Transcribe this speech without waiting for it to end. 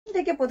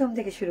প্রথম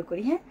থেকে শুরু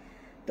করি। হ্যাঁ,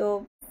 তো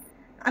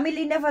আমি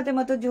লিন্ডা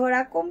ফাতেমা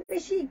জোহরা, কম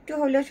বেশি একটু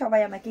হলেও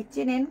সবাই আমাকে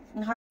চেনেন,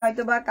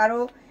 হয়তো বা কারো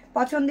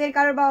পছন্দের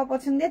কারো বা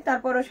অপছন্দের,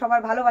 তারপরও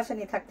সবার ভালোবাসা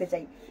নিয়ে থাকতে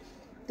চাই।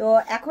 তো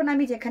এখন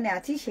আমি যেখানে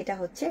আছি সেটা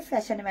হচ্ছে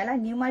ফ্যাশন মেলা,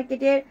 নিউ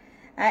মার্কেটের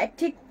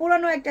ঠিক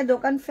পুরানো একটা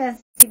দোকান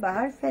ফ্যান্সি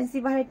বাহার, ফ্যান্সি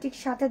বাহারের ঠিক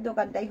সাথে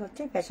দোকানটাই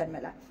হচ্ছে ফ্যাশন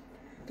মেলা।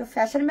 তো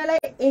ফ্যাশন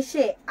মেলায়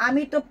এসে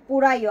আমি তো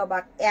পুরাই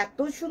অবাক, এত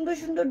সুন্দর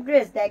সুন্দর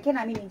ড্রেস দেখেন,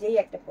 আমি নিজেই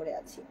একটা পরে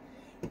আছি।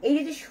 এই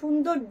যে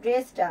সুন্দর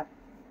ড্রেসটা,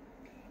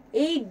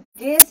 এই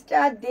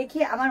ড্রেসটা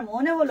দেখে আমার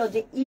মনে হলো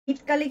যে ঈদ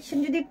কালেকশন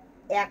যদি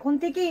এখন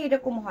থেকে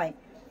এরকম হয়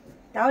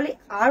তাহলে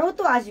আরো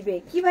তো আসবে।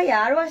 কি ভাই,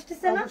 আরো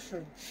আসতেছে না?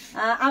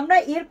 আমরা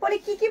এরপরে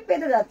কি কি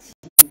পেতে যাচ্ছি?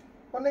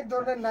 অনেক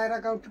ধরনের নায়রা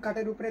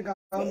কাটের উপরে গাউন।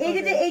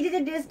 এই যে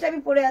ড্রেসটা আমি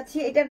পরে আছি,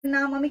 এটার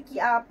নাম আমি কি,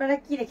 আপনারা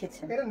কি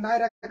রেখেছেন? এটা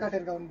নায়রা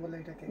কাটের গাউন বলে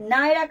এটাকে।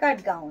 নায়রা কাট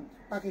গাউন,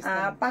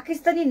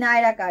 পাকিস্তানি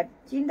নায়রা কাট।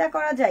 চিন্তা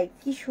করা যায়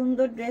কি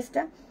সুন্দর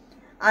ড্রেসটা।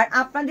 আর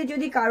আপনাদের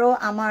যদি কারো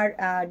আমার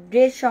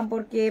ড্রেস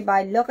সম্পর্কে বা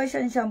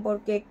লোকেশন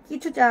সম্পর্কে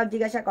কিছু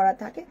জিজ্ঞাসা করা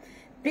থাকে,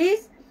 প্লিজ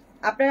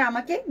আপনারা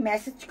আমাকে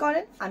মেসেজ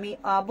করেন, আমি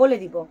বলে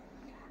দিব।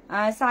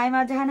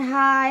 সাইমা জাহান,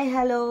 হাই,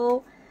 হ্যালো।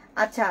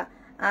 আচ্ছা,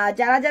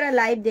 যারা যারা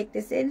লাইভ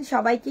দেখতেছেন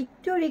সবাইকে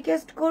একটু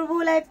রিকোয়েস্ট করবো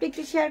লাইভটা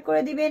একটু শেয়ার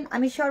করে দিবেন।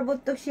 আমি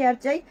সর্বোত্তক শেয়ার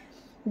চাই,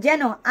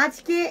 যেন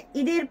আজকে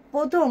ঈদের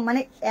প্রথম,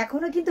 মানে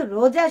এখনো কিন্তু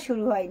রোজা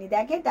শুরু হয়নি,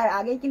 দেখেন তার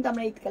আগেই কিন্তু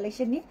আমরা ঈদ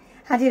কালেকশন নিয়ে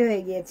হাজির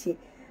হয়ে গিয়েছি।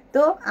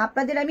 তো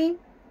আপনাদের আমি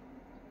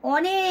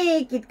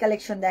অনেক ঈদ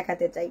কালেকশন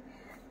দেখাতে চাই।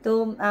 তো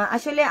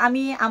আসলে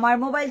আমি আমার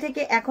মোবাইল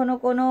থেকে এখনো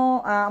কোনো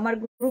আমার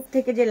গ্রুপ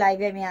থেকে যে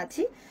লাইভে আমি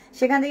আছি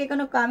সেখান থেকে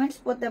কোনো কমেন্টস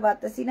পড়তে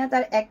পারতেছি না।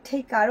 তার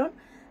একটাই কারণ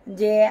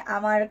যে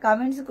আমার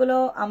কমেন্টসগুলো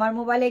আমার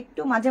মোবাইলে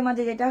একটু মাঝে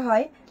মাঝে যেটা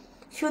হয়,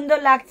 সুন্দর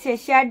লাগছে,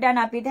 share done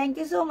Api, thank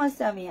you so much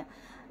Samia.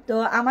 তো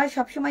আমার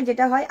সবসময়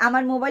যেটা হয়,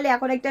 আমার মোবাইলে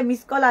এখন একটা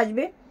মিস কল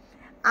আসবে,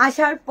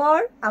 আসার পর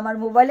আমার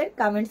মোবাইলের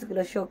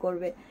কমেন্টসগুলো শো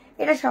করবে।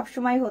 এটা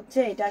সবসময় হচ্ছে,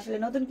 এটা আসলে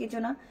নতুন কিছু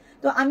না।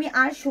 তো আমি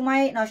আর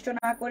সময় নষ্ট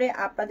না করে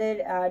আপনাদের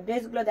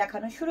ড্রেসগুলো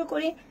দেখানো শুরু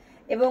করি।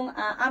 এবং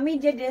আমি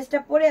যে ড্রেসটা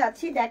পরে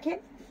আছি দেখেন,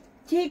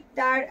 ঠিক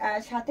তার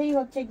সাথেই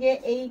হচ্ছে গিয়ে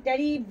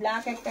এইটারই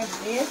ব্ল্যাক একটা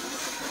ড্রেস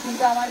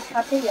কিন্তু আমার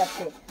সাথেই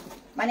আছে।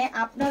 মানে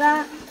আপনারা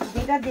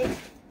যেটা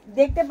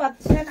দেখতে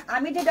পাচ্ছেন,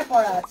 আমি যেটা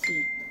পরা আছি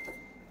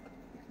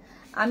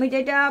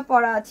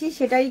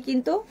সেটাই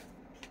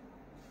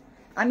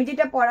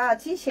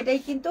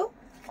কিন্তু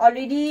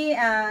অলরেডি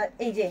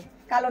এই যে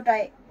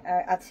কালোটায়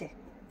আছে,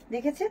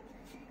 দেখেছেন?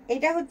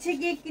 এটা হচ্ছে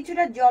গিয়ে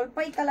কিছুটা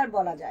জলপাই কালার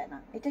বলা যায় না,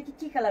 এটা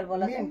কি কালার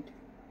বলা যায়?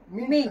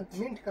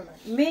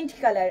 Mint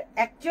colour.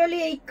 অ্যাকচুয়ালি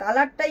এই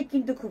কালারটাই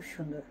কিন্তু খুব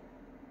সুন্দর,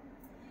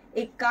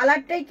 এই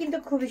কালারটাই কিন্তু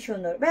খুবই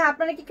সুন্দর। ভাই,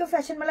 আপনারা কি কেউ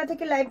ফ্যাশন মেলা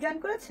থেকে লাইভ জয়েন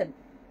করেছেন?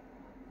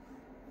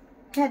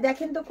 হ্যাঁ,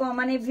 দেখেন তো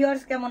মানে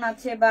ভিউয়ার্স কেমন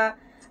আছে, বা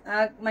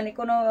মানে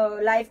কোনো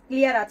লাইভ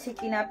ক্লিয়ার আছে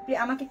কিনা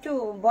আমাকে একটু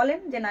বলেন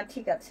যে না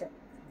ঠিক আছে।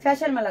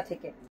 ফ্যাশন মেলা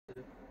থেকে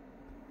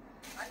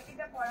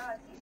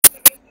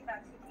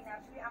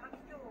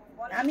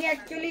আমি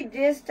অ্যাকচুয়ালি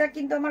ড্রেসটা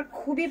কিন্তু আমার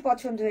খুবই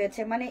পছন্দ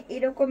হয়েছে। মানে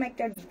এরকম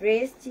একটা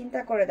ড্রেস চিন্তা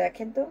করে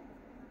দেখেন তো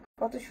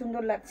কত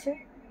সুন্দর লাগছে,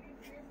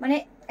 মানে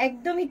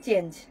একদমই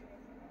চেঞ্জ,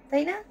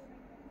 তাই না?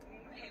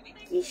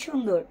 কি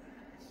সুন্দর।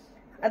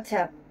 আচ্ছা,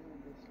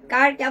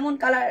 কার কেমন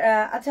কালার?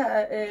 আচ্ছা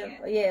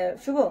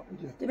শুভ,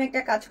 তুমি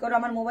একটা কাজ করো,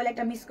 আমার মোবাইলে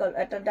একটা মিস কল,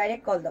 একটা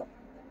ডাইরেক্ট কল দাও,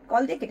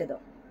 কল দিয়ে কেটে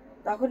দাও,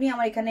 তখনই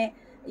আমার এখানে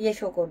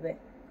শো করবে,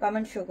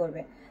 কমেন্ট শো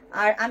করবে।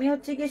 আর আমি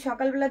হচ্ছে কি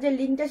সকালবেলা যে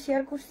লিঙ্কটা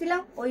শেয়ার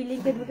করছিলাম, ওই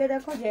লিঙ্কে ঢুকে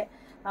দেখো যে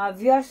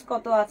ভিউয়ার্স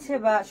কত আছে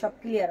বা সব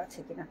ক্লিয়ার আছে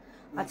কিনা।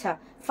 আচ্ছা,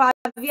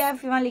 ফাবিয়া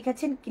ফিমা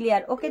লিখেছেন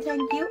ক্লিয়ার, ওকে,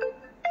 থ্যাংক ইউ।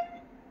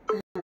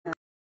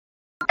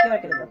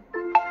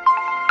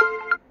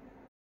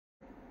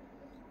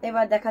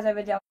 এবার দেখা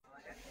যাবে যে,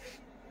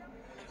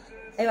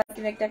 এবার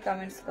তুমি একটা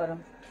কমেন্টস করো,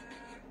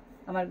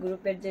 আমার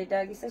গ্রুপের যেটা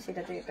গেছে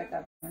সেটা থেকে একটা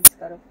কমেন্টস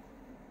করো।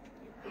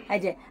 এই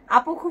যে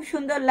আপু খুব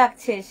সুন্দর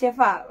লাগছে,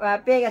 শেফা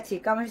পেয়ে গেছি,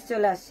 কমেন্টস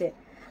চলে আসছে।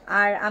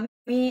 আর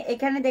আমি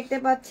এখানে দেখতে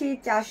পাচ্ছি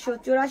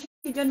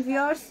 484 জন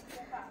ভিউয়ার্স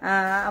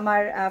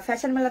আমার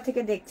ফ্যাশন মেলা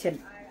থেকে দেখছেন।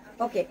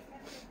 ওকে,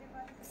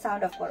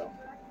 সাউন্ড অফ করো।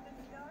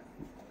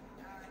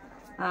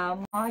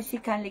 মহাশি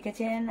খান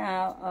লিখেছেন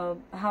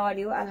হাউ আর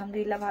ইউ,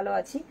 আলহামদুলিল্লাহ ভালো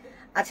আছি।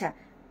 আচ্ছা,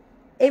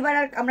 এবার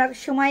আর আমরা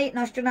সময়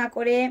নষ্ট না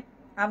করে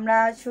আমরা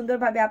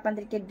সুন্দরভাবে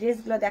আপনাদেরকে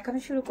ড্রেসগুলো দেখানো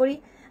শুরু করি।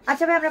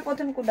 আচ্ছা ভাই, আমরা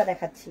প্রথম কোনটা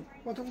দেখাচ্ছি?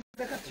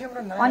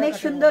 অনেক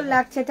সুন্দর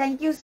লাগছে, থ্যাংক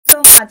ইউ সো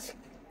মাচ।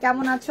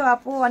 কেমন আছো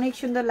আপু? অনেক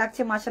সুন্দর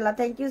লাগছে, মাশাআল্লাহ,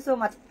 থ্যাংক ইউ সো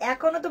মাচ।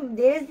 এখনো তো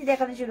ড্রেস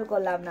দেখানো শুরু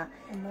করলাম না,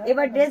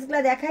 এবার ড্রেসগুলো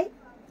দেখাই।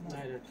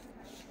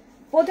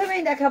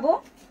 প্রথমেই দেখাবো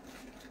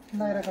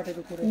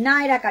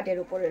নায়রা কাটের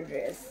উপরে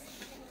ড্রেস,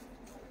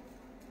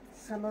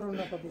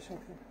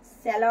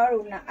 সালোয়ার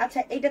ওড়না।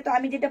 আচ্ছা, এটা তো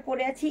আমি যেটা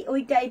পরে আছি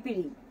ওই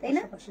টাইপেরই, তাই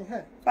না?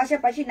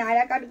 পাশাপাশি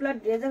নায়রা কাটগুলোর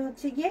ড্রেস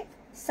হচ্ছে গিয়ে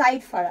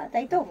সাইড ফাড়া,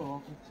 তাই তো?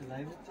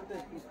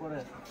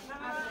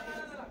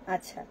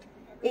 আচ্ছা,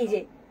 এই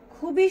যে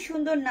খুবই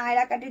সুন্দর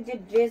নায়রা কাটের যে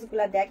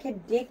ড্রেসগুলো দেখে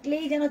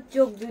দেখলেই যেন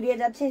চোখ জুড়িয়ে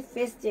যাচ্ছে,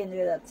 ফেস চেঞ্জ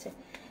হয়ে যাচ্ছে।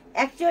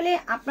 অ্যাকচুয়ালি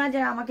আপনারা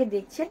যারা আমাকে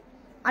দেখছেন,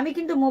 আমি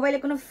কিন্তু মোবাইলে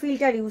কোনো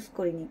ফিল্টার ইউজ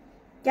করিনি।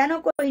 কেন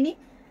করিনি?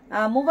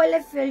 মোবাইলে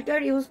ফিল্টার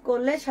ইউজ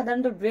করলে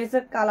সাধারণত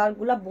ড্রেসের কালার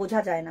গুলা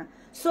বোঝা যায় না।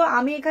 সো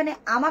আমি এখানে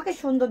আমাকে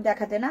সুন্দর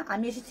দেখাতে না,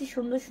 আমি এসেছি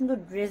সুন্দর সুন্দর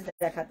ড্রেস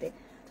দেখাতে।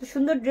 তো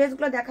সুন্দর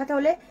ড্রেসগুলো দেখাতে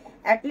হলে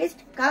অ্যাটলিস্ট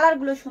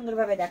কালারগুলো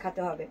সুন্দরভাবে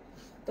দেখাতে হবে।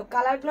 তো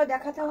কালারগুলো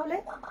দেখাতে হলে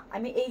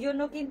আমি এই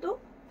জন্য কিন্তু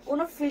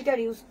কোনো ফিল্টার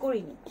ইউজ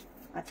করিনি।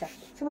 আচ্ছা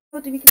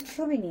তুমি কিন্তু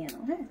ছবি নিয়ে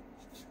নাও। হ্যাঁ,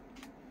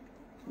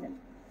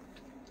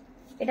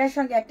 এটার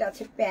সঙ্গে একটা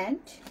আছে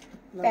প্যান্ট,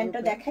 প্যান্টটা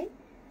দেখাই।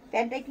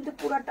 প্যান্টটা কিন্তু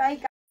পুরোটাই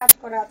কাজ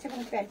করা আছে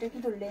এবং প্যান্টের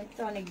কিন্তু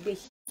লেন্থটা অনেক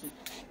বেশি।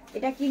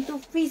 এটা কিন্তু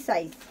ফ্রি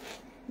সাইজ,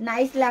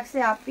 নাইস লাগছে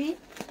আপনি,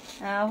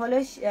 হলে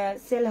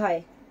সেল হয়।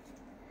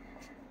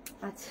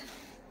 আচ্ছা,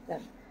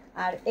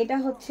 আর এটা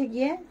হচ্ছে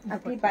গিয়ে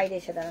আপনি বাইরে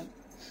এসে দাঁড়ান।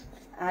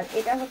 আর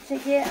এটা হচ্ছে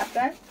গিয়ে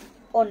আপনার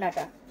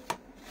ওড়নাটা,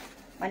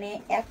 মানে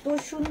এত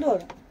সুন্দর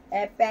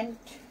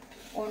প্যান্ট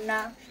ওড়না,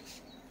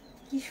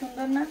 কি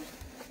সুন্দর না?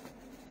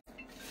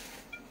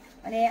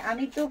 মানে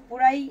আমি তো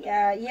পুরাই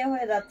ইয়ে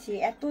হয়ে যাচ্ছি,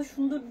 এত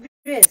সুন্দর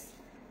ড্রেস।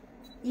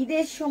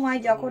 ঈদের সময়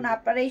যখন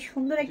আপনারা এই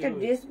সুন্দর একটা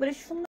ড্রেস পরে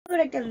সুন্দর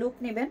একটা লুক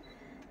নেবেন,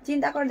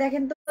 চিন্তা করে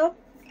দেখেন তো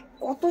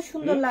কত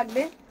সুন্দর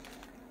লাগবে,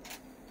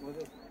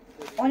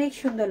 অনেক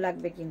সুন্দর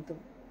লাগবে কিন্তু।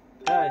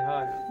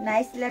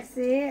 নাইস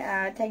লাগছে,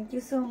 thank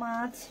you so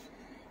much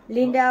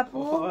Linda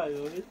আপু।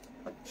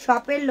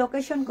 শপের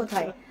লোকেশন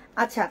কোথায়?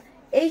 আচ্ছা,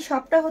 এই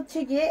শপটা হচ্ছে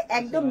গিয়ে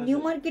একদম নিউ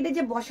মার্কেটে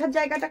যে বসার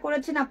জায়গাটা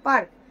করেছে না,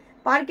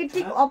 পার্কের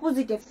ঠিক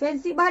অপোজিটে,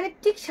 ফ্যান্সি বারের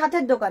ঠিক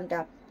সাথের দোকানটা,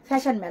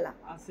 ফ্যাশন মেলা।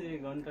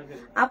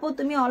 আপু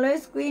তুমি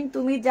অলওয়েজ কুইন,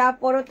 তুমি যা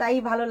পরো তাই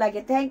ভালো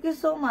লাগে, থ্যাংক ইউ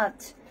সো মাচ।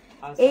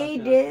 এই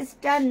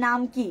ড্রেসটার নাম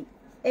কি?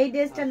 এই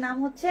ড্রেসটার নাম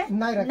হচ্ছে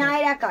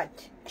নাইরা কাট,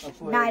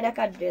 নাইরা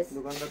কাট ড্রেস।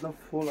 দোকানটার নাম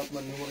ফুল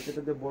আপনার নিউ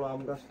মার্কেটে যে বড়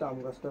আম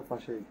গাছটার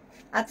পাশেই।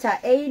 আচ্ছা,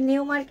 এই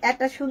নিউ মার্কেট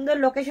একটা সুন্দর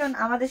লোকেশন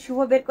আমাদের শুভ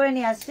বের করে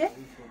নিয়ে আসছে,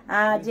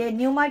 যে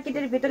নিউ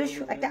মার্কেটের ভিতরে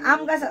একটা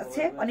আম গাছ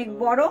আছে অনেক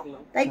বড়,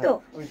 তাই তো?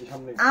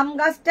 আম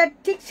গাছটার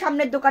ঠিক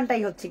সামনের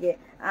দোকানটাই হচ্ছে গিয়ে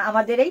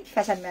আমাদের এই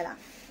ফ্যাশন মেলা।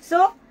 সো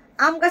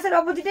আম গাছের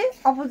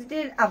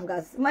অপোজিটের আম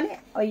গাছ, মানে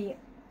ওই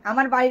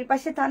আমার বাড়ির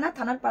পাশে থানা,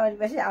 থানার বাড়ির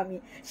পাশে আমি,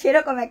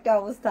 সেরকম একটা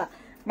অবস্থা।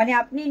 মানে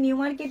আপনি নিউ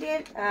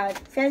মার্কেটের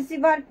ফ্যান্সি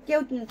বার কেউ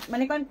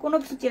মানে কোনো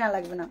কিছু চেনা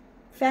লাগবে না,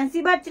 ফ্যান্সি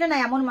বার চেনা না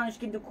এমন মানুষ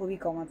কিন্তু খুবই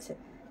কম আছে।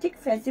 ঠিক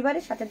ফ্যান্সি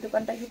বারের সাথের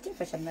দোকানটাই হচ্ছে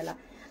ফ্যাশন মেলা,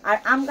 আর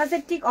আম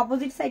গাছের ঠিক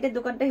অপোজিট সাইডের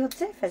দোকানটাই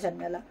হচ্ছে ফ্যাশন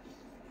মেলা।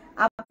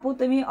 আপু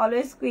তুমি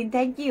অলওয়েজ কুইন,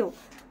 থ্যাংক ইউ।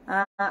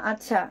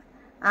 আচ্ছা,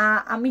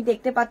 আমি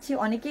দেখতে পাচ্ছি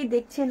অনেকেই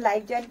দেখছেন,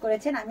 লাইভ জয়েন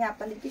করেছেন। আমি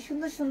আপনাদেরকে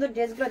সুন্দর সুন্দর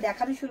ড্রেসগুলো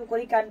দেখানো শুরু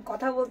করি, কারণ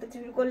কথা বলতে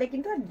শুরু করলে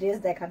কিন্তু আর ড্রেস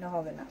দেখানো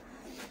হবে না।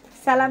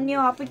 সালাম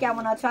নিও আপু,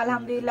 কেমন আছো?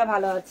 আলহামদুলিল্লাহ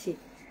ভালো আছি।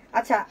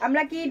 আচ্ছা,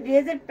 আমরা কি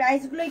ড্রেসের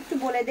প্রাইস গুলো একটু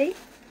বলে দেই?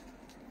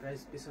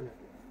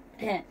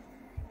 হ্যাঁ,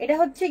 এটা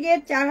হচ্ছে গিয়ে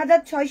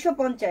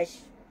 4650।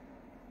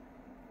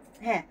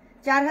 হ্যাঁ,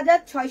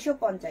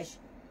 4650।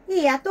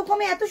 এই এত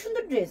কমে এত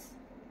সুন্দর ড্রেস,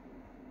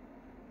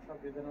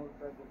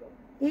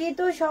 এই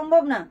তো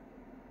সম্ভব না।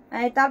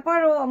 তারপর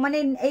মানে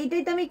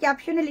এইটাই তো আমি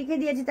ক্যাপশনে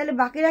লিখে দিয়েছি, তাহলে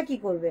বাকিরা কি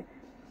করবে?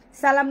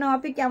 সালাম নাও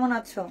আপনি, কেমন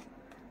আছো?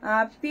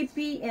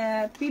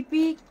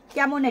 পিপি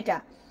কেমন?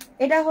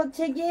 এটা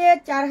হচ্ছে গিয়ে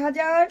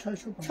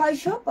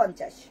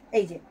 4650।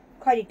 এই যে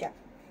খয়রিটা,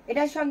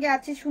 এটার সঙ্গে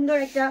আছে সুন্দর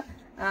একটা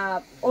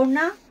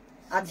ওড়না,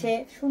 আছে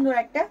সুন্দর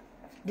একটা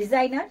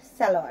ডিজাইনার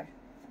সালোয়ার।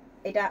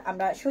 এটা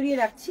আমরা সরিয়ে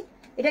রাখছি।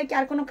 এটা কি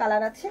আর কোনো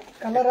কালার আছে?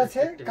 কালার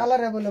আছে,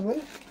 কালার अवेलेबल।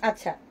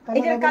 আচ্ছা,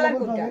 এটার কালার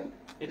কোনটা?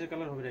 এটার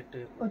কালার হবে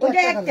একটাই,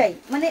 ওটা একটাই,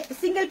 মানে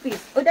সিঙ্গেল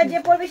পিস। ওটা যে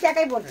পরবে সে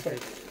একাই পরছে।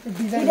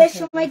 ঈদের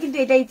সময় কিন্তু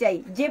এটাই চাই,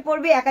 যে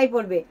পরবে একাই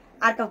পরবে,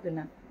 আর কাউকে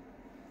না।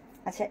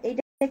 আচ্ছা,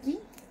 এইটা কি?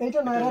 এইটা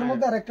নায়রার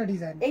মধ্যে আরেকটা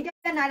ডিজাইন। এইটা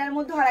নায়রার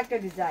মধ্যে আরেকটা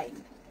ডিজাইন।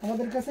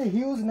 আমাদের কাছে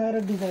হিউজ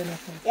নায়রার ডিজাইন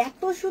আছে,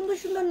 এত সুন্দর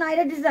সুন্দর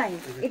নায়রা ডিজাইন।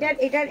 এটা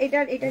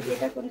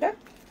কোনটা?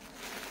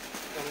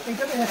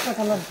 এইটাতে একটা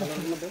কালার আছে।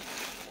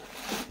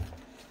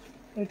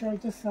 এটা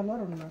হচ্ছে সালোয়ার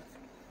ওড়না,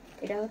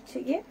 এটা হচ্ছে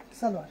গিয়ে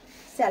সালোয়ার।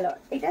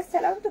 এটা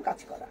সালোয়ার তো কাজ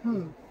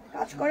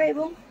করা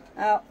এবং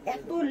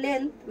এত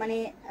লেন্থ, মানে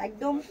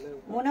একদম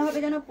মনে হবে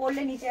যেন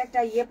পরলে নিচে একটা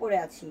ইয়ে পরে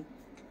আছি,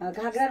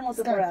 ঘাগরার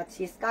মতো পরে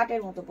আছি,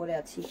 স্কার্টের মতো পরে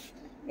আছি।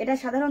 এটা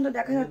সাধারণত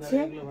দেখা যাচ্ছে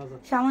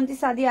সামন্তী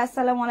সাদিয়া,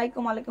 আসসালামু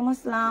আলাইকুম। ওয়ালাইকুম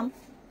আসসালাম।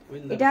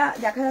 এটা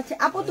দেখা যাচ্ছে।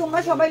 আপু তোমরা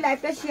সবাই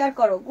লাইভটা শেয়ার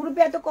করো,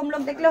 গ্রুপে এত কম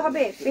লোক দেখলে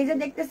হবে? পেজে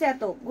দেখতেছে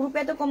এত, গ্রুপে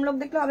এত কম লোক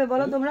দেখলে হবে?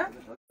 বলো তোমরা।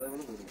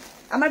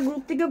 আমার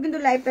গ্রুপ থেকেও কিন্তু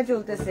লাইভটা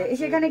চলতেছে,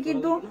 সেখানে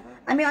কিন্তু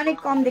আমি অনেক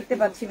কম দেখতে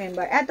পাচ্ছি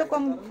মেম্বার। এত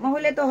কম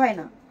হলে তো হয়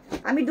না,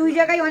 আমি 2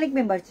 জায়গায় অনেক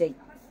মেম্বার চাই।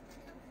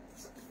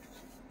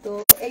 তো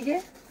এই যে,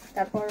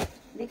 তারপর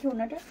দেখি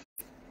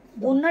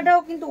ওড়নাটাও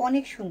কিন্তু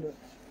অনেক সুন্দর।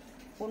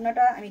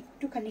 ওড়নাটা আমি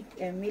একটুখানি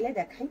মিলে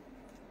দেখাই,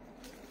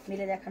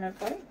 মিলে দেখানোর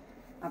পরে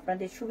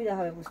আপনাদের সুবিধা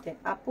হবে বুঝতে।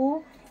 আপু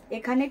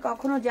এখানে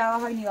কখনো যাওয়া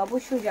হয়নি,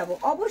 অবশ্যই যাব,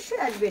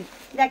 অবশ্যই আসবেন।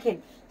 দেখেন,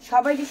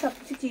 সবাই যে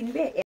সবকিছু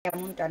চিনবে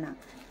এমনটা না,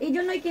 এই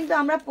জন্যই কিন্তু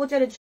আমরা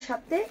প্রচারের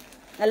সাথে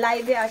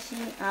লাইভে আসি,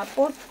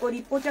 পোস্ট করি,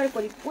 প্রচার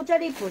করি,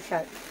 প্রচারই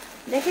প্রসার।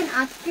 দেখেন,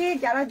 আজকে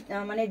যারা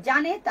মানে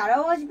জানে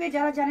তারাও আসবে,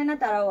 যারা জানে না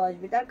তারাও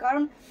আসবে। তার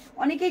কারণ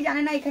অনেকেই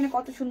জানে না এখানে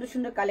কত সুন্দর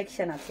সুন্দর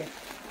কালেকশন আছে।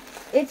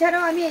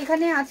 এছাড়াও আমি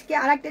এখানে আজকে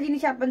আরেকটা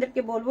জিনিস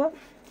আপনাদেরকে বলবো,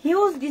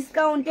 হিউজ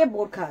ডিসকাউন্টে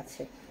বোরখা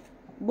আছে।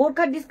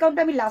 বোরখার ডিসকাউন্ট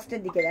আমি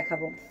লাস্টের দিকে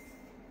দেখাবো।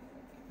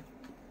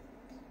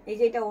 এই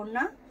যে এটা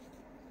ওড়না,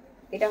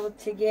 এটা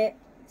হচ্ছে গিয়ে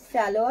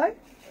সালোয়ার,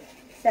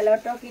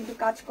 সালোয়ারটাও কিন্তু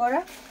কাজ করা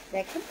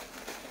দেখেন।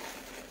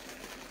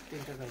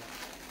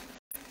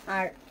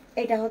 আর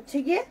এটা হচ্ছে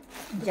গিয়ে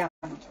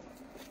জামা।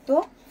 তো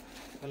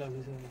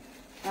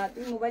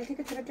তুমি মোবাইল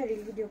থেকে ছোট একটা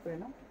রিল ভিডিও করে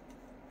নাও।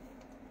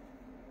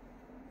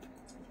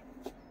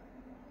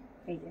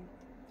 এই যে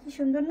কি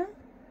সুন্দর না,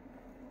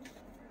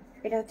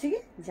 এটা হচ্ছে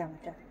গিয়ে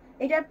জামাটা।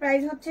 এটার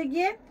প্রাইস হচ্ছে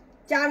গিয়ে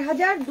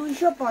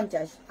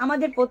 4250।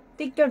 আমাদের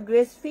প্রত্যেকটা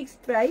ড্রেস ফিক্সড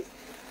প্রাইস,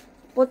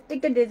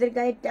 প্রত্যেকটা ড্রেসের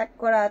গায়ে ট্যাগ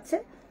করা আছে।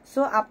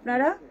 সো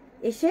আপনারা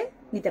এসে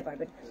নিতে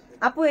পারবেন।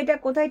 আপু এটা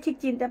কোথায় ঠিক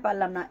চিনতে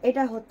পারলাম না।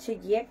 এটা হচ্ছে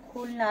গিয়ে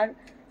খুলনার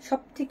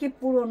সব থেকে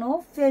পুরনো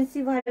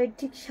ফ্যান্সি ভারের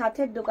ঠিক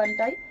সাথের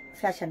দোকানটাই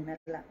ফ্যাশন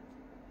মেলা।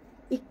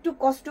 একটু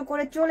কষ্ট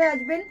করে চলে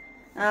আসবেন।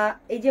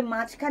 এই যে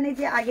মাঝখানে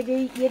যে আগে যে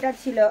ইয়েটা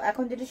ছিল,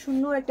 এখন যেটা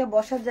সুন্দর একটা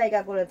বসার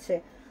জায়গা করেছে,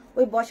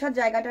 ওই বসার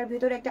জায়গাটার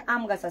ভিতরে একটা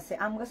আম গাছ আছে।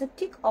 আম গাছের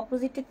ঠিক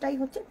অপোজিটেরটাই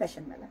হচ্ছে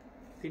ফ্যাশন মেলা।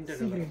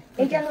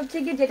 এইটা হচ্ছে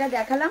কি যেটা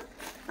দেখালাম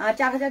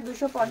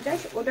 4250,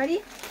 ওটারই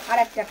আর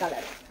একটা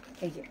কালার।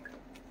 এই যে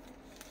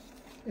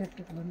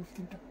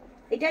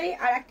এটারই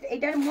আর একটা,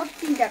 এটার মোট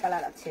 3টা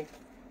কালার আছে।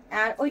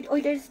 আর ওই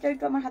ড্রেসটা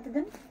একটু আমার হাতে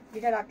দেন,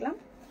 যেটা রাখলাম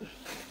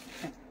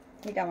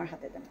এটা আমার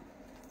হাতে দেন।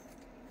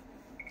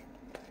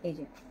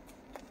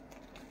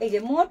 এই যে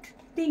মোট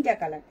 3টা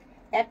কালার,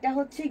 একটা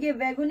হচ্ছে গিয়ে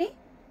বেগুনি,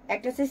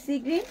 একটা হচ্ছে সি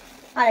গ্রিন,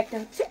 আর একটা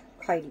হচ্ছে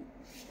খয়েরি।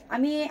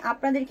 আমি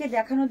আপনাদেরকে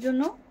দেখানোর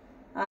জন্য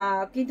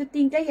কিন্তু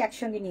 3টাই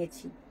একসঙ্গে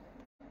নিয়েছি।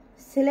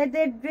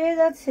 ছেলেদের ড্রেস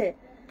আছে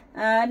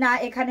না,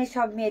 এখানে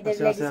সব মেয়েদের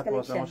লেডিস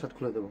কালেকশন।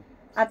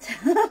 আচ্ছা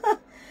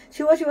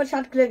শুভ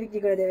শার্ট খুলে বিক্রি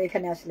করে দেবে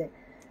এখানে আসলে।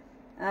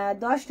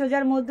 10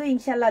 রোজার মধ্যে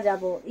ইনশাল্লাহ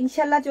যাব,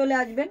 ইনশাল্লাহ চলে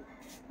আসবেন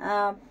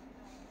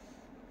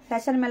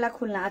ফ্যাশন মেলা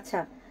খুলনা।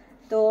 আচ্ছা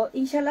তো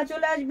ইনশাল্লাহ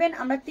চলে আসবেন।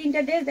 আমরা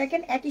 3টা ড্রেস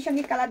দেখেন একই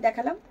সঙ্গে কালার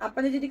দেখালাম।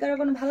 আপনাদের যদি কারো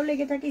কোনো ভালো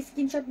লেগে থাকে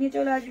স্ক্রিনশট নিয়ে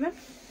চলে আসবেন,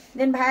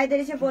 দেন ভাইয়াদের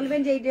এসে বলবেন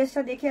যে এই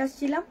ড্রেসটা দেখে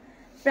আসছিলাম।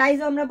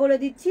 প্রাইসও আমরা বলে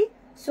দিচ্ছি,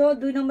 সো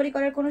 2 নম্বরই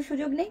করার কোনো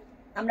সুযোগ নেই।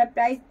 আমরা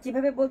প্রাইস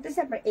যেভাবে বলতেছি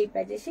আপনারা এই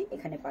প্রাইস এসেই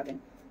এখানে পাবেন।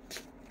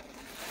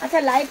 আচ্ছা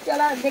লাইভ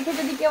চলা দেখে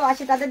যদি কেউ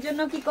আসে তাদের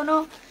জন্য কি কোনো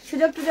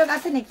সুযোগ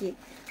আছে নাকি,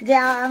 যে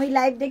আমি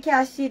লাইভ দেখে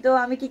আসছি তো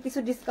আমি কি কিছু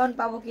ডিসকাউন্ট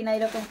পাবো কিনা,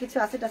 এরকম কিছু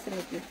আছে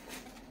নাকি?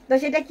 তো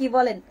সেটা কি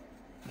বলেন?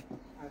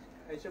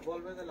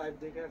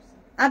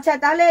 আচ্ছা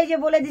তাহলে এই যে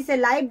বলে দিছে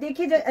লাইভ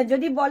দেখে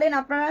যদি বলেন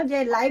আপনারা যে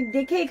লাইভ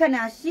দেখে এখানে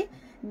আসছি,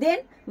 দেন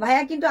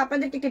ভাইয়া কিন্তু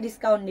আপনাদেরকে একটা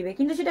ডিসকাউন্ট দিবে,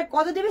 কিন্তু সেটা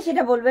কত দিবে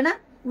সেটা বলবে না,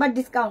 বাট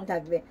ডিসকাউন্ট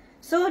থাকবে।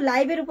 সো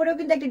লাইভের উপরেও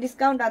কিন্তু একটা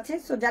ডিসকাউন্ট আছে।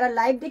 সো যারা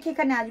লাইভ দেখে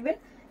এখানে আসবেন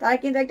তারা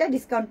কিন্তু একটা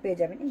ডিসকাউন্ট পেয়ে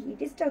যাবেন। এই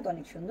ড্রেসটাও তো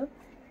অনেক সুন্দর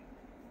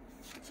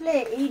আসলে।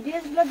 এই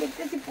ড্রেসগুলো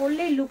দেখতেছি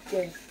পরলেই লুক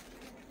চেঞ্জ,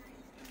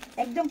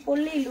 একদম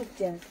পরলেই লুক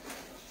চেঞ্জ।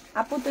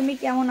 আপু তুমি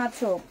কেমন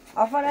আছো?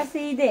 অফার আছে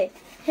ঈদে?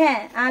 হ্যাঁ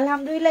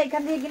আলহামদুলিল্লাহ,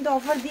 এখান থেকে কিন্তু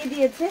অফার দিয়ে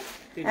দিয়েছে,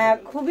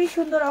 খুবই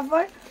সুন্দর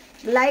অফার।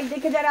 লাইভ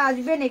দেখে যারা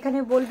আসবেন এখানে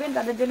বলবেন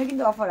তাদের জন্য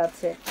কিন্তু অফার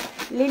আছে।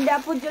 লিন্ডা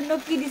আপুর জন্য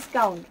কি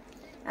ডিসকাউন্ট?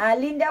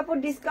 লিন্ডা আপুর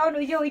ডিসকাউন্ট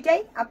ওই যে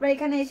ওইটাই, আপনারা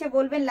এখানে এসে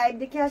বলবেন লাইভ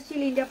দেখে আসছি,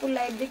 লিন্ডা আপুর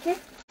লাইভ দেখে,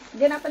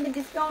 দেন আপনাদের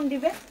ডিসকাউন্ট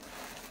দিবে।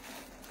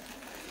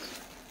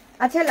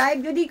 আচ্ছা লাইভ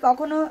যদি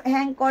কখনো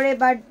হ্যাং করে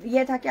বা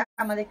ইয়ে থাকে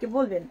আমাদেরকে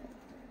বলবেন।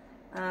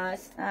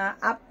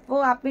 আপু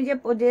আপনি যে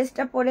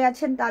ড্রেসটা পরে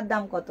আছেন তার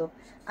দাম কত?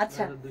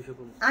 আচ্ছা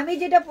আমি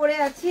যেটা পরে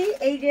আছি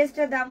এই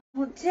ড্রেসটার দাম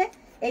হচ্ছে,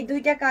 এই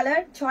 2টা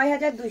কালার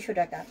 6200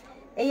 টাকা।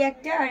 এই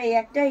একটা আর এই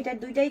একটা, এটা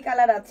 2টাই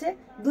কালার আছে,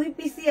 2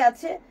 পিসই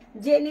আছে।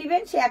 যে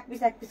নেবেন সে এক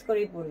পিস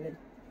করেই পরবেন।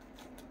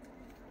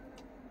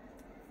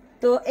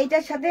 তো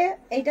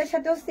এইটার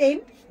সাথেও সেম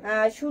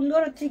সুন্দর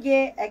হচ্ছে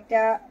গিয়ে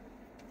একটা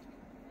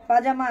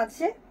পাজামা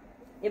আছে,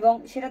 এবং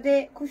সেটাতে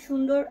খুব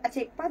সুন্দর আছে।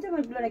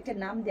 পাজামাগুলোর একটা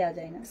নাম দেওয়া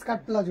যায় না,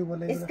 স্কার্ট প্লাজো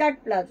বলে। স্কার্ট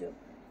প্লাজো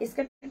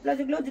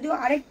গুলো যদিও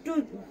আরেকটু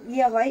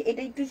ইয়ে হয়,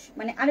 এটা একটু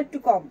মানে আরেকটু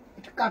কম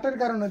কাটের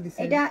কারণে দিছে।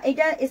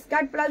 এটা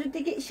স্কার্ট প্লাজো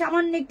থেকে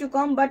সামান্য একটু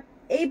কম, বাট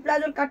এই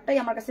প্লাজোর কাটটাই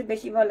আমার কাছে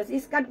বেশি ভালো লাগে।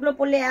 স্কার্ট গুলো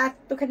পরলে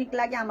এতখানি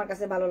লাগে, আমার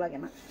কাছে ভালো লাগে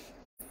না।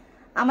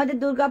 আমাদের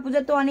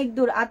দুর্গাপূজা তো অনেক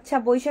দূর। আচ্ছা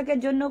বৈশাখের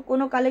জন্য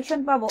কোনো কালেকশন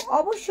পাবো?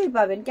 অবশ্যই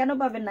পাবেন, কেন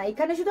পাবেন না।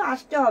 এখানে শুধু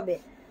আসতে হবে,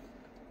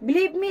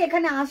 বিলিভ মি,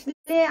 এখানে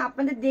আসলে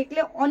আপনাদের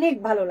দেখলে অনেক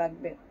ভালো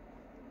লাগবে,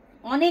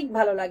 অনেক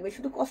ভালো লাগবে।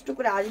 শুধু কষ্ট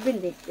করে আসবেন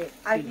দেখতে,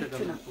 আর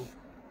কিছু না।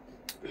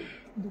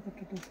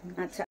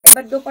 আচ্ছা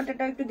এবার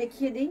দোপাট্টাটা একটু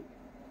দেখিয়ে দিই।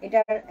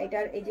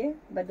 এটার এই যে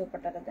এবার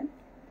দোপাট্টাটা দেন।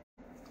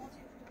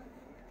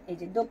 এই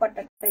যে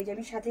দোপাট্টাটা এই যে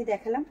আমি সাথেই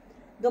দেখালাম।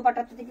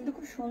 দোপাট্টাটাতে কিন্তু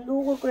খুব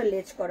সুন্দর করে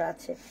লেজ করা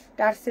আছে,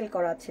 টার্সেল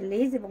করা আছে,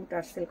 লেজ এবং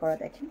টার্সেল করা,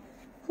 দেখেন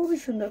খুবই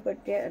সুন্দর করে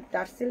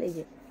টার্সেল, এই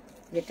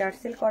যে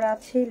টার্সেল করা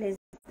আছে, লেজ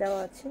দেওয়া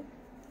আছে,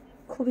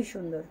 খুবই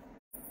সুন্দর,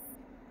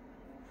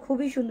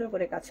 খুবই সুন্দর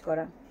করে কাজ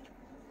করা।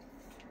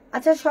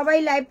 আচ্ছা সবাই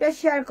লাইভটা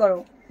শেয়ার করো,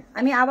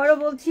 আমি আবারও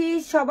বলছি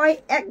সবাই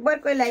একবার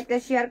করে লাইভটা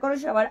শেয়ার করো,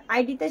 সবার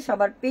আইডিতে,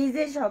 সবার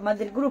পেজে,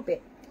 আমাদের গ্রুপে।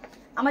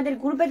 আমাদের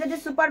গ্রুপে যাদের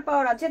সুপার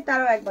পাওয়ার আছে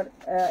তারাও একবার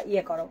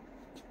ইয়ে করো।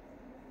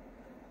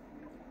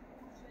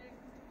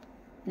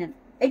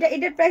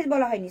 এটার প্রাইস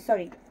বলা হয়নি,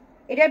 সরি।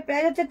 এটার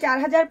প্রাইস হচ্ছে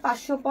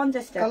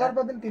 4550 টাকা। কালার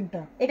পাবেন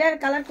 3টা। এটার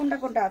কালার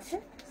কোনটা আছে?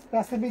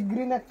 প্যাসিফিক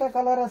গ্রিন একটা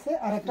কালার আছে,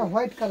 আর একটা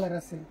হোয়াইট কালার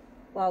আছে।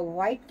 ওয়াও,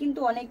 হোয়াইট কিন্তু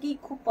অনেকেই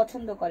খুব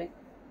পছন্দ করে।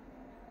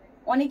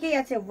 অনেকেই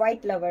আছে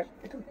হোয়াইট লাভার।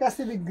 এটা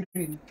প্যাসিফিক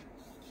গ্রিন।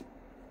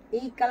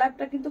 এই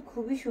কালারটা কিন্তু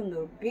খুবই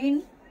সুন্দর, গ্রিন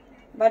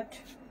বাট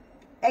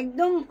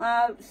একদম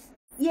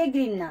ইয়ে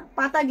গ্রিন না,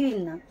 পাতা গ্রিন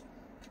না,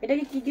 এটা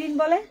কি গ্রিন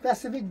বলে?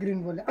 প্যাসিফিক গ্রিন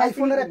বলে।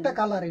 আইফোনের একটা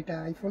কালার, এটা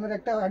আইফোনের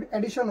একটা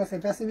এডিশন আছে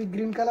প্যাসিফিক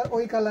গ্রিন কালার,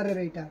 ওই কালারের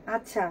এইটা।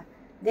 আচ্ছা,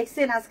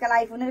 দেখছেন আজকাল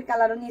আইফোনের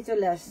কালারও নিয়ে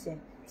চলে আসছে,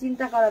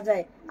 চিন্তা করা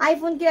যায়।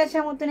 আইফোন কি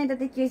আসার মতো নেই,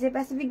 তাতে কি হয়েছে,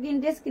 প্যাসিফিক গ্রিন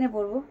ড্রেস কিনে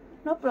পরবো,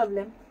 নো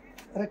প্রবলেম।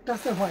 আর একটা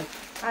আছে হোয়াইট,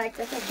 আর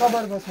একটা আছে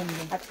সবার পছন্দ।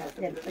 আচ্ছা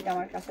দেন, এটা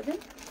আমার কাছে দেন।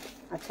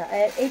 আচ্ছা,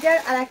 এটার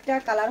আর একটা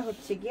কালার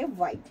হচ্ছে গিয়ে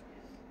হোয়াইট,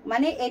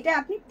 মানে এটা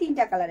আপনি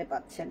 3টা কালারে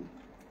পাচ্ছেন,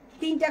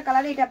 3টা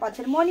কালারে এটা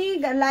পাচ্ছেন। মনি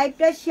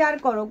লাইভটা শেয়ার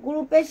করো,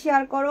 গ্রুপে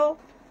শেয়ার করো,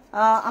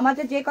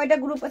 আমাদের যে কয়টা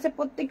গ্রুপ আছে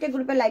প্রত্যেকটা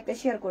গ্রুপে লাইভটা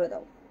শেয়ার করে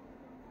দাও।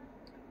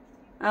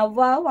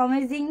 Wow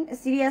amazing,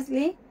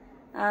 seriously.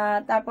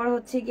 তারপর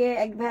হচ্ছে গিয়ে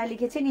এক ভাইয়া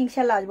লিখেছেন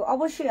ইনশাল্লাহ আসবো,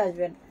 অবশ্যই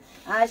আসবেন,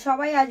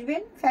 সবাই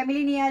আসবেন,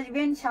 ফ্যামিলি নিয়ে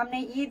আসবেন, সামনে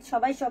ঈদ,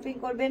 সবাই শপিং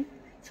করবেন,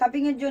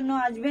 শপিং এর জন্য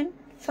আসবেন,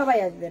 সবাই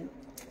আসবেন।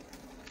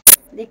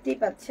 দেখতেই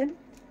পাচ্ছেন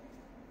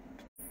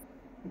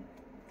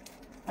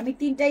আমি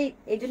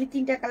এই জন্য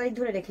 3টা কালারই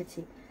ধরে রেখেছি,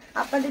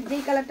 আপনাদের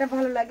যেই কালারটা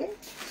ভালো লাগে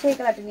সেই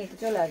কালারটা নিয়ে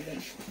চলে আসবেন।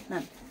 না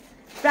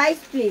প্রাইস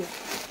প্লিজ।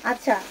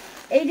 আচ্ছা,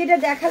 এই যেটা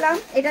দেখালাম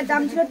এটার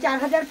দাম ছিল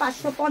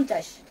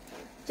 4550,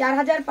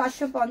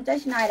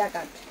 4550 নায়রা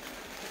কাট।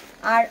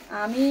 আর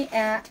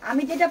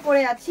আমি যেটা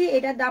পরে আছি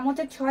এটার দাম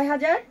হচ্ছে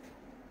 6000,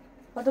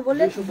 কত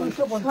বললেন,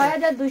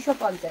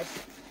 6250।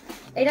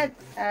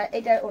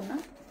 এটা ওর না,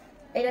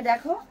 এটা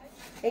দেখো,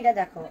 এটা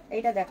দেখো,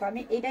 এটা দেখো,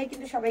 আমি এটাই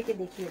কিন্তু সবাইকে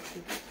দেখিয়েছি।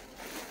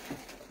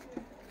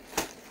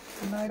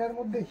 নাইরার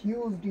মধ্যে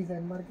হিউজ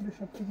ডিজাইন, মার্কেটের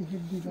সবথেকে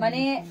হিট ডিজাইন,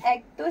 মানে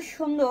এত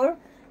সুন্দর।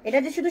 এটা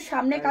যে শুধু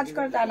সামনে কাজ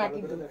করে তা না,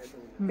 কিন্তু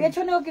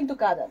পেছনেও কিন্তু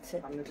কাজ আছে,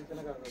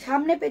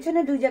 সামনে পেছনে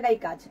 2 জায়গায়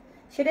কাজ।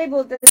 সেটাই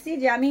বলতেছি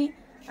যে আমি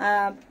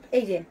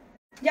এই যে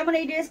যেমন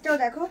এই ড্রেসটাও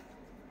দেখো,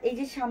 এই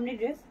যে সামনে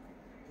ড্রেস,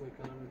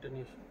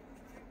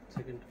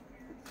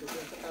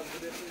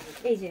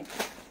 এই যে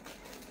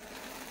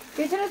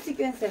পেছনে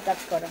সিকোয়েন্সের কাজ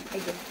করা,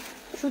 এই যে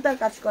সুতার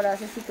কাজ করা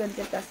আছে,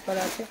 সিকোয়েন্সের কাজ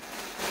করা আছে।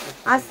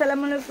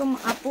 আসসালামু আলাইকুম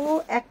আপু,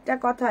 একটা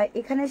কথা,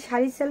 এখানে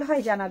শাড়ি সেল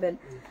হয় জানাবেন?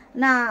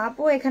 না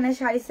আপু, এখানে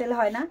শাড়ি সেল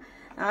হয় না,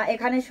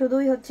 এখানে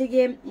শুধুই হচ্ছে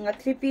গিয়ে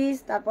 3 পিস,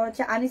 তারপর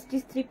হচ্ছে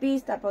আনস্টিচ 3 পিস,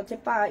 তারপর হচ্ছে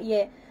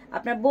ইয়ে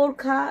আপনার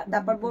বোরখা,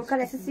 তারপর বোরখার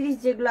অ্যাক্সেসরিজ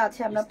যেগুলো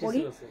আছে আমরা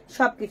পরি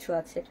সবকিছু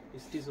আছে।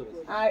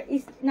 আর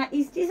না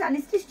স্টিচ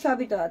আনস্টিচ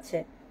সবই তো আছে।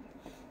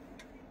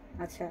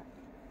 আচ্ছা,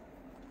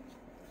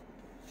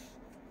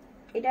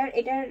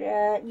 এটার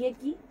ইয়ে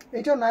কি,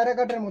 এটা নায়রা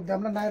কাটের মধ্যে,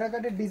 আমরা নায়রা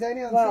কাটের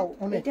ডিজাইনে আছে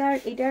অনেক।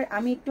 এটার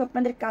আমি একটু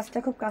আপনাদের কাজটা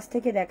খুব কাছ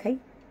থেকে দেখাই।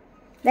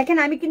 দেখেন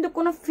আমি কিন্তু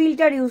কোনো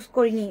ফিল্টার ইউজ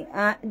করিনি,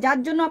 যার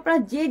জন্য আপনারা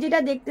যে যেটা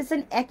দেখতেছেন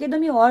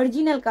একদমই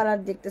অরিজিনাল কালার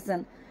দেখতেছেন,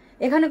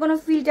 এখানে কোনো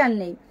ফিল্টার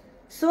নেই।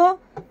 সো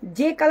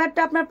যে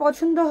কালারটা আপনার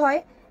পছন্দ হয়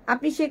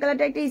আপনি সেই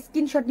কালারটা একটা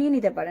স্ক্রিনশট নিয়ে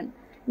নিতে পারেন,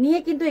 নিয়ে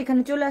কিন্তু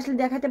এখানে চলে আসলে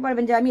দেখাতে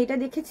পারবেন যে আমি এটা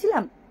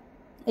দেখেছিলাম,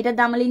 এটার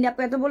দাম আলিন্ডা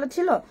আপু এত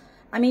বলেছিল,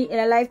 আমি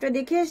লাইভটা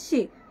দেখে এসেছি,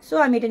 সো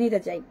আমি এটা নিতে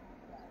চাই।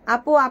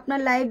 আপু আপনার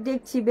লাইভ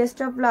দেখছি, best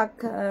of luck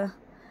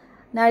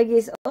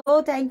Nargis. O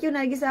thank you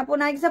Nargis আপু।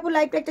 নার্গিস আপু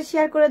লাইভটা একটা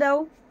শেয়ার করে দাও।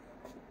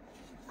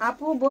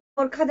 আপু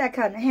বোরখা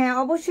দেখান, হ্যাঁ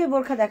অবশ্যই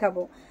বোরখা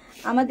দেখাবো।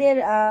 আমাদের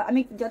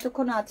আমি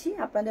যতক্ষণ আছি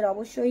আপনাদের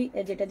অবশ্যই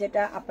যেটা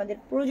যেটা আপনাদের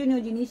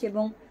প্রয়োজনীয় জিনিস,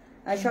 এবং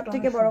সব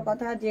থেকে বড়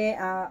কথা যে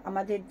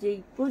আমাদের যেই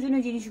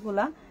প্রয়োজনীয়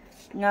জিনিসগুলা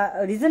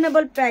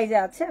রিজনেবল প্রাইসে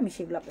আছে আমি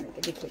সেগুলো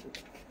আপনাদেরকে দেখিয়ে দিই।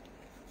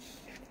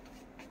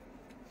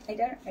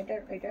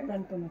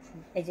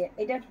 এই যে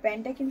এটার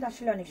প্যান্টটা কিন্তু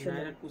আসলে অনেক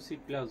সুন্দর,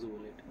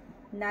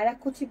 নায়রা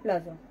কুচি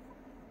প্লাজো,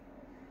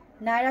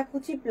 নায়রা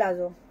কুচি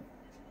প্লাজো।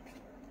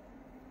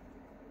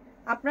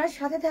 আপনার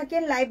সাথে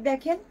থাকেন, লাইভ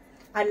দেখেন,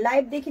 আর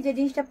লাইভ দেখে যে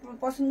জিনিসটা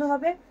পছন্দ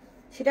হবে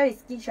সেটার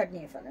স্ক্রিনশট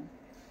নিয়ে ফেলেন।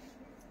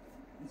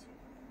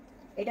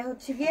 এটা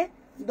হচ্ছে গিয়ে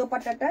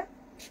দোপাট্টাটা,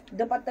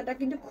 দোপাট্টাটা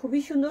কিন্তু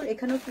খুবই সুন্দর,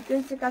 এখানেও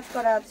সিকোয়েন্সের কাজ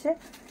করা আছে,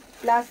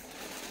 প্লাস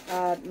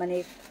মানে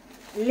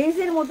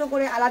লেজের মতো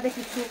করে আলাদা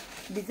কিছু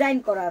ডিজাইন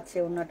করা আছে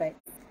অন্যটায়,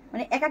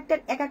 মানে এক একটার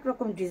এক এক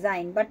রকম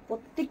ডিজাইন, বাট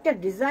প্রত্যেকটা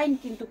ডিজাইন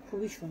কিন্তু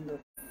খুবই সুন্দর।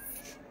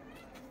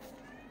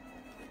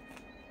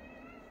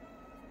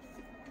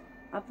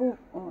 আপু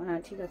না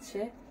ঠিক আছে,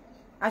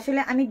 আসলে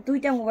আমি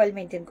 2টা মোবাইল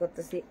মেনটেন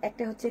করতেছি,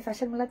 একটা হচ্ছে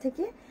ফ্যাশন মেলা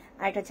থেকে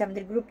আর একটা হচ্ছে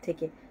আমাদের গ্রুপ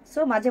থেকে, সো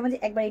মাঝে মাঝে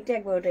একবার এটা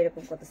একবার ওটা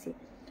এরকম করতেছি।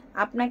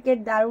 আপনাকে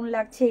দারুণ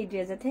লাগছে এই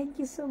ড্রেসে, থ্যাংক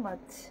ইউ সো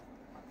মাচ।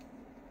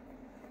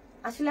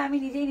 আসলে আমি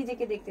নিজেই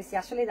নিজেকে দেখতেছি,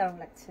 আসলেই দারুণ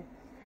লাগছে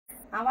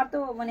আমার, তো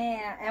মানে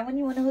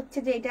এমনই মনে হচ্ছে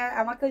যে এটা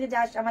আমাকে যে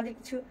আমাদের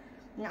কিছু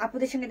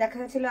আপুদের সঙ্গে দেখা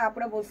হয়েছিল,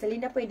 আপুরা বলছে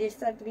লিন্ডা আপু এই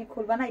ড্রেসটা তুমি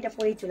খুলবা না, এটা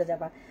পরেই চলে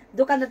যাবা,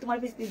 দোকানদার তোমার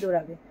পিছ পিছ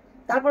দৌড়াবে,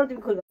 তারপরে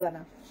তুমি খুলবা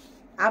না।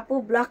 আপু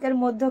ব্ল্যাকের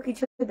মধ্যে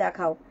কিছু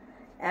দেখাও,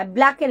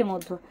 ব্ল্যাকের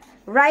মধ্যে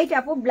রাইট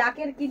আপু,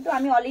 ব্ল্যাকের কিন্তু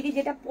আমি অলরেডি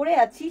যেটা পরে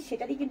আছি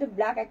সেটারই কিন্তু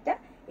ব্ল্যাক একটা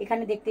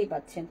এখানে দেখতেই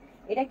পাচ্ছেন,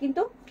 এটা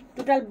কিন্তু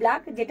টোটাল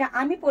ব্ল্যাক, যেটা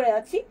আমি পরে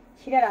আছি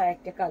সেটার আর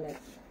একটা কালার।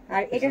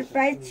 আর এটার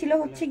প্রাইস ছিল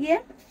হচ্ছে গিয়ে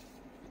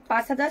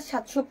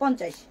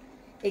 5750।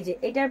 এই যে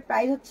এটার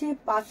প্রাইস হচ্ছে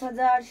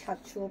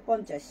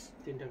 5750।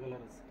 তিনটা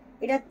কালার আছে,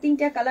 এটা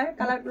 3টা কালার,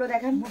 কালারগুলো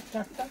দেখান।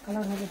 4টা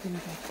কালার হবে,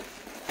 3টা।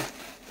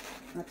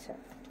 আচ্ছা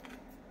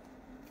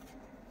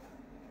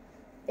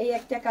এই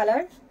একটা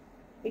কালার,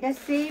 এটা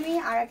সেমই।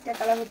 আর একটা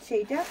কালার হচ্ছে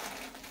এইটা।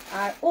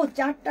 আর ও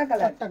চারটা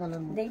কালার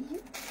দেখি।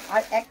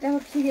 আর একটা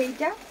হচ্ছে যে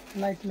এইটা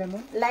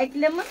লাইট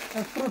লেমন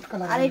ফ্রুট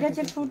কালার। আর এটা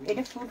হচ্ছে ফ্রুট,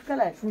 এটা ফ্রুট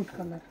কালার।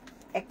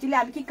 অ্যাকচুয়ালি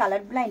আমি কি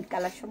কালার ব্লাইন্ড,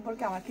 কালার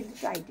সম্পর্কে আমার কিন্তু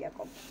একটু আইডিয়া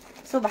কম।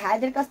 সো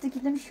ভাইদের কাছ থেকে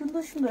কিন্তু আমি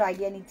সুন্দর সুন্দর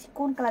আইডিয়া নিচ্ছি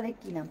কোন কালারের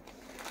কি নাম।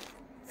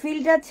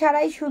 ফিল্টার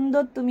ছাড়াই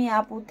সুন্দর তুমি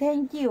আপু,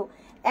 থ্যাংক ইউ।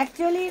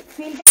 অ্যাকচুয়ালি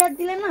ফিল্টার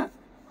দিলে না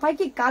হয়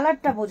কি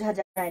কালারটা বোঝা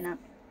যায় না।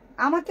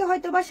 আমাকে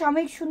হয়তো বা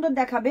সাময়িক সুন্দর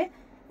দেখাবে,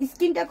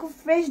 স্কিনটা খুব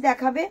ফ্রেশ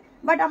দেখাবে,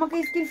 বাট আমাকে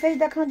স্কিন ফ্রেশ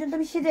দেখানোর জন্য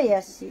আমি সেজেই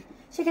আসছি,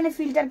 সেখানে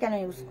ফিল্টার কেন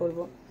ইউজ করব?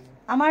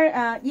 আমার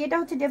ইয়েটা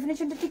হচ্ছে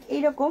ডেফিনেশনটা ঠিক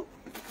এইরকম।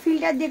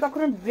 ফিল্টার দিয়ে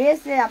কখনো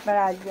ড্রেসে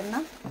আপনারা আসবেন না।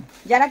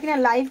 যারা কিনা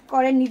লাইভ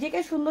করেন নিজেকে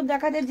সুন্দর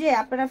দেখাতে যে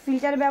আপনারা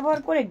ফিল্টার ব্যবহার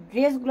করে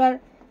ড্রেসগুলার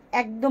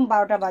একদম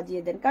 12টা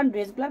বাজিয়ে দেন, কারণ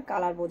ড্রেসগুলার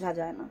কালার বোঝা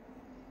যায় না।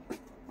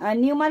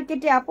 নিউ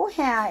মার্কেটে আপু,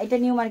 হ্যাঁ এটা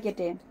নিউ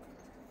মার্কেটে।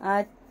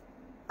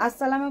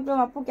 আসসালামু আলাইকুম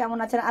আপু, কেমন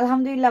আছেন?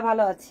 আলহামদুলিল্লাহ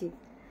ভালো আছি।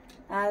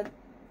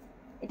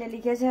 এটা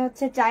লিখেছে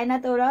হচ্ছে চায়না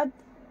তৌরাত।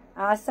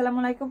 আসসালামু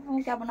আলাইকুম,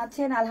 কেমন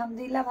আছেন?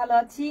 আলহামদুলিল্লাহ ভালো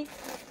আছি।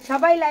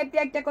 সবাই লাইভটা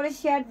একটা করে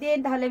শেয়ার দেন,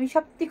 তাহলে আমি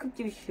সত্যি খুব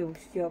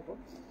খুশি হব।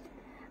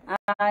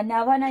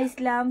 নাভানা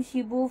ইসলাম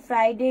শিবু,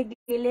 ফ্রাইডে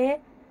গেলে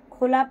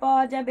খোলা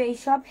পাওয়া যাবে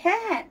এইসব?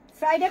 হ্যাঁ হ্যাঁ,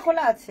 ফ্রাইডে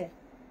খোলা আছে,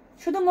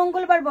 শুধু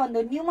মঙ্গলবার বন্ধ।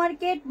 নিউ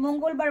মার্কেট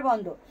মঙ্গলবার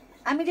বন্ধ।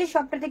 আমি যে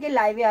শপটা থেকে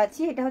লাইভে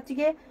আছি এটা হচ্ছে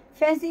গিয়ে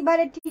ফ্যান্সি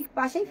বারের ঠিক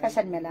পাশেই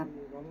ফ্যাশন মেলা,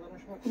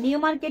 নিউ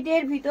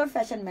মার্কেটের ভিতর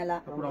ফ্যাশন মেলা।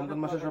 রমজান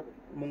মাসে সব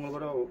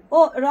মঙ্গলবারেও, ও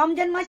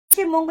রমজান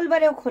মাসে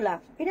মঙ্গলবারেও খোলা।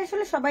 এটা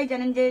আসলে সবাই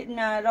জানেন যে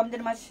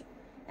রমজান মাস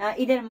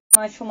ঈদের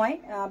সময়,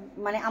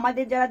 মানে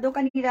আমাদের যারা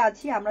দোকানিরা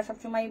আছি আমরা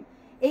সবসময়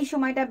এই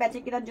সময়টা বেচে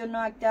কেনার জন্য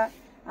একটা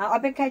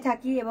অপেক্ষায়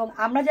থাকি, এবং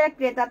আমরা যারা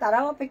ক্রেতা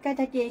তারাও অপেক্ষায়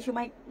থাকি এই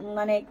সময়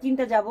মানে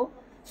কিনতে যাব।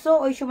 সো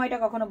ওই সময়টা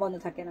কখনো বন্ধ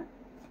থাকে না।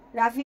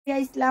 রাফিয়া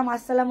ইসলাম,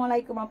 আসসালামু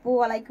আলাইকুম আপু।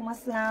 ওয়ালাইকুম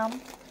আসসালাম।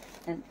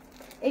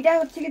 এটা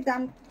হচ্ছে কি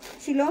দাম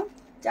ছিল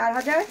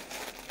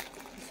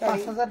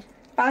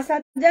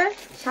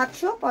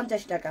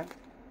 5,750 টাকা,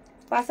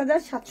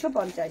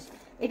 5,750।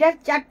 এটার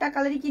 4টা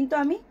কালারই কিন্তু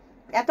আমি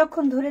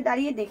এতক্ষণ ধরে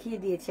দাঁড়িয়ে দেখিয়ে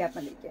দিয়েছি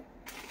আপনাদেরকে।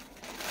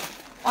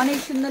 অনেক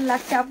সুন্দর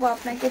লাগছে আপু,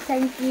 আপনাকে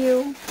থ্যাংক ইউ।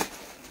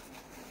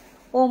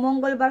 ও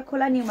মঙ্গলবার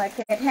খোলা নিউ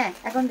মার্কেট, হ্যাঁ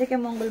এখন থেকে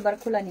মঙ্গলবার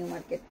খোলা নিউ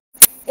মার্কেট।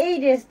 এই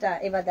ড্রেসটা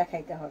এবার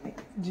দেখাইতে হবে।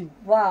 জি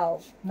ওয়াও,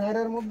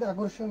 নাইরার মধ্যে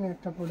আকর্ষণীয়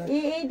একটা প্রোডাক্ট।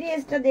 এই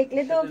ড্রেসটা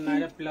দেখলে তো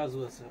নাইরা প্লাজো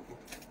আছে আপু।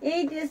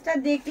 এই ড্রেসটা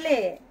দেখলে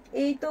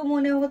এই তো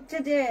মনে হচ্ছে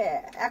যে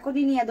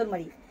এখনই নিয়ে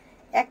দৌড়মারি।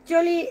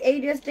 অ্যাকচুয়ালি এই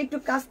ড্রেসটা একটু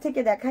কাছ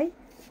থেকে দেখাই,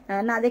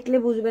 না দেখলে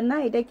বুঝবেন না।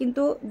 এটা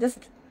কিন্তু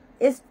জাস্ট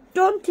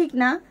স্টোন ঠিক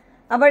না,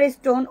 আবার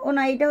স্টোন ও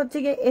না, এটা হচ্ছে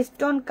গিয়ে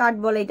স্টোন কাট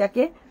বলে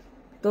এটাকে।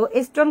 তো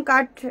স্টোন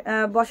কাট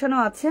বসানো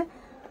আছে।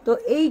 তো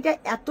এইটা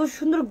এত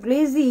সুন্দর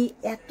গ্লেজি,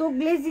 এত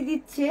গ্লেজি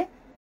দিচ্ছে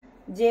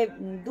যে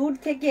দূর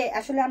থেকে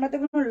আসলে আমরা তো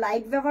কোনো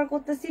লাইট ব্যবহার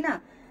করতেছি না,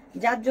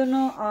 যার জন্য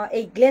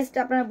এই গ্লেজটা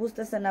আপনারা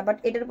বুঝতেছেন না। বাট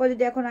এটার পর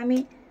যদি এখন আমি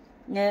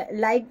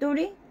লাইট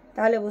দৌড়ি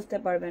তাহলে বুঝতে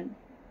পারবেন।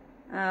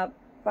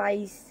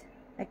 প্রাইস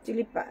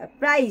অ্যাকচুয়ালি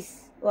প্রাইস,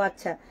 ও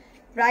আচ্ছা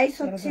প্রাইস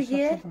হচ্ছে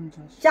গিয়ে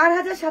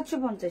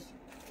 4,750।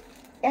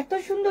 এত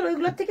সুন্দর,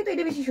 ওইগুলোর থেকে তো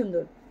এটা বেশি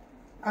সুন্দর,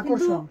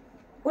 আকর্ষণ।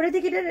 ওটা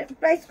থেকে এটার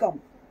প্রাইস কম,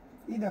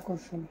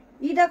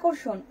 ঈদ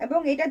আকর্ষণ। এবং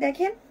এটা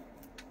দেখেন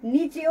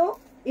নিচেও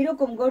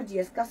এরকম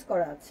গর্জিয়াস কাজ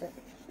করা আছে,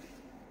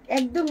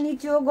 একদম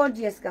নিচেও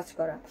গর্জিয়াস কাজ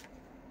করা।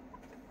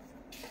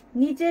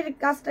 নিচের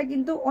কাজটা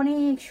কিন্তু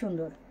অনেক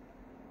সুন্দর।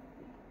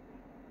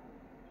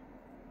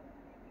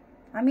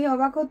 আমি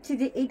অবাক হচ্ছি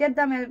যে এইটার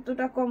দাম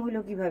এতটা কম হলো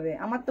কিভাবে।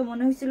 আমার তো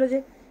মনে হয়েছিল যে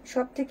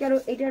সব থেকে আরো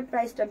এটার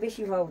প্রাইসটা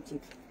বেশি হওয়া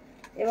উচিত।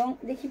 এবং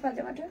দেখি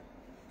পাজামাটা,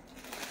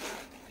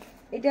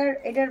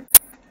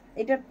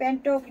 এটার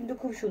প্যান্টটাও কিন্তু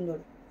খুব সুন্দর।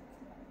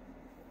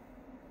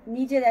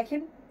 নিচে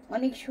দেখেন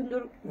অনেক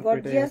সুন্দর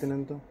গর্জিয়াস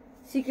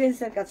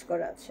সিকোয়েন্সের কাজ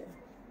করা আছে।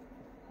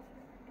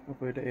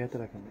 আপু এটা এতে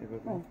রাখেন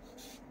এভাবে।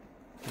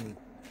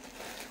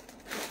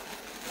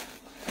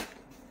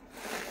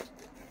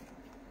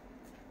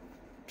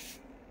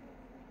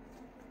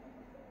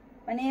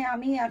 মানে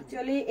আমি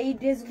অ্যাকচুয়ালি এই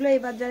ড্রেসগুলো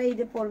এবার যারা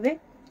ঈদে পরবে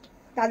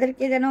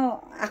তাদেরকে যেন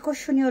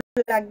আকর্ষণীয়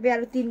লাগবে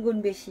আরো 3 গুণ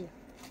বেশি।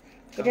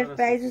 এটার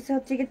প্রাইস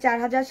হচ্ছে কি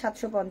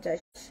 4,750,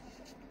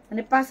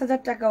 মানে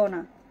 5,000 টাকাও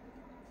না,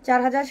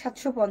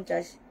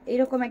 4,750।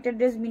 এইরকম একটা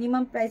ড্রেস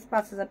মিনিমাম প্রাইস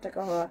 5,000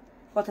 টাকা হওয়া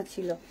কথা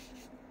ছিল,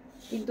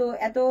 কিন্তু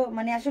এত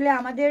মানে আসলে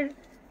আমাদের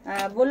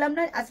বললাম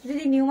না আজকে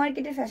যদি নিউ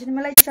মার্কেটের ফ্যাশন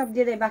মেলায় সব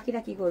দিয়ে দেয়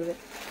বাকিরা কি করবে।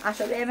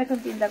 আসলে আমি এখন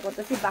চিন্তা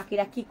করতেছি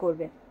বাকিরা কি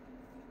করবে।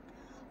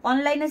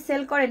 অনলাইনে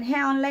সেল করেন?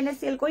 হ্যাঁ অনলাইনে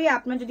সেল করি।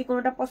 আপনার যদি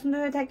কোনোটা পছন্দ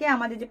হয়ে থাকে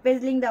আমাদের যে পেজ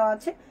লিঙ্ক দেওয়া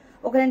আছে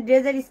ওখানে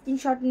ড্রেসের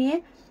স্ক্রিনশট নিয়ে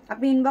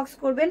আপনি ইনবক্স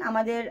করবেন,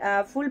 আমাদের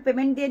ফুল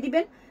পেমেন্ট দিয়ে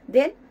দিবেন,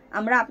 দেন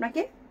আমরা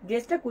আপনাকে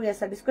ড্রেসটা কুরিয়ার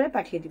সার্ভিস করে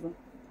পাঠিয়ে দিব।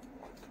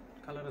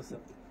 কালার আছে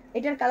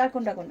এটার কালার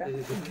কোনটা কোনটা?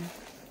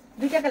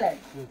 দুইটা কালার।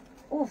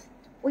 উফ,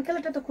 ওই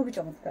কালারটা তো খুবই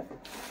চমৎকার।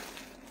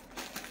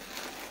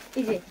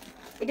 এই যে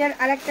এটার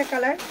আরেকটা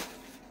কালার,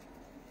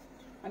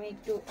 আমি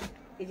একটু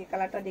এই যে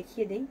কালারটা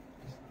দেখিয়ে দেই।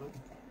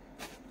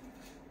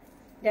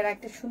 এটার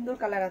একটা সুন্দর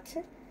কালার আছে।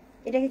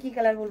 এটাকে কি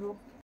কালার বলবো?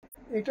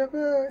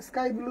 এটাকে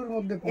স্কাই ব্লুর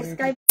মধ্যে পড়ে।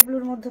 স্কাই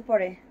ব্লুর মধ্যে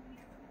পড়ে।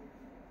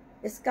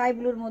 স্কাই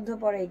ব্লুর মধ্যে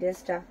পড়ে এই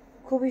ড্রেসটা,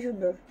 খুবই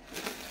সুন্দর।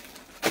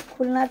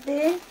 খুলনাতে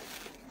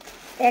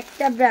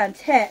একটা ব্রাঞ্চ,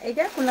 হ্যাঁ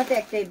এটা খুলনাতে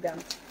একটাই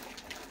ব্রাঞ্চ,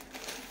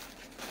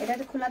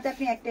 এটাতে খুলনাতে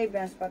আপনি একটাই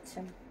ব্রাঞ্চ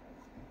পাচ্ছেন।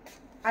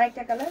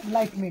 আরেকটা কালার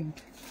লাইট মিন্ট,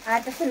 আর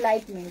একটা হচ্ছে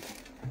লাইট মিন্ট,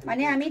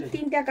 মানে আমি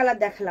 3টা কালার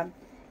দেখালাম,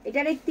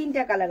 এটার এই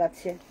 3টা কালার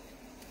আছে।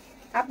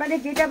 আপনাদের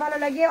যেটা ভালো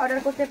লাগে অর্ডার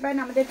করতে পারেন।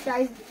 আমাদের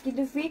প্রাইস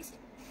কিন্তু ফিক্সড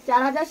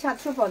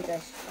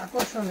 4750।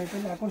 আকর্ষণ, এটা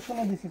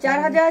আকর্ষণও দিছি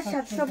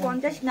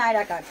 4750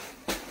 নাইরা কাট,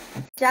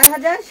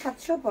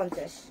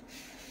 4750।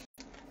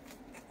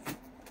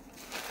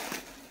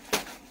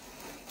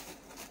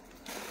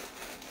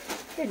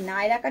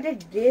 নাইরা কাটের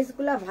ড্রেস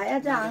গুলা ভাইয়া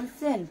যা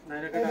আনছেন,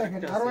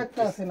 আরো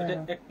একটা আছে না,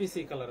 এক পিস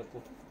এই কালার আপু,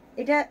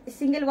 এটা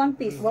সিঙ্গেল ওয়ান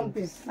পিস,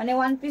 মানে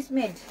ওয়ান পিস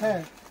মেড।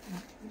 হ্যাঁ,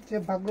 যে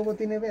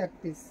ভাগ্যবতী নেবে এক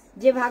পিস,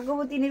 যে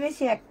ভাগ্যবতী নেবে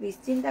সে এক পিস,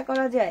 চিন্তা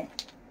করা যায়,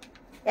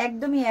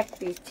 একদমই এক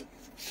পিস,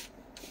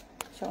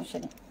 সমস্যা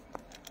নেই।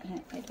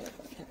 হ্যাঁ এটা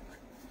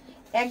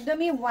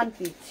একদমই ওয়ান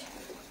পিস,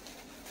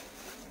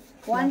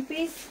 ওয়ান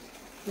পিস।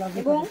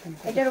 এবং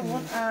এটার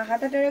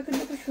হাতাটারও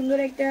কিন্তু খুব সুন্দর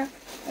একটা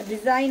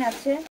ডিজাইন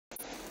আছে,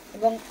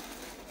 এবং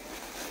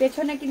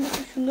পেছনে কিন্তু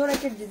খুব সুন্দর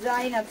একটা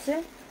ডিজাইন আছে।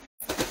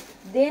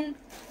 দেন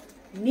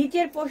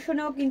নিচের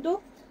পোর্শনেও কিন্তু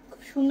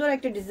খুব সুন্দর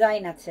একটা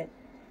ডিজাইন আছে।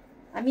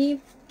 আমি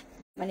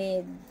মানে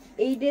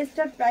এই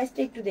ড্রেসটার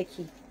প্রাইসটা একটু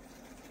দেখি,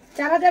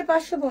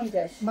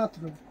 4550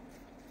 মাত্র।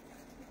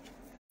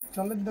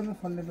 চলের দামে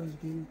ফলে দোষ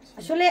দিয়ে দিচ্ছি।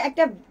 আসলে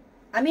একটা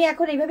আমি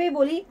এখন এইভাবেই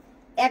বলি,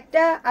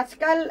 একটা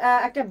আজকাল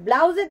একটা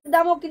ব্লাউজের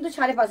দামও কিন্তু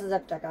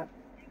 5500 টাকা।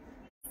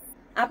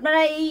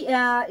 আপনারা এই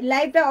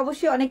লাইভটা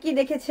অবশ্যই অনেকেই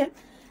দেখেছেন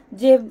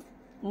যে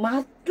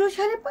মাত্র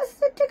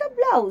 5500 টাকা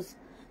ব্লাউজ,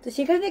 তো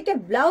সেখানে একটা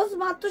ব্লাউজ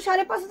মাত্র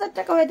 5500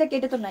 টাকা হয়ে থাকে,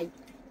 এটা তো নাই।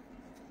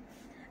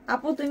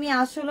 আপু তুমি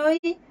আসলেই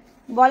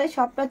বলে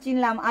সবটা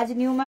চিনলাম, আজ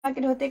নিউ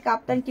মার্কেট হতে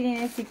কাপ্তান কিনে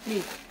এনেছি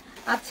প্লিজ।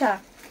 আচ্ছা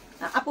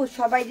আপু,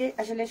 সবাই যে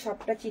আসলে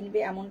সবটা চিনবে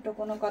এমন তো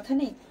কোনো কথা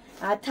নেই,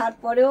 আর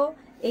তারপরেও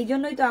এই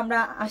জন্যই তো আমরা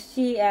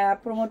আসছি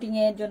প্রমোটিং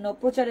এর জন্য,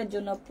 প্রচারের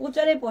জন্য।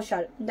 প্রচারে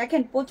প্রসার,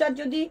 দেখেন প্রচার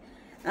যদি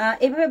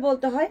এভাবে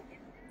বলতে হয়,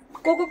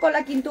 কোকো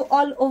কোলা কিন্তু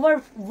অল ওভার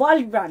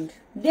ওয়ার্ল্ড ব্র্যান্ড,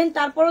 দেন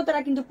তারপরেও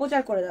তারা কিন্তু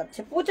প্রচার করে যাচ্ছে,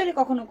 প্রচারে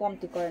কখনো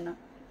কমতি করে না।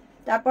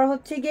 তারপর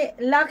হচ্ছে গিয়ে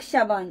লাক্স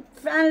সাবান,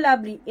 ফ্যান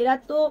লাভলি, এরা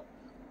তো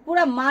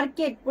পুরা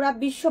মার্কেট, পুরা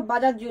বিশ্ব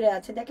বাজার জুড়ে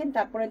আছে, দেখেন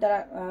তারপরে তারা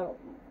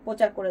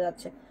প্রচার করে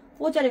যাচ্ছে,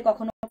 প্রচারে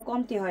কখনো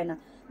কমতি হয় না।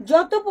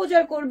 যত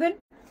প্রচার করবেন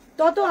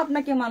তত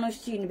আপনাকে মানুষ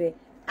চিনবে।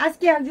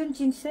 আজকে একজন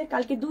চিনছে,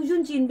 কালকে 2 জন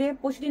চিনবে,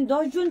 পরশুদিন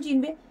 10 জন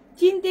চিনবে,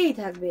 চিনতেই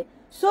থাকবে।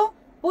 সো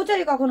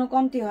প্রচারে কখনো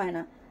কমতি হয়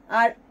না।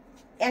 আর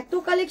এত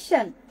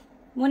কালেকশন,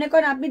 মনে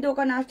করেন আপনি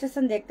দোকানে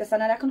আসতেছেন দেখতেছেন,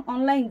 আর এখন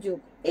অনলাইন যুগ,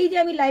 এই যে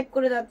আমি লাইভ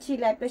করে যাচ্ছি,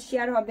 লাইভটা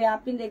শেয়ার হবে,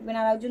 আপনি দেখবেন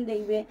আর একজন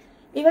দেখবে,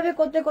 এইভাবে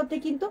করতে করতে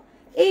কিন্তু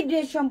এই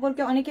ড্রেস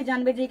সম্পর্কে অনেকে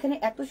জানবে যে এখানে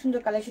এত সুন্দর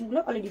কালেকশন গুলো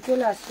অলরেডি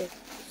চলে আসছে।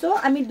 সো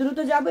আমি দ্রুত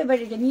যাবো, এবার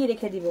এটা নিয়ে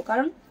রেখে দিব,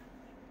 কারণ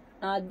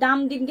দাম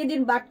দিনকে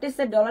দিন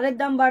বাড়তেছে, ডলারের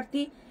দাম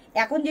বাড়তি।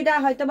 এখন যেটা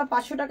হয়তো বা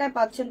 500 টাকায়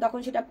পাচ্ছেন, তখন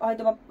সেটা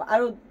হয়তো বা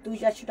আরো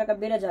 200-400 টাকা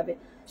বেড়ে যাবে।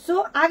 সো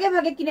আগে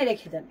ভাগে কিনে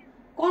রেখে দেন,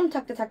 কম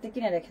থাকতে থাকতে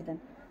কিনে রেখে দেন।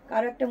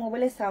 কারো একটা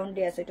মোবাইলের সাউন্ড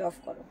আছে, এটা অফ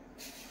করো।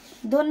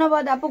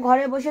 ধন্যবাদ আপু,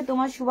 ঘরে বসে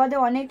তোমার সুবাদে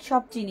অনেক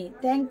সব চিনি,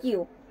 থ্যাংক ইউ।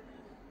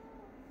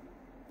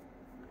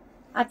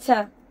 আচ্ছা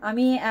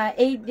আমি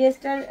এই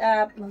ড্রেসটার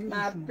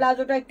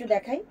প্লাজোটা একটু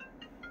দেখাই।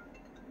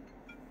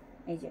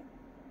 এই যে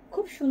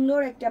খুব সুন্দর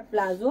একটা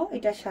প্লাজো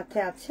এটার সাথে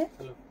আছে,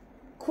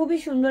 খুবই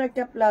সুন্দর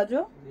একটা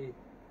প্লাজো,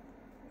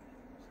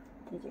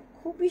 এই যে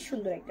খুবই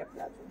সুন্দর একটা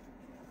প্লাজো।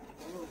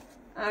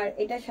 আর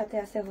এটার সাথে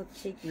আছে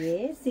হচ্ছে গিয়ে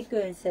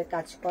সিকোয়েন্সের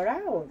কাজ করা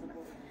ওড়না।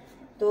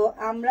 তো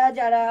আমরা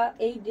যারা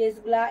এই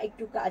ড্রেসগুলা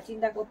একটু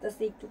চিন্তা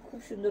করতেছি, একটু খুব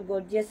সুন্দর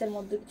গর্জিয়াসের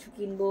মধ্যে কিছু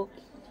কিনবো,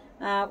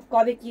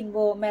 কবে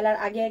কিনবো, মেলার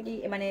আগে আগে,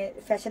 মানে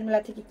ফ্যাশন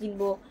মেলা থেকে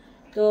কিনবো,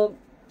 তো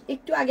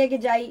একটু আগে আগে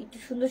যাই, একটু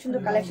সুন্দর সুন্দর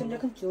কালেকশন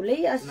যখন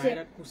চলেই আসছে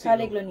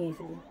তাহলে এগুলো নিয়ে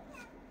ফেলি।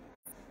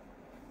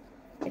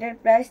 এটার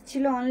প্রাইস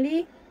ছিল অনলি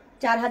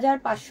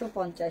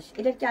 4550।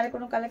 এটার কি আর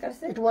কোনো কালার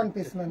আছে?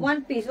 ওয়ান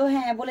পিস, ও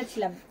হ্যাঁ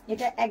বলেছিলাম,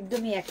 এটা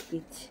একদমই এক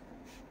পিস,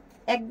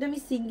 একদমই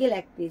সিঙ্গেল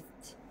এক পিস।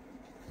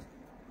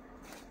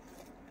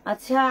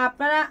 আচ্ছা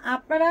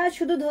আপনারা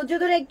শুধু ধৈর্য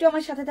ধরে একটু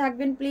আমার সাথে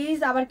থাকবেন প্লিজ,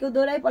 আবার কেউ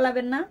দৌড়াই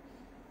পলাবেন না।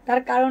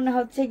 তার কারণ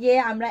হচ্ছে গিয়ে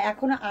আমরা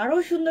এখনো আরো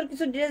সুন্দর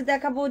কিছু ড্রেস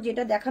দেখাবো,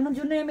 যেটা দেখানোর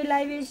জন্য আমি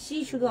লাইভে এসেছি,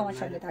 শুধু আমার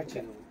সঙ্গে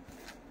থাকবেন।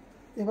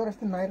 এবার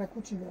আসছে নায়রা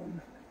কুচি গাউন।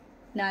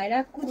 নায়রা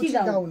কুচি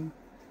গাউন,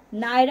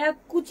 নায়রা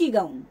কুচি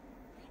গাউন।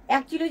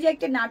 অ্যাকচুয়ালি যে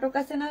একটা নাটক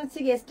আছে না, হচ্ছে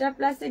স্টার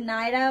প্লাসে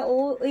নায়রা ও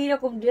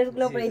এইরকম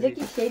ড্রেসগুলো পরে, এটা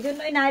কি সেই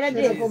জন্যই নায়রা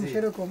ড্রেস?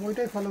 সেরকম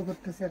ওইটাই ফলো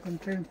করতেছে, এখন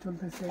ট্রেন্ড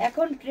চলতেছে,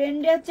 এখন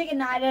ট্রেন্ডে হচ্ছে কি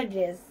নায়রা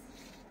ড্রেস।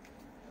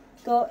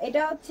 তো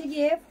এটা হচ্ছে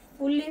গিয়ে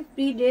ফুললি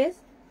ফ্রি ড্রেস,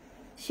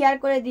 শেয়ার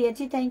করে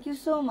দিয়েছি, থ্যাংক ইউ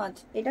সো মাচ।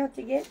 এটা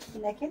হচ্ছে গিয়ে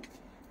দেখেন,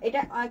 এটা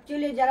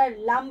অ্যাকচুয়ালি যারা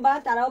লম্বা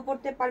তারাও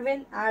পড়তে পারবেন,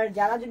 আর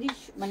যারা যদি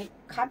মানে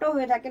খাটো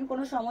হয়ে থাকেন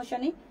কোনো সমস্যা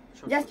নেই,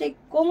 জাস্ট এই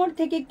কোমর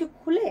থেকে একটু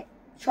খুলে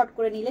শর্ট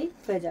করে নিলেই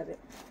হয়ে যাবে।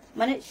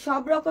 মানে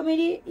সব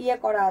রকমেরই ইয়ে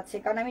করা আছে,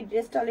 কারণ আমি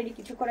ড্রেসটা অলরেডি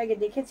কিছুক্ষণ আগে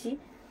দেখেছি।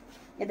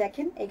 এ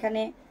দেখেন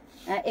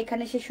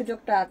এখানে সে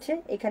সুযোগটা আছে,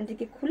 এখান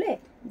থেকে খুলে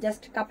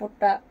জাস্ট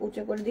কাপড়টা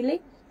উঁচু করে দিলেই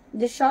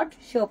যে শর্ট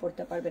সেও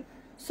পড়তে পারবেন।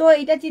 সো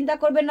এটা চিন্তা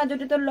করবেন না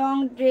যেটা তো লং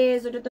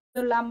ড্রেস, ওটা তো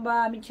লম্বা,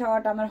 আমি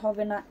শর্ট আমার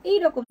হবে না,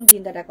 এইরকম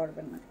চিন্তাটা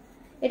করবেন না।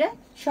 এটা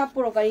সব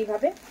প্রকারই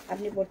ভাবে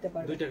আপনি পড়তে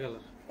পারবেন।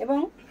 এবং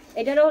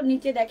এটারও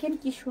নিচে দেখেন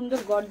কি সুন্দর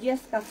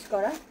গর্জিয়াস কাজ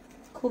করা,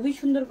 খুবই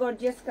সুন্দর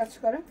গর্জিয়াস কাজ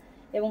করা,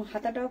 এবং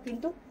হাতাটাও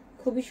কিন্তু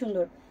খুবই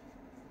সুন্দর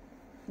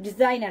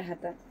ডিজাইনার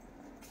হাতা।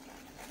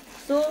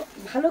 তো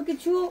ভালো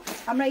কিছু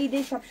আমরা ঈদে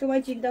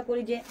সবসময় চিন্তা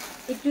করি যে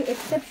একটু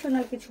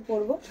এক্সেপশনাল কিছু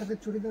পরবো। সাথে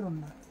চুড়িদার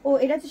না, ও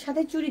এটা হচ্ছে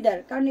সাথে চুড়িদার,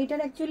 কারণ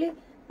এটার অ্যাকচুয়ালি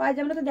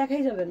পায়জামাটা তো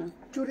দেখাই যাবে না।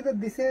 চুড়িদার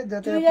দিছে,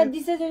 চুড়িদার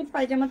দিছে যে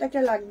পায়জামা তো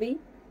একটা লাগবেই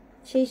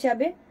সেই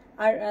হিসাবে।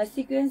 আর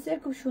সিকোয়েন্সের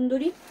খুব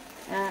সুন্দরী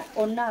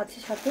ওড়না আছে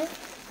সাথে।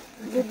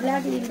 গুড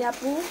লাক লিন্ডা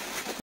আপু,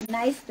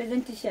 নাইস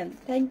প্রেজেন্টেশন,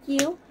 থ্যাংক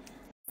ইউ।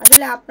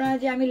 আসলে আপনারা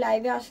যে আমি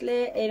লাইভে আসলে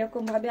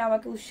এরকম ভাবে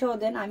আমাকে উৎসাহ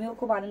দেন, আমিও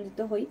খুব আনন্দিত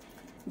হই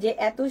যে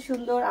এত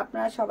সুন্দর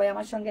আপনারা সবাই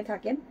আমার সঙ্গে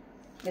থাকেন।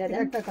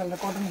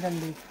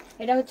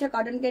 এটা হচ্ছে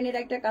কটন ক্যান্ডির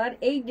একটা কালার।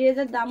 এই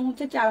ড্রেসের দাম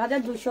হচ্ছে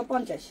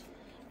 4250।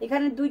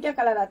 এখানে দুইটা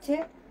কালার আছে,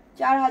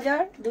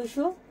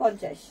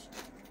 4250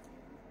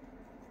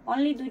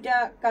 অনলি, দুইটা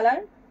কালার,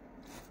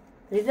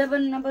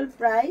 রিজনেবল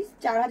প্রাইস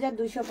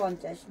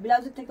 4250।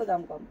 ব্লাউজের থেকেও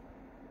দাম কম।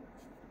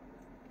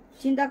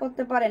 চিন্তা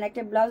করতে পারেন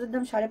একটা ব্লাউজের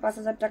দাম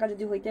 5500 টাকা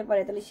যদি হইতে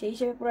পারে, তাহলে সেই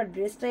হিসেবে পুরো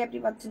ড্রেসটাই আপনি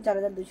পাচ্ছেন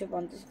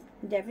 4250,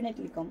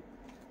 ডেফিনেটলি কম।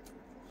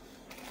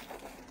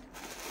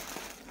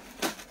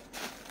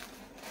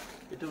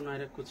 এটাও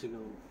নায়রা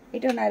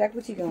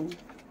কুচি গাউন।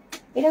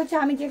 এটা হচ্ছে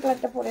আমি যে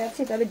কালারটা পরে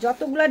আছি, তবে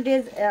যতগুলা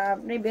ড্রেস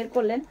আপনি বের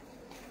করলেন,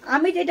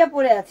 আমি যেটা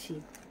পরে আছি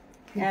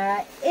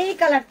এই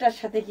কালারটার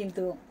সাথে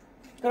কিন্তু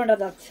কোনোটা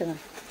যাচ্ছে না।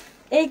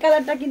 এই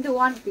কালারটা কিন্তু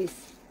ওয়ান পিস।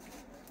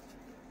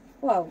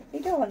 ওয়াও,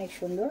 এটাও অনেক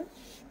সুন্দর,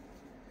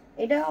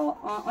 এটাও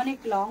অনেক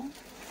লং।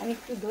 আমি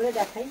একটু ধরে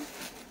দেখাই।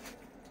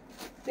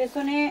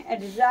 পেছনে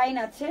ডিজাইন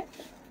আছে,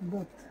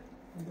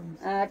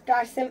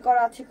 টার্সেল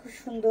করা আছে খুব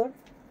সুন্দর,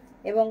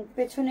 এবং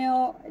পেছনেও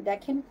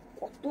দেখেন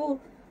কত,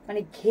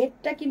 মানে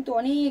ঘেরটা কিন্তু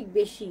অনেক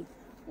বেশি,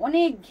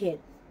 অনেক ঘের।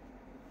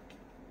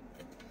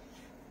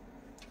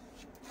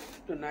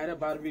 নায়রা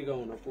বারবি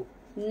গাউন আপু,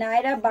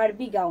 নায়রা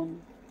বারবি গাউন।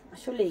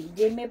 আসলেই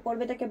যে মেয়ে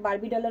পরবে তাকে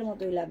বারবি ডলের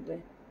মতোই লাগবে।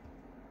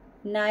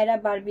 Naira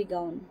Barbie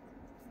gown,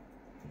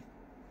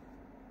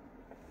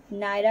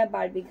 Naira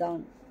Barbie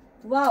gown.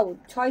 Wow,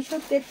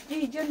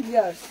 633 জন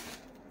ভিউয়ার্স,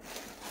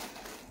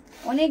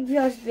 অনেক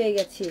ভিউয়ার্স পেয়ে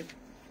গেছি,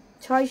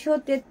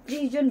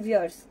 633 জন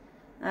ভিউয়ার্স।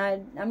 আর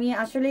আমি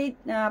আসলেই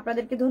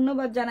আপনাদেরকে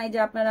ধন্যবাদ জানাই যে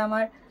আপনারা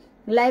আমার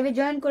লাইভে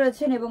জয়েন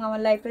করেছেন এবং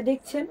আমার লাইভটা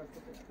দেখছেন।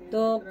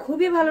 তো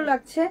খুবই ভালো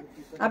লাগছে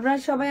আপনারা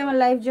সবাই আমার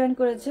লাইভ জয়েন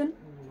করেছেন।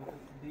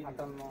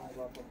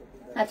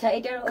 আচ্ছা,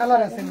 এটার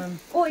কালার আছে ম্যাম।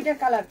 ও এটা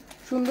কালার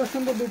সুন্দর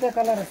সুন্দর দুইটা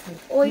কালার আছে,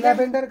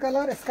 lavender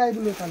colour, sky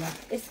blue colour.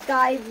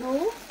 Sky blue,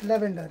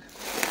 lavender.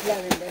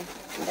 Lavender.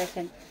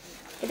 দেখেন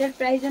এটার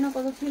প্রাইস যেন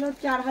কত ছিল,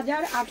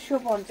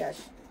 4850।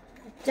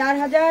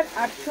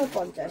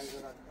 4850।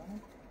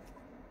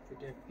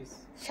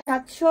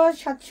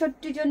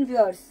 767 জন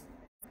ভিউয়ার্স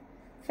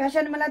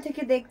ফ্যাশন মেলা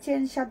থেকে দেখছেন,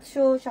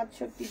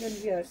 767 জন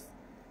ভিউয়ার্স।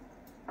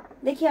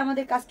 দেখি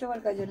আমাদের কাস্টমার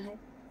কয়জন হয়,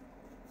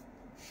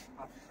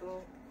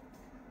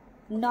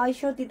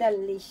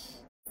 943।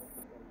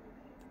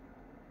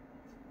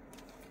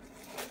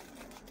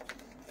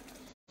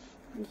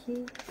 দেখি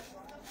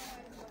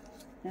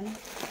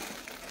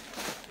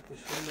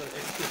সুন্দর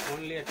একটি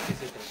অনলি একটি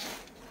সেট।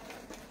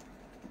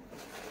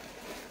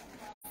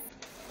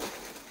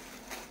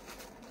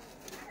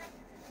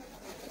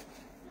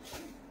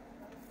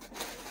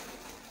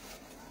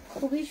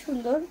 খুবই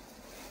সুন্দর।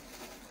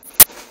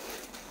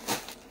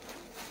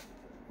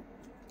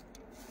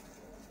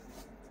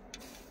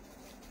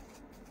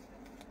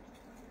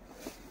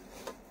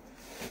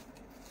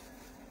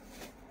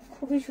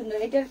 খুবই সুন্দর।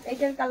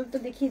 এটার কালার তো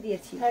দেখিয়ে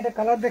দিয়েছি। হ্যাঁ, এটা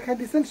কালার দেখাই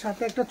দিয়েছেন,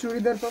 সাথে একটা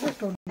চুড়িদার পাবে।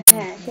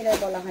 হ্যাঁ, সেটা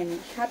বলা হয়নি,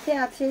 সাথে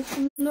আছে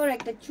সুন্দর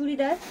একটা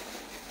চুড়িদার।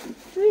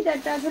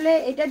 চুড়িদারটা আসলে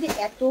এটা যে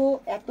এত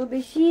এত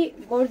বেশি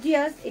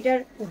গর্জিয়াস, এটার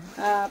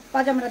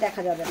পাজামাটা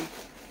দেখা যাবে না,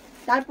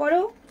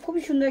 তারপরেও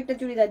খুবই সুন্দর একটা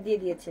চুড়িদার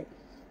দিয়ে দিয়েছে।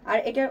 আর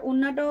এটার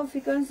ওড়নাটাও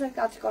সিকোয়েন্সের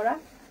কাজ করা,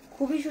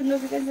 খুবই সুন্দর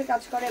সিকোয়েন্সের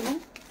কাজ করা, এবং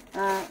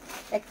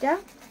একটা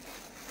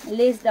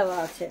লেস দেওয়া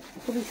আছে,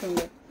 খুবই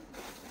সুন্দর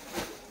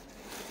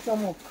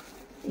চমক।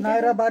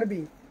 নায়রা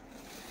বারবি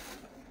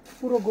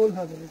পুরো গোল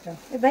হবে এটা।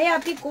 ভাই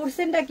আপনি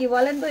করছেনটা কি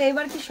বলেন তো?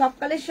 এবার কি সব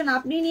কালেকশন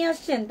আপনি নিয়ে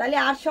আসছেন? তাহলে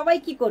আর সবাই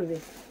কি করবে?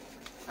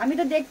 আমি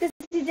তো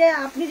দেখতেছি যে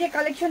আপনি যে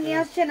কালেকশন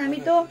নিয়ে আসছেন, আমি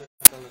তো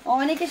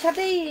অনেকের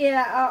সাথেই,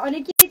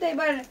 অনেকেই তো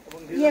এবার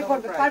ইয়ে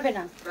করবে পারবে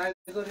না।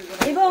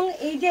 এবং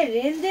এই যে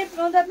রেঞ্জের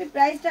মধ্যে আপনি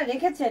প্রাইসটা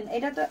রেখেছেন,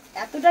 এটা তো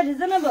এতটা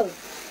রিজনেবল,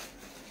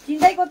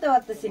 চিন্তাই করতে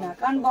পারতেছি না।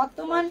 কারণ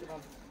বর্তমান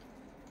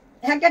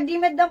একটা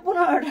ডিমের দাম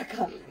 15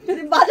 টাকা,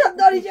 যদি বাজার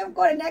দর হিসেব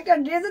করেন একটা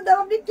ড্রেসের দাম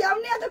আপনি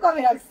কেমনি এত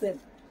কমে রাখছেন?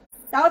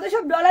 তাও তো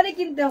সব ডলারে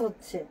কিনতে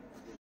হচ্ছে,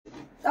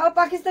 তাও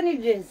পাকিস্তানি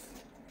ড্রেস।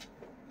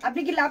 আপনি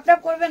কি লাভটাপ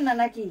করবেন না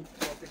নাকি?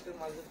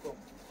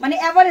 মানে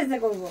এভারেজে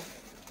করবো।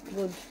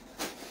 গুড।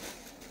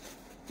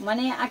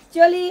 মানে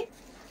অ্যাকচুয়ালি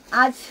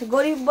আজ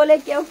গরিব বলে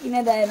কেউ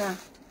কিনে দেয় না।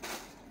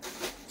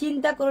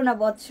 চিন্তা করো না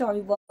বৎস,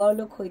 আমি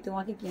বড়লোক হই,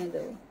 তোমাকে কিনে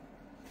দেবো।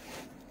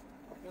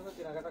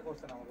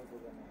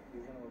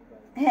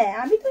 হ্যাঁ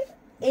আমি তো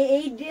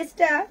এই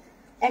ড্রেসটা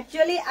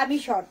অ্যাকচুয়ালি আমি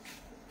শর্ট,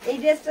 এই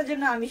ড্রেসটার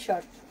জন্য আমি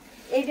শর্ট,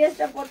 এই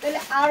ড্রেসটা পরতে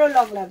হলে আরো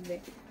লং লাগবে।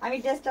 আমি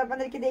ড্রেসটা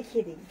আপনাদেরকে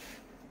দেখিয়ে দিই।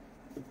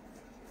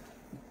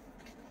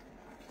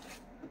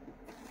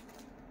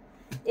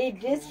 এই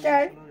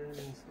ড্রেসটার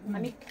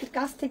আমি একটু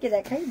কাছ থেকে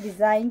দেখাই,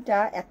 ডিজাইনটা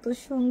এত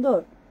সুন্দর,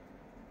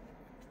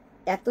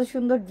 এত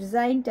সুন্দর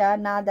ডিজাইনটা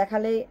না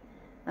দেখালে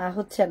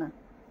হচ্ছে না।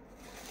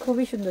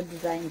 খুবই সুন্দর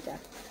ডিজাইনটা।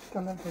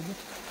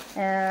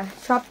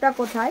 শপটা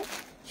কোথায়?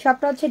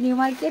 শপটা হচ্ছে নিউ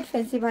মার্কেট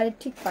ফ্যান্সি বারের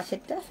ঠিক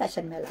পাশেরটা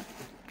ফ্যাশন মেলা।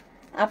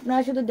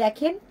 আপনারা শুধু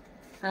দেখেন।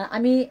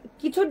 আমি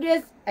কিছু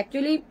ড্রেস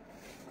অ্যাকচুয়ালি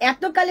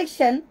এত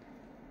কালেকশন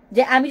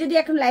যে আমি যদি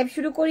এখন লাইভ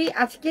শুরু করি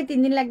আজকে 3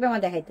 দিন লাগবে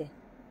আমার দেখাইতে।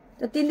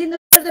 তো 3 দিন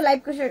ধরে তো লাইভ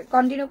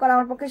কন্টিনিউ করা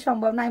আমার পক্ষে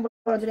সম্ভব না, আমি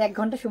 1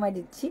 ঘন্টা সময়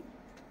দিচ্ছি।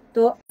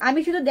 তো আমি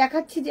শুধু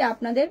দেখাচ্ছি যে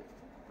আপনাদের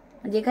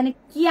যেখানে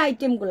কি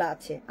আইটেমগুলো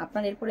আছে,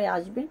 আপনারা এরপরে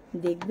আসবেন,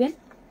 দেখবেন,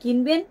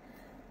 কিনবেন।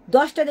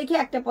 10টা দেখে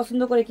একটা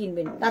পছন্দ করে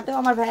কিনবেন, তাতেও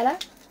আমার ভাইয়েরা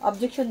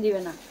অবজেকশন দিবে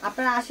না।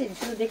 আপনারা আসেন,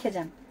 শুধু দেখে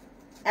যান।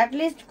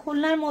 অ্যাটলিস্ট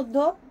খুলনার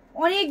মধ্যে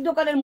অনেক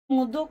দোকানের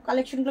মধ্যে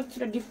কালেকশনগুলো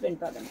কিছুটা ডিফারেন্ট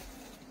পাবেন।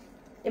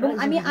 এবং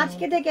আমি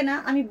আজকে থেকে না,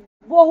 আমি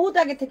বহুত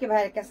আগে থেকে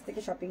ভাইয়ের কাছ থেকে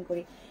শপিং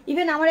করি।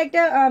 ইভেন আমার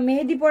একটা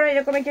মেহেদি পরা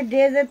এরকম একটা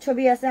ড্রেসের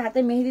ছবি আছে, হাতে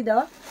মেহেদি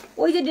দেওয়া।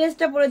 ওই যে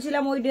ড্রেসটা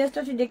পরেছিলাম, ওই ড্রেসটা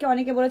দেখে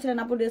অনেকে বলেছিলেন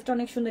আপু ড্রেসটা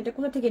অনেক সুন্দর, এটা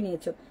কোথা থেকে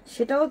নিয়েছো?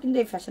 সেটাও কিন্তু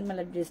এই ফ্যাশন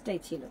মেলার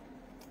ড্রেসটাই ছিল।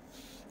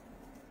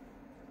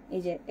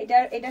 এই যে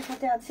এটার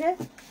সাথে আছে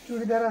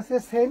চুড়িদার আছে,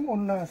 সেম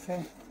ওন্না আছে,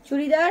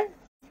 চুড়িদার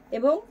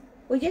এবং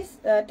ওই যে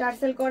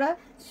টার্সেল করা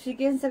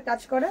সিকোয়েন্সের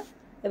কাজ করা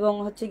এবং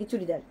হচ্ছে কি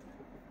চুড়িদার।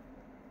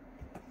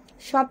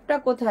 সবটা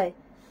কোথায়?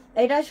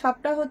 এটা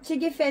সবটা হচ্ছে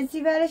কি ফ্যান্সি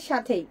বারের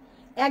সাথেই,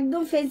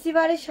 একদম ফ্যান্সি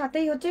বারের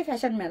সাথেই হচ্ছে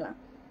ফ্যাশন মেলা।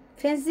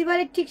 ফ্যান্সি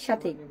বারের ঠিক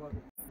সাথেই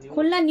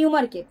Khulna new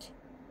market,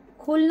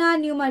 Khulna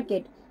new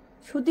market.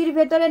 সুতির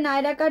ভেতরে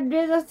নায়রা কাট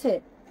ড্রেস আছে।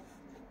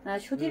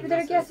 সুতির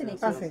ভিতরে কি আছে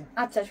নাকি?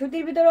 আচ্ছা,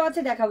 সুতির ভিতরেও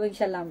আছে, দেখাবো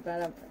ইনশাল্লাহ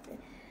আপনারা।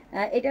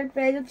 এটার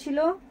প্রাইস ছিল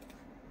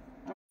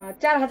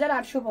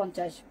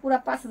 4850, পুরা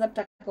 5000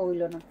 টাকা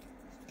হইল না,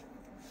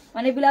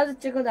 মানে ব্লাউজের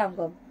চেয়েও দাম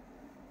কম।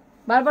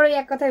 বারবার ওই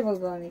এক কথাই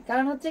বলবো আমি,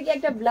 কারণ হচ্ছে কি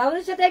একটা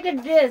ব্লাউজের সাথে একটা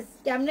ড্রেস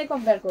কেমনে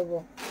কম্পেয়ার করবো?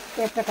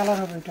 একটা কালার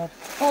হবে এটা,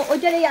 ও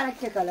ওইটার এই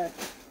আরেকটা কালার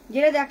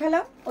যেটা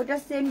দেখালাম, ওটা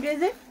সেম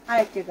ড্রেসের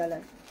আরেকটা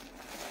কালার।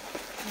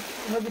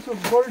 আমরা কিছু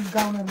গোল্ড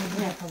গাউনের মধ্যে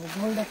দেখাবো।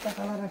 গোল্ড একটা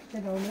কালার আসছে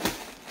গাউনে,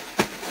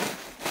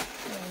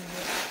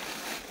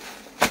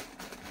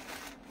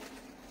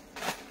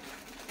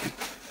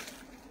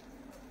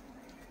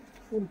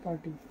 ফুল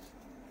পার্টি।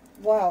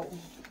 ওয়াও,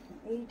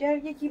 এইটার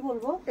কি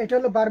বলবো, এটা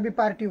হলো Barbie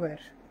party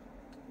wear.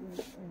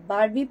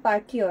 Barbie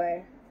party wear,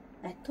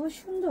 এত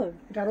সুন্দর।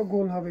 এটা আরো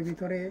গোল হবে,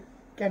 ভিতরে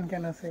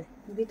ক্যান আছে,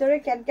 ভিতরে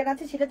ক্যান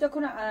আছে, সেটা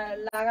যখন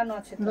লাগানো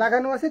আছে তো?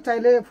 লাগানো আছে,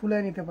 চাইলে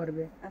ফুলায় নিতে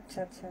পারবে। আচ্ছা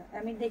আচ্ছা,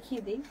 আমি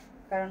দেখিয়ে দিই,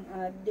 কারণ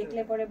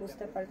দেখলে পরে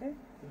বুঝতে পারবে।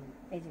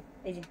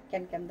 এই যে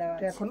ক্যান দেওয়া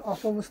আছে। এখন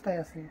অফ অবস্থায়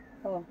আছে।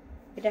 ও,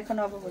 এটা এখন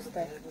অফ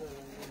অবস্থায়।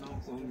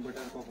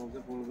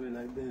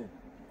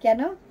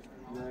 কেন?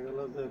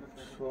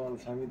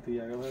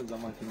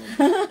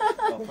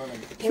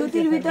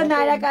 সুতির ভিতর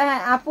নায়রা কাট।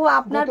 হ্যাঁ আপু,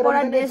 আপনার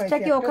পরার ড্রেসটা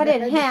কি ওখানে?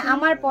 হ্যাঁ,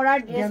 আমার পরার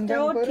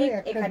ড্রেসটাও ঠিক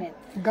এখানে।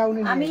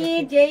 আমি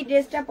যেই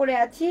ড্রেসটা পরে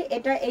আছি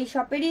এটা এই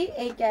শপেরই,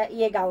 এই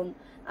ইয়ে গাউন,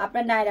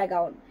 আপনার নায়রা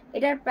গাউন।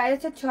 এটার প্রাইস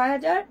হচ্ছে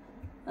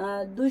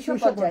 6250,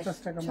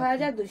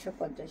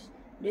 6250।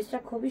 ড্রেসটা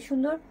খুবই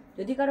সুন্দর।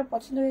 যদি কারো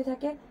পছন্দ হয়ে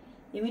থাকে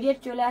ইমিডিয়েট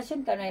চলে আসেন,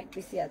 কারণ এক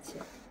পিসি আছে।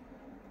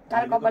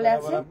 কার কপালে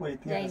আছে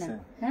জানি না।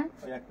 হ্যাঁ,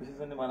 এক পিসের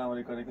জন্য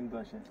মারামারি করে কিন্তু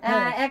আসে।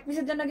 হ্যাঁ, এক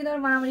পিসের জন্য কিন্তু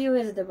মারামারি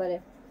হয়ে যেতে পারে।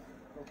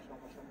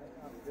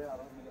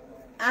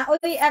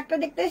 ওই একটা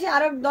দেখতে এসে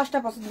আরো 10টা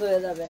পছন্দ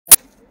হয়ে যাবে,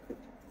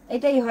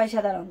 এটাই হয়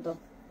সাধারণত।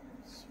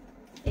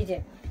 এই যে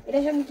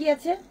এটার সঙ্গে কি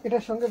আছে?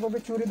 এটার সঙ্গে পাবে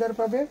চুড়িদার,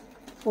 পাবে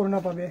ওড়না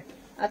পাবে।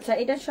 আচ্ছা,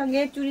 এটার সঙ্গে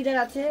চুড়িদার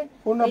আছে,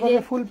 ওড়না পাবে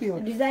ফুল পিওর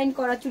ডিজাইন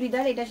করা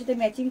চুড়িদার, এটার সাথে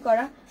ম্যাচিং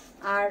করা।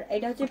 আর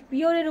এটা হচ্ছে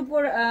পিওরের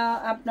উপর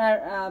আপনার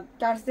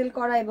টার্সেল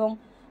করা এবং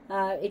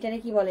এটারে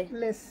কি বলে,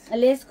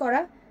 লেস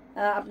করা।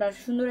 আপনার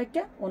সুন্দর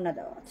একটা ওড়না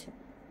দেওয়া আছে।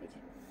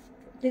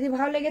 যদি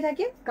ভালো লেগে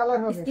থাকে কালার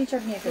হবে,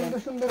 স্ক্রিনশট নিয়ে ফেলুন।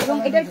 এবং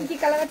এটার কি কি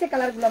কালার আছে?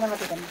 কালারগুলো আমার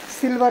হাতে দেন।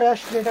 সিলভার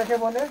অ্যাশ যেটাকে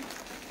বলে,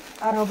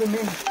 আর হবে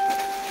মিন্ট,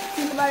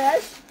 সিলভার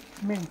অ্যাশ,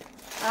 মিন্ট,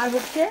 আর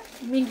হচ্ছে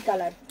মিন্ট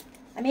কালার।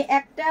 আমি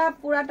একটা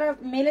পুরাটা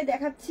মেলে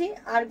দেখাচ্ছি,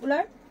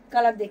 আরগুলার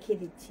কালার দেখিয়ে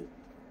দিচ্ছি,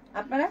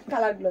 আপনারা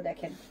কালারগুলো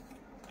দেখেন।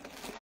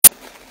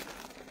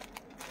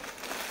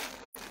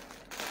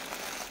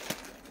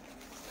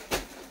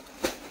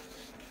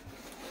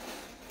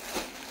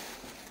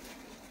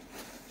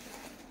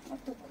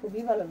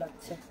 খুবই ভালো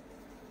লাগছে।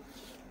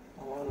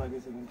 ভালো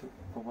লাগছে, কিন্তু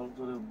কপাল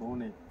জোরে বউ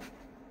নেই।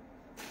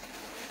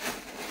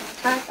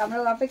 আমরা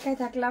অপেক্ষায়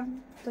থাকলাম,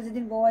 তো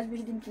যেদিন বউ আসবে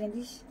সেদিন কিনে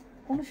দিস,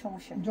 কোনো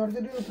সমস্যা নেই।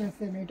 জর্জেটের উপরে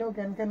সেম, এটাও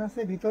ক্যান আছে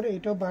ভিতরে,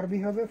 এটাও বারবি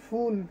হবে,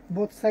 ফুল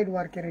বোথ সাইড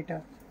ওয়ার্কের।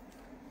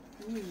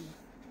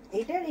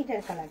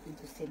 এইটার কালার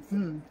কিন্তু সেম,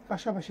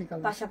 পাশাপাশি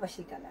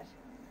কালার।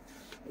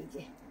 এই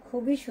যে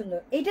খুবই সুন্দর।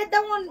 এইটার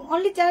দাম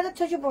অনলি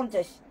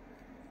 4650,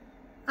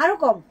 আরো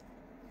কম,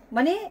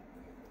 মানে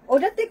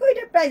ওটার থেকে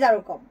ওইটার প্রাইস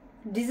আরো কম।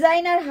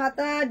 ডিজাইনার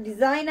হাতা,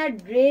 ডিজাইনার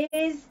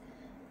ড্রেস,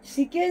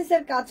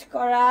 সিকোয়েন্সের কাজ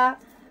করা,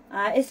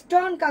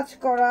 স্টোন কাজ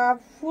করা,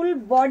 ফুল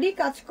বডি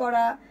কাজ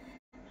করা,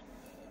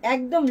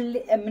 একদম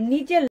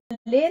নিচে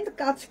লেন্থ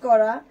কাজ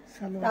করা,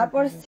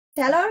 তারপর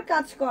সেলার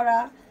কাজ করা,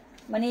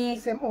 মানে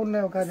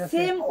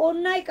সেম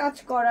ওড়নায় কাজ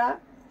করা,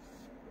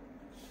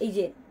 এই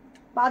যে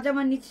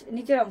পাজামার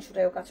নিচের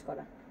অংশটাও কাজ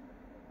করা।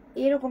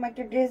 এরকম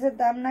একটা ড্রেসের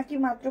দাম নাকি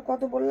মাত্র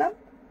কত বললাম?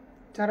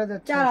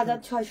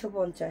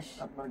 4,650।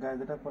 আপনার গায়ে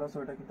যেটা পরা আছে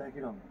ওটা কি একই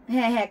রকম?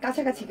 হ্যাঁ হ্যাঁ,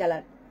 কাছাকাছি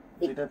কালার।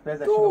 এটা প্রাইস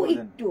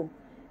একটু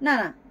না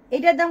না,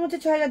 এটার দাম হচ্ছে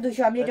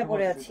 6,200, আমি যেটা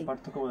পরে আছি।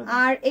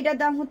 আর এটার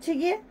দাম হচ্ছে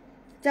গিয়ে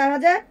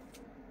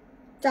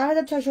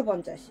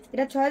 4,650।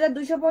 এটা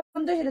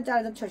 6,250, এটা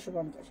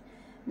 4,650।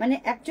 মানে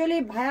অ্যাকচুয়ালি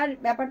ভাইয়ার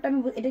ব্যাপারটা আমি,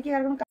 এটা কি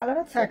আর কোনো কালার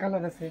আছে? হ্যাঁ,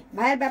 কালার আছে।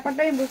 ভাইয়ার ব্যাপারটা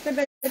আমি বুঝতে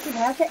পেরেছি,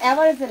 ভাইয়া হচ্ছে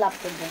এভারেজে লাভ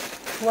করবে।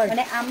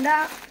 মানে আমরা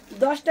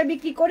 10টা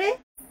বিক্রি করে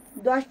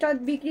 10টা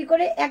বিক্রি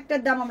করে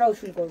একটার দাম আমরা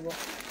উসুল করব।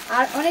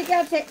 আর অনেকে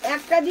আছে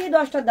একটা দিয়ে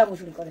 10টার দাম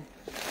উসুল করে।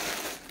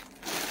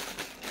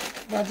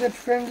 বাজেট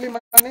ফ্রেন্ডলি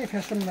মানে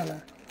ফ্যাশন মেলা।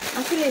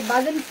 আসলে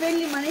বাজেট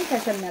ফ্রেন্ডলি মানেই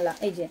ফ্যাশন মেলা।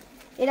 এই যে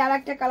এর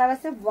আরেকটা কালার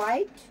আছে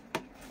হোয়াইট।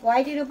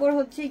 হোয়াইটের উপর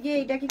হচ্ছে গিয়ে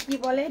এটাকে কি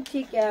বলে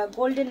ঠিক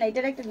গোল্ডেন না,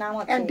 এটার একটা নাম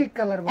আছে, antique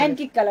colour.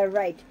 Antique colour,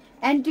 right.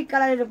 Antique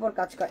কালারের উপর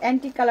কাজ করা,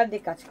 অ্যান্টিক কালার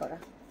দিয়ে কাজ করা,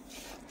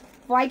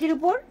 হোয়াইটের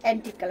উপর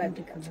অ্যান্টিক কালার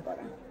দিয়ে কাজ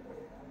করা,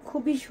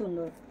 খুবই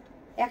সুন্দর,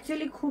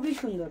 অ্যাকচুয়ালি খুবই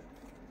সুন্দর।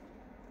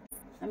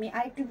 আমি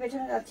আরেকটু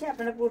পেছনে যাচ্ছি,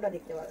 আপনারা পুরোটা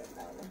দেখতে পারবেন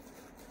তাহলে।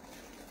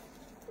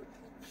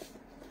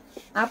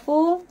 আপু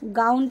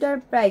গাউনটার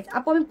প্রাইস,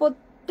 আপু আমি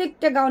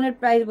প্রত্যেকটা গাউনের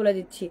প্রাইস বলে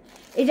দিচ্ছি।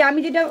 এই যে আমি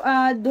যেটা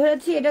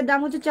ধরেছি এটার দাম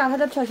হচ্ছে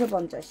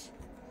 4,650।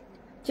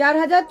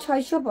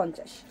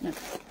 4,650 না,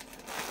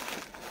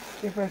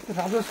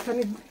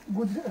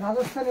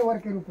 রাজস্থানি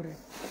ওয়ার্কের উপরে,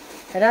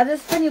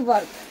 রাজস্থানি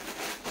ওয়ার্ক।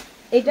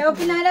 এটাও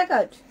কি নায়রা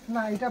কাট?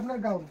 না, এটা আপনার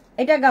গাউন।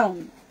 এটা গাউন,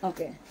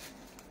 ওকে।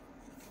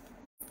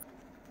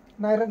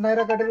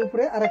 নায়রা কাটের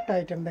উপরে আরেকটা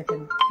আইটেম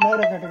দেখেন,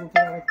 নায়রা কাটের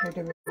উপরে আরেকটা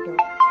আইটেম,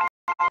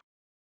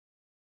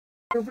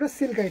 উপরে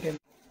সিল্ক আইটেম।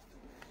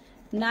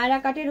 নায়রা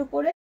কাটের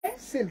উপরে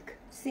সিল্ক,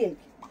 সিল্ক,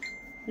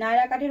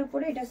 নায়রা কাটের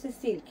উপরে এটা হচ্ছে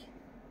সিল্ক,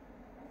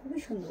 খুবই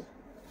সুন্দর।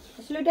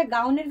 আসলে এটা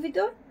গাউনের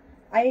ভিতর,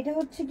 আর এটা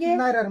হচ্ছে কি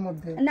নায়রার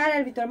মধ্যে,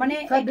 নায়রার ভিতর, মানে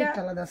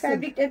ফ্যাব্রিকটা আলাদা,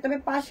 ফ্যাব্রিকটা তবে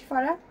পাশ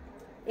ফাড়া।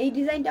 এই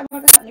ডিজাইনটা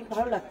আমার কাছে অনেক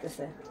ভালো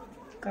লাগতেছে।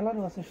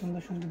 কালারও আছে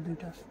সুন্দর সুন্দর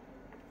দুইটা।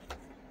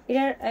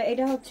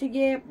 এটা হচ্ছে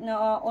গিয়ে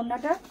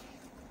ওন্নাটা,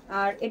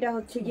 আর এটা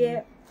হচ্ছে গিয়ে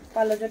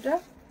পাল্লাজোটা।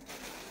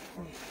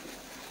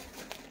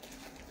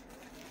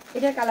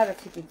 এটার কালার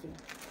আছে কি কি?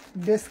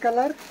 বেস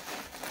কালার,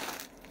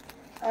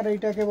 আর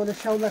এটাকে বলে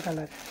শ্যাওলা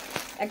কালার।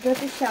 একটা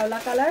হচ্ছে শ্যাওলা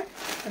কালার,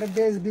 এটা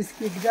বেস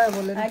বিস্কিট যা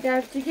বলেন, এটা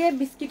হচ্ছে গিয়ে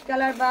বিস্কিট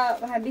কালার, বা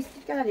হ্যাঁ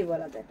বিস্কিট কালারই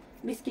বলা যায়,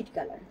 বিস্কিট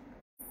কালার।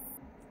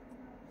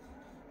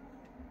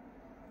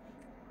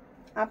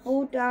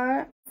 আপুটার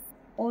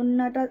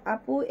ওন্নাটা,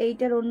 আপু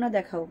এইটার ওন্না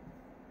দেখাও।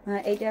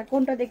 হ্যাঁ, এইটা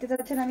কোনটা দেখতে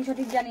চাচ্ছেন আমি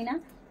সঠিক জানি না,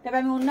 তবে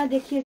আমি ওন্না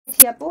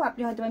দেখিয়েছি আপু,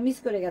 আপনি হয়তো মিস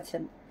করে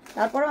গেছেন,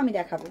 তারপরও আমি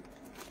দেখাবো।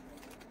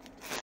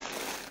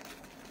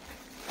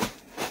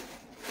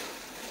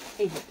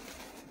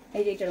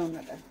 এই যে এটার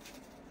ওন্নাটা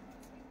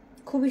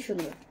খুবই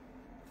সুন্দর,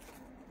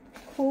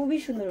 খুবই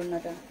সুন্দর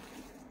ওন্নাটা।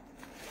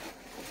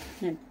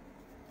 হ্যাঁ,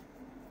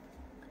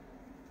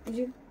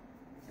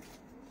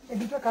 এই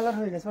দুটো কালার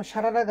হয়ে গেছে।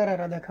 সারারা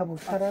গারারা দেখাবো,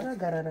 সারারা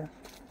গারারা।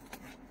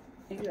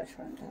 এগুলো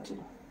সরানো হবে।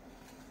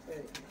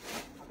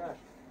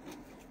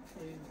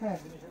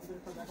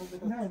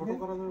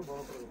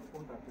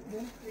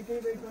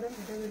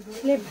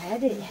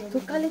 ভাইয়াদের এত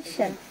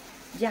কালেকশন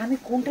যে আমি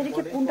কোনটা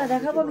রেখে কোনটা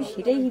দেখাবো আমি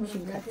সেটাই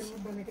হিমশিম খাচ্ছি,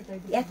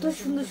 এত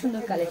সুন্দর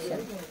সুন্দর কালেকশন।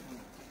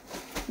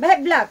 ভাই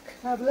ব্ল্যাক,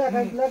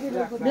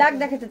 ব্ল্যাক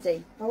দেখাতে চাই,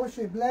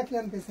 অবশ্যই ব্ল্যাকই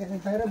আনতেছে।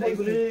 ভাইরা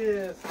বলছে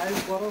সাইজ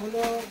বড়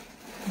হলো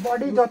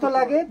বডি যত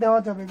লাগে দেওয়া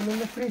যাবে, এগুলো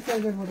হলো ফ্রি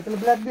সাইজের বডি। তাহলে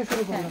ব্ল্যাক দিয়ে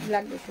শুরু করলাম।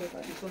 ব্ল্যাক দিয়ে শুরু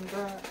করি।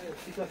 কোনটা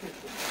ঠিক আছে?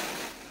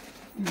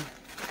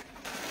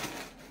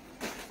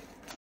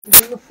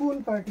 এগুলো ফুল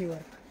পার্টি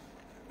ওয়ার্ক,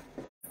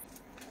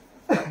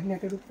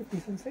 নেটের উপরে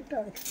পিছন সাইডটা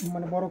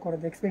মানে বড় করে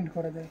দেয়, এক্সপেন্ড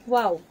করে দেয়।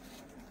 ওয়াও,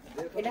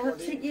 এটা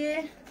হচ্ছে গিয়ে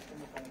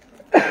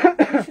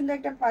সুন্দর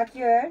একটা পার্টি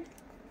ওয়্যার,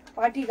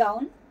 পার্টি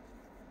গাউন।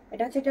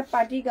 এটা হচ্ছে একটা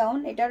পার্টি গাউন।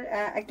 এটার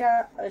একটা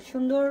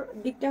সুন্দর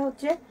দিকটা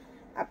হচ্ছে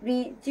আপনি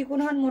চিকন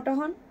হন, মোটা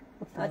হন,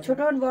 ছোট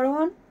হন, বড়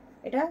হন,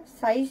 এটা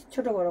সাইজ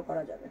ছোট বড়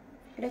করা যাবে।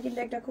 এটা কিন্তু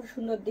একটা খুব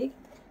সুন্দর দিক,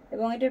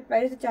 এবং এটার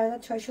প্রাইস হচ্ছে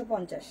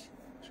 4,650।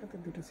 সাথে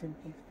দুটো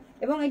সিম্পল,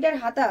 এবং এটার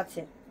হাতা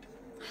আছে।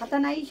 হাতা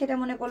নাই সেটা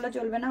মনে করলে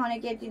চলবে না,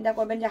 অনেকে চিন্তা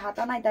করবেন যে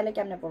হাতা নাই তাহলে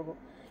কেমনে পরবো।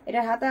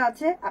 এটার হাতা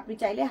আছে, আপনি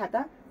চাইলে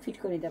হাতা ফিট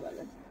করে নিতে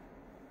পারবেন।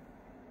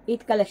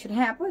 ঈদ কালেকশন,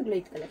 হ্যাঁ আপু এগুলো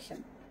ঈদ কালেকশন।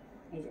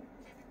 এই যে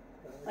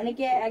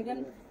অনেকে একজন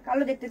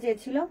কালো দেখতে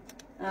চেয়েছিল,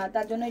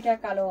 তার জন্য এটা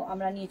কালো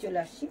আমরা নিয়ে চলে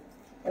আসছি।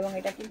 এবং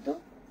এটা কিন্তু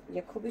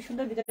যে খুবই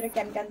সুন্দর, ভিতরে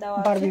ক্যান ক্যান দেওয়া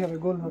আছে, বারবি হবে,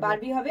 গোল হবে,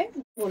 বারবি হবে,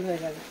 গোল হয়ে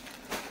যাবে।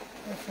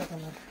 একটা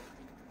কালার।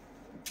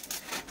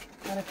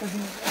 আর একটা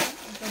জিনিস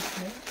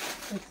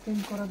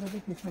এক্সটেন্ড করা যাবে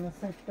পিছনের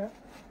সাইডটা,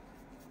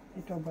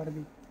 এটাও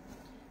বারবি,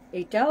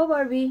 এটাও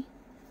বারবি,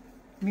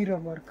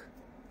 মিরর ওয়ার্ক,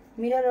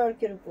 মিরর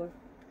ওয়ার্কের উপর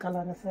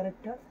কালার আছে। আর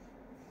একটা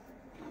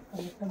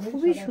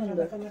খুবই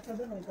সুন্দর।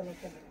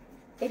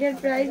 এটার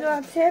প্রাইসও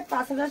আছে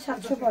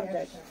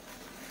 5750।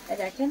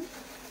 দেখেন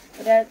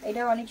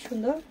এটা অনেক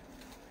সুন্দর।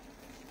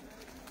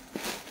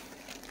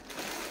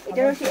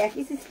 এটারও সেই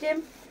একই সিস্টেম,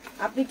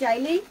 আপনি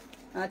চাইলেই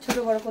ছোট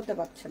বড় করতে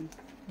পারছেন।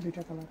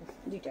 দুইটা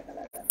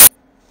কালার আছে।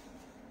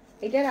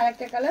 এটার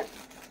আরেকটা কালার,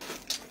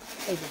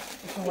 এই যে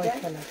হোয়াইট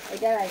কালার।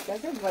 এটার আরেকটা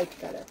আছে হোয়াইট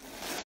কালার।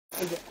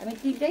 এই যে আমি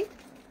তিনটাই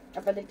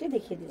আপনাদেরকে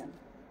দেখিয়ে দিলাম।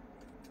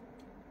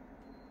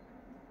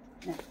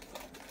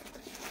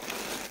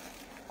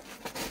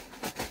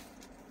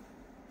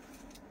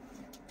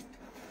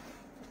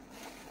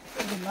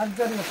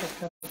 লাক্সারিয়াস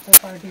একটা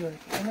পার্টি ওয়্যার,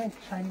 অনেক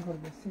শাইন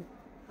করবে।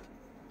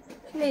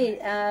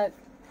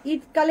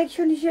 ঈদ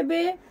কালেকশন হিসেবে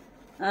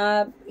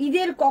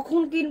ঈদের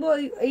কখন কিনবো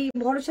এই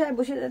ভরসায়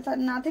বসে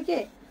না থেকে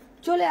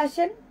চলে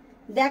আসেন,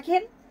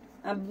 দেখেন।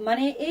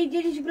 মানে এই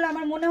জিনিসগুলো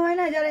আমার মনে হয়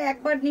না যারা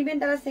একবার নিবেন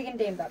তারা সেকেন্ড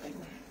টাইম পাবেন।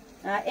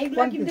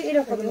 এগুলো কিন্তু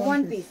এরকম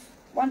ওয়ান পিস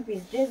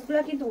ড্রেসগুলো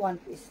কিন্তু ওয়ান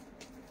পিস,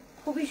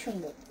 খুবই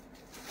সুন্দর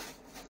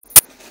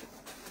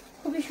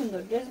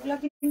ড্রেসগুলো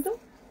কিন্তু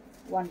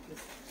ওয়ান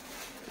পিস।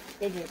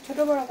 এই যে ছোট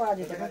বড় করা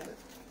যেতে পারে।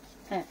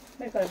 হ্যাঁ,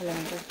 বের করে ফেলেন।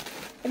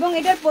 এবং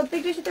এটার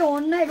প্রত্যেকটার সাথে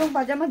ওড়না এবং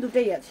পাজামা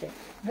দুটোই আছে।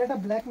 এটা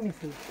ব্ল্যাক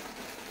নিছি।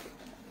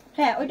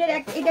 হ্যাঁ, ওইটার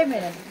এটাই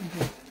মেরুন,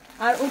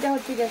 আর ওইটা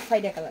হচ্ছে যে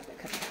সাইডে কালার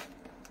দেখা।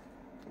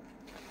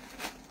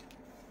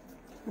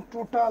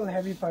 Total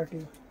heavy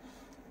party.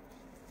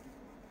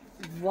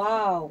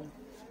 ওয়াও,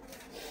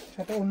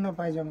 সাথে অন্য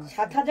পায়জামা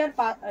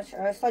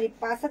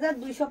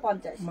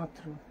 5250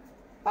 মাত্র।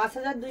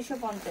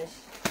 5250।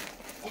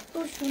 এত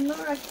সুন্দর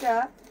একটা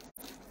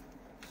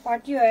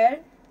পার্টি ওয়্যার,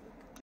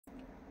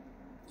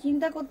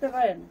 চিন্তা করতে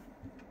পারেন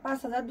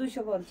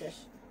 5250,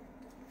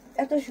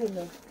 এত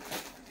সুন্দর।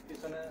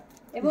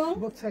 এবং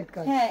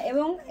হ্যাঁ,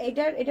 এবং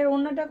এটার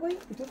ওড়নাটা কই,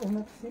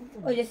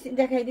 ওই যে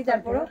দেখাই দিই।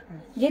 তারপরও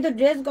যেহেতু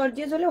ড্রেস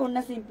গর্জিয়াস হলে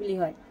ওড়না সিম্পলি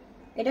হয়।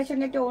 এটার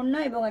সঙ্গে একটা ওড়না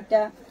এবং একটা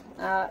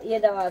ইয়ে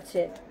দেওয়া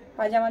আছে,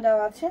 পাজামা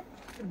দেওয়া আছে।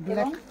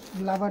 ব্ল্যাক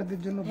লাভারদের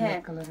জন্য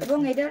ব্ল্যাক কালার। এবং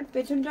এটার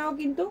পেছনটাও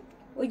কিন্তু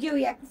ওই যে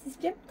ওই একই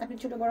সিস্টেম, আপনি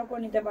ছোট বড়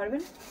করে নিতে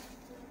পারবেন।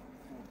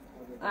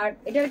 আর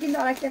এটার কিন্তু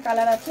আরেকটা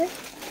কালার আছে,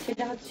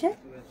 সেটা হচ্ছে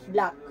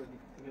ব্ল্যাক।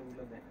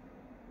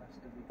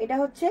 এটা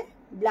হচ্ছে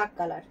ব্ল্যাক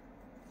কালার,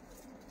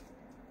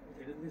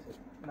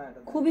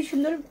 খুবই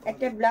সুন্দর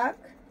একটা ব্ল্যাক।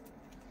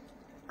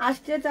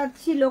 আসতে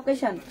চাচ্ছি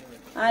লোকেশন,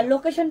 আর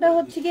লোকেশনটা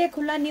হচ্ছে গিয়ে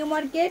খুলনা নিউ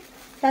মার্কেট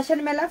ফ্যাশন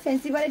মেলা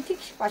ফ্যান্সি বারের ঠিক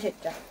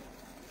পাশেরটা।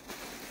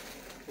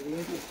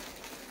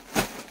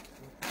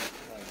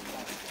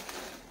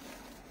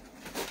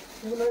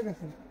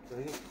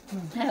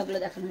 হ্যাঁ, ওগুলো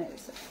দেখানো হয়ে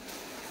গেছে।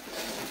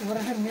 এবার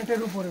আছে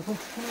নেটের উপরে খুব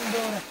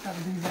সুন্দর একটা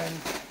design,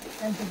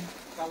 antique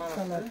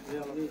colour.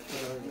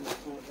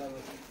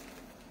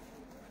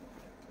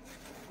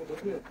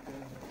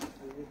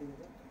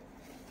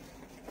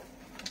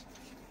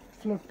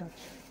 Floor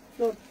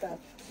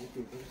touch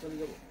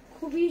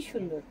খুবই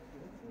সুন্দর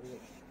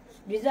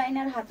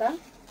ডিজাইনার হাতা,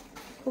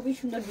 খুবই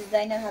সুন্দর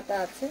ডিজাইনার হাতা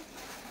আছে।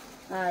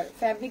 আর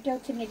ফ্যাব্রিকটা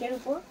হচ্ছে নেটের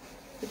উপর,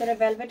 ভিতরে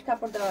ভেলভেট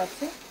কাপড় দেওয়া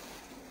আছে,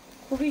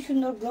 খুবই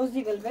সুন্দর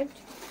গ্লোজি ভেলভেট।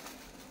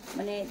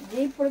 মানে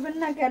যেই পরবেন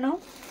না কেন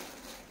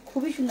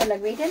খুবই সুন্দর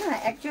লাগবে। এটা না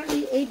অ্যাকচুয়ালি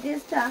এই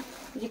ড্রেসটা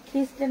যে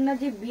খ্রিস্টানরা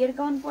যে বিয়ের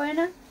গাউন পরে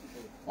না,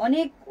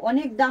 অনেক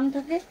অনেক দাম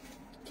থাকে,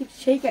 ঠিক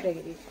সেই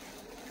ক্যাটাগরি।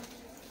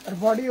 আর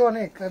বডি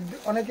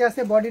অনেকে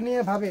আছে বডি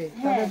নিয়ে ভাবে,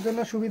 তাদের জন্য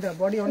সুবিধা।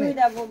 বডি অনেক,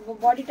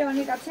 বডিটা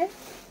অনেক আছে,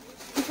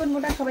 চিকন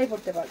মোটা সবাই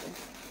পড়তে পারবে।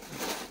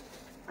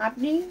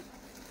 আপনি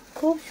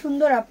খুব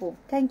সুন্দর আপু,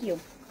 থ্যাংক ইউ।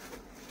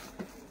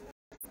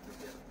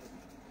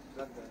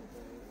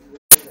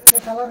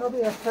 কালার হবে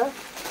একটা।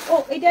 ও,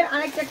 এটার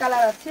আরেকটা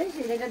কালার আছে,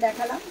 সেটা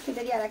দেখালাম,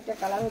 সেটারই আরেকটা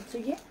কালার হচ্ছে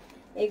গিয়ে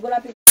এই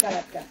গোলাপি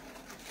কালারটা,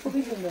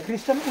 খুবই সুন্দর।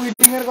 খ্রিস্টান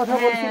উইডিং এর কথা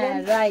বলছিলেন,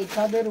 রাইট।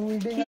 তাদের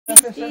উইডিং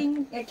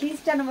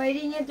খ্রিস্টান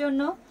ওয়েডিং এর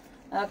জন্য,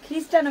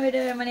 খ্রিস্টান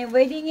মানে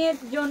ওয়েডিং এর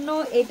জন্য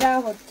এটা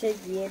হচ্ছে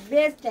গিয়ে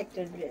বেস্ট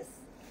একটা ড্রেস।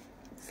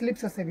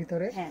 স্লিপস আছে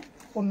ভিতরে, হ্যাঁ,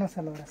 ওন্না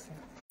সালোয়ার আছে,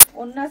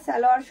 ওন্না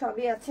সালোয়ার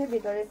সবই আছে,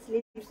 ভিতরে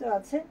স্লিপসও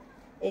আছে।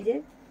 এই যে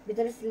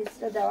ভিতরে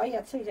স্লিপসটা দেওয়াই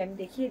আছে, এই যে আমি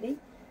দেখিয়ে দিই,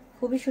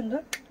 খুবই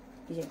সুন্দর।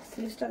 এই যে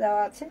স্লিপসটা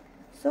দেওয়া আছে,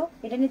 সো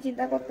এটা নিয়ে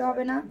চিন্তা করতে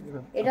হবে না।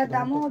 এটার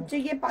দামও হচ্ছে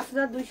গিয়ে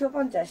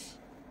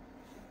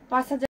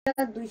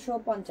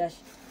 5250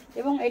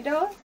 এবং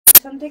এটাও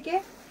পেছন থেকে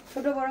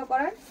ছোট বড়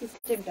করার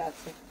সিস্টেমটা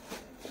আছে।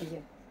 এই যে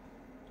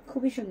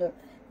খুবই সুন্দর।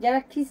 যারা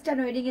খ্রিস্টান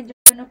ওয়েডিং এর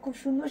জন্য খুব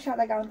সুন্দর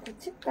সাদা গাউন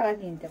করছে তারা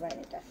নিয়ে নিতে পারেন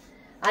এটা।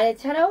 আর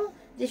এছাড়াও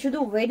যে শুধু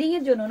ওয়েডিং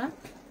এর জন্য না,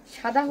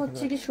 সাদা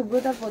হচ্ছে কি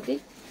শুভ্রতার প্রতীক,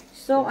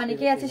 সো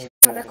অনেকেই আছে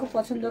সাদা খুব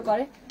পছন্দ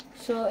করে,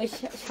 সো এই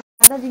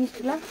সাদা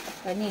জিনিসগুলো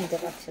নিয়ে নিতে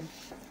পারছেন।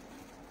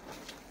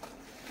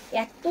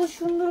 এত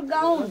সুন্দর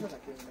গাউন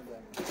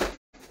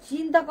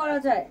চিন্তা করা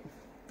যায়।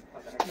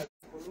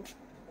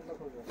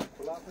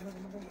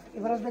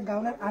 এবার আসবে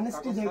গাউনের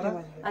আনস্টিচ আইটেম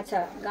আসবে। আচ্ছা,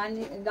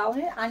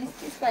 গাউনের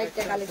আনস্টিচ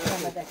কয়েকটা কালেকশন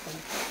আমরা দেখাবো।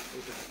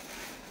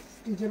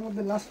 স্টিচের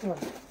মধ্যে লাস্ট ওয়ান।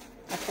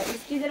 আচ্ছা,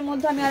 স্টিচের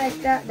মধ্যে আমি আর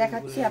একটা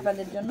দেখাচ্ছি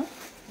আপনাদের জন্য।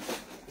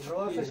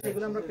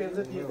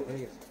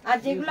 আর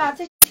যেগুলো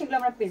আছে সেগুলো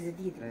আমরা পেজে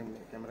দিয়ে দিই।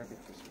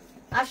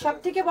 আর সব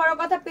থেকে বড়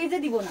কথা, পেজে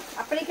দিব না,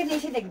 আপনারা এখানে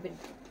এসে দেখবেন।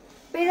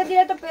 পেজে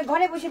দিলে তো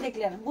ঘরে বসে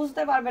দেখলেন,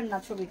 বুঝতে পারবেন না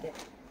ছবিতে,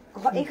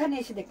 এখানে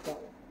এসে দেখতে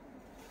হবে।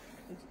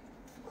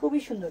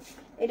 খুবই সুন্দর।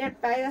 এটার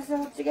প্রাইস আছে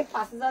হচ্ছে কি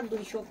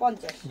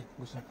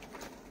 5250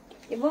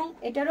 এবং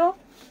এটারও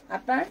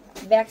আপনার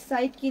ব্যাক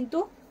সাইড কিন্তু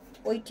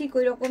ওই ঠিক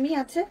ওই রকমই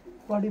আছে,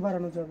 বডি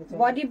বাড়ানো যাবে,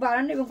 বডি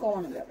বাড়ানো এবং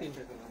কমানো যাবে।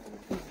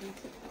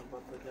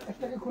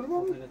 একটাকে খুলবো,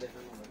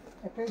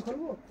 একটাকে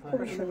খুলবো।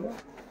 খুবই সুন্দর।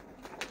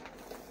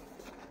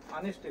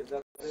 আনস্টিচ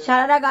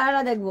সারারা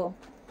গালারা দেখবো।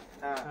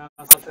 হ্যাঁ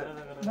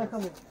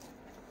দেখাবো।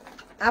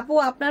 আপু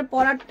আপনার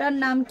পরাটার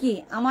নাম কি?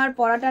 আমার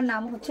পরাটার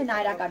নাম হচ্ছে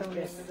নায়রা কাট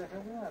ড্রেস।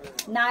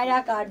 নায়রা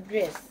কাট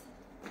ড্রেস,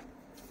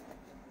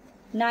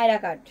 নায়রা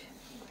কাট।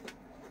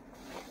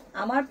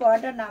 আমার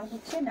পরাটার নাম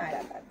হচ্ছে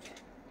নায়রা কাট।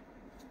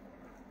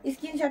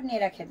 স্ক্রিনশট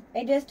নিয়ে রাখেন,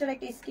 এই ড্রেসটার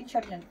একটা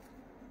স্ক্রিনশট নেন।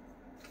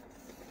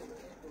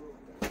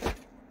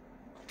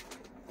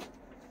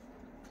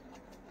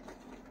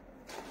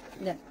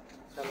 দেন।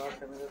 সালোয়ার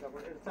কামিজের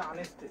কাপড় এটা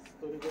আনস্টিচ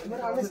তৈরি করে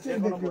এবার আনস্টিচ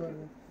দেখতে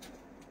পারবেন।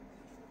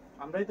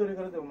 আমরাই তৈরি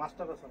করে দেব,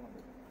 মাস্টার আছে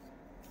আমাদের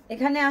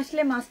এখানে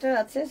আসলে মাস্টার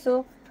আছে, সো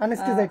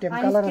আনস্টিচ আইটেম,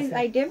 কালার আছে,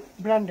 আইটেম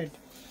ব্র্যান্ডেড।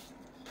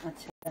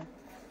 আচ্ছা,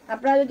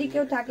 আপনারা যদি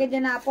কেউ থাকে যে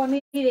না আপু আমি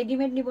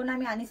রেডিমেড নিব না,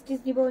 আমি আনস্টিচ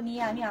নিব,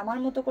 নিয়ে আমি আমার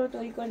মতো করে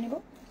তৈরি করে নিব,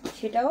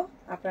 সেটাও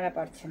আপনারা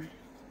পারছেন।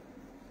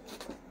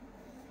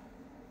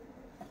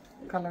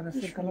 কালার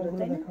আছে,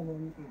 কালারগুলো দেখাবো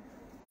আমি।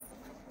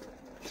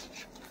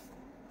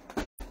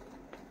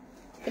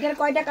 এটার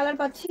কয়টা কালার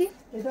পাচ্ছি?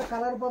 এটা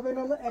কালার পাবেন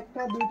হলো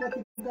 1টা 2টা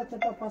 3টা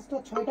 4টা 5টা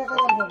 6টা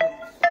কালার পাবেন।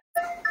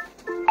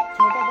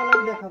 6টা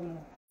কালার দেখাবো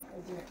না।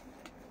 এই যে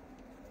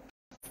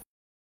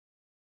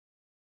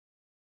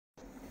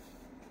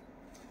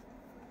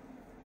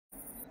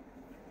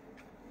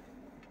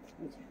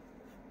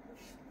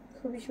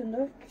খুবই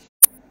সুন্দর।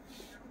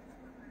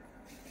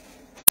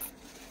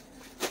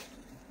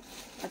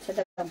 আচ্ছা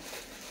দাম।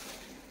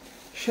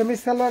 সেমি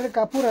সালোয়ারের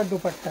কাপড় আর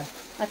দুপাট্টা।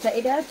 আচ্ছা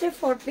এটা হচ্ছে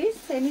 4 পিস,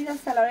 সেমি আর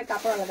সালোয়ারের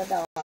কাপড় আলাদা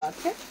দেওয়া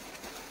আছে।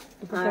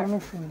 দুপাট্টা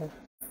অনেক সুন্দর।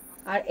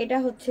 আর এটা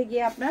হচ্ছে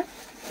গিয়ে আপনার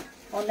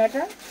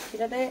ওড়নাটা,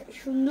 সেটাতে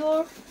সুন্দর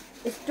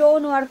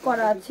স্টোন ওয়ার্ক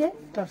করা আছে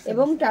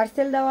এবং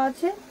টার্সেল দেওয়া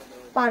আছে,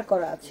 পার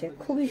করা আছে,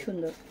 খুবই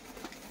সুন্দর।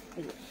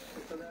 এই যে।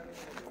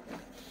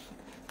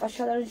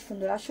 অসাধারণ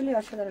সুন্দর, আসলে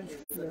অসাধারণ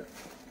সুন্দর।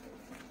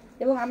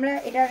 এবং আমরা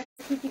এটা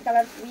কি কি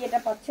কালার ইয়েটা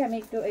পাচ্ছি, আমি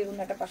একটু এই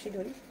ওড়নাটা পাশে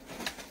ধরি।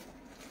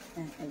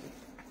 হ্যাঁ এই যে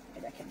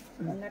এই দেখেন,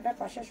 ওড়নাটা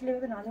পাশে আসলে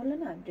এভাবে না ধরলে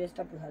না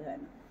ড্রেসটা বোঝা যায়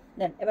না।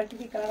 দেন এবার কি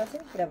কি কালার আছে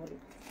সেটা বলি।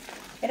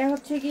 এটা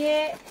হচ্ছে গিয়ে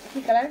কি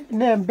কালার?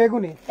 নে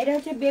বেগুনি। এটা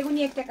হচ্ছে বেগুনি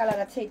একটা কালার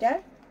আছে, এটার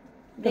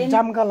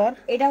জাম কালার।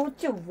 এটা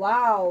হচ্ছে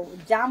ওয়াও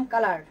জাম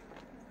কালার।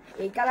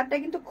 এই কালারটা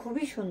কিন্তু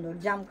খুবই সুন্দর,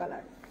 জাম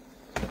কালার।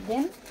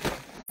 দেন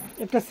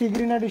একটা সি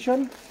গ্রিন এডিশন,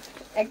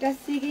 একটা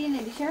সি গ্রিন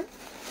এডিশন,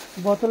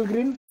 বোতল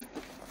গ্রিন,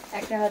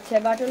 একটা হচ্ছে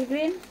বাটল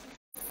গ্রিন,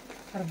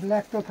 আর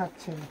ব্ল্যাক তো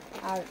থাকছে।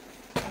 আর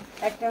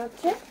একটা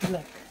হচ্ছে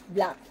ব্ল্যাক।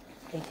 ব্ল্যাক।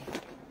 এই যে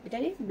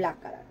এটারই ব্ল্যাক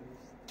কালার।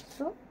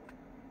 সো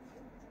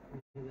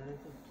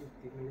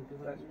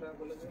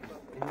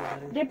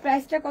এর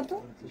প্রাইসটা কত?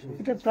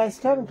 এটা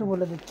প্রাইসটা একটু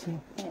বলে দিচ্ছি।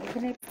 হ্যাঁ,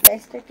 এখানে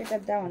প্রাইসটা একটা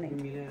দেওয়া নেই।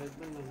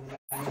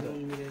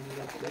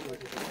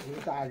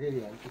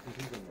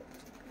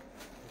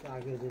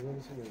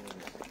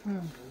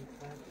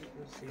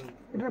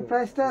 এটার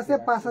প্রাইসটা আছে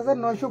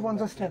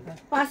 5950 টাকা।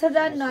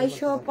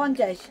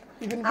 5950।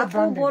 Even আপু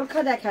branded।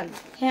 বোরখা দেখান।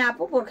 হ্যাঁ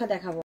আপু বোরখা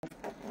দেখাবো।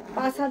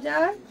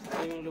 950।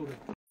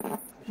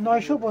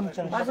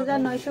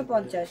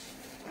 5950।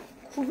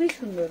 খুবই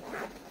সুন্দর,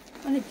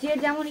 মানে যে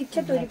যেমন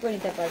ইচ্ছা তৈরি করে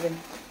নিতে পারবেন।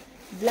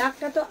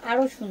 ব্ল্যাকটা তো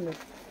আরো সুন্দর,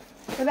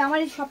 তবে আমার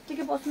এই সব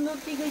থেকে পছন্দ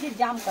হচ্ছে এই যে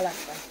জাম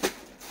কালারটা।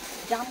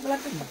 জাম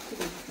কালারটা সব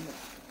থেকে সুন্দর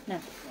না।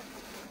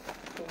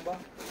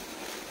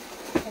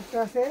 একটা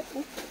আছে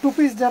টু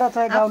পিস যারা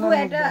চায় আপু গাউনের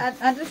এটা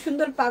মধ্যে। এত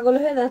সুন্দর, পাগল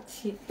হয়ে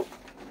যাচ্ছি।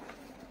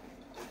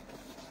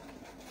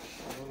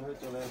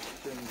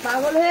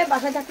 পাগল হয়ে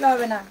বাসায় থাকলে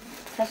হবে না,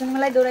 ফ্যাশন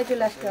মেলায় দৌড়ায়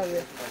চলে আসতে হবে।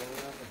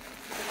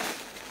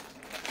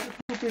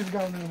 টু পিস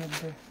গাউনের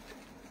মধ্যে।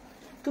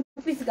 2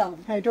 পিস গাউন।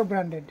 হ্যাঁ এটাও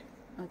ব্র্যান্ডেড।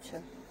 আচ্ছা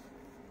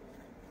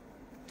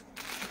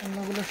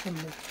অন্যগুলো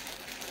সুন্দর।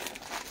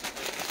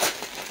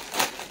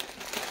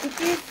 2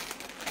 পিস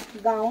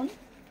গাউন,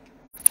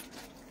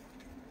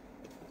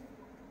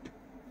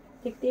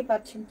 দেখতেই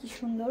পাচ্ছেন কি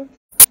সুন্দর।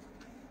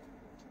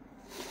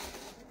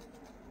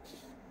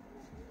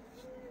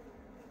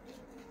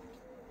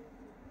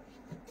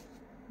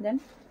 দেন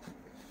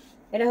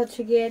এটা হচ্ছে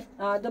গিয়ে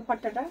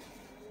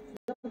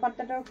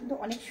দোপাট্টাটাও কিন্তু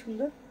অনেক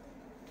সুন্দর,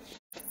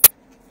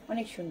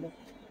 অনেক সুন্দর।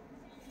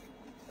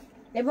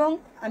 এবং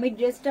আমি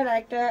ড্রেসটার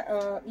আরেকটা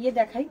ইয়ে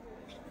দেখাই,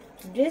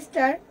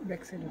 ড্রেসটার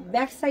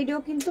ব্যাক সাইডেও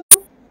কিন্তু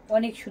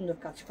অনেক সুন্দর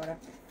কাজ করা।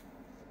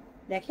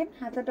 দেখেন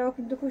হাতাটাও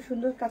কিন্তু খুব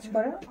সুন্দর কাজ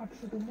করা।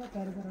 800 টাকা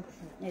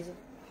 4800। এই যে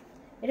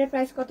এটার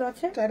প্রাইস কত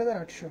আছে?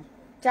 4800।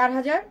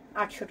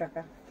 4800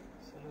 টাকা।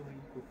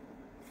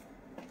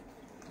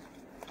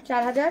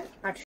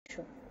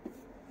 4800।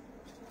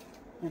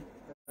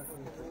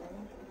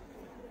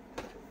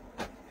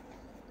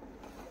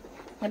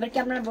 এবার কি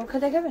আপনারা বোরখা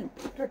দেখাবেন?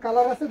 এটা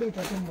কালার আছে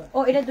দুইটা তিনটা। ও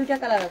এটা দুইটা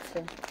কালার আছে,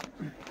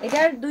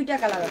 এটার দুইটা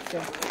কালার আছে।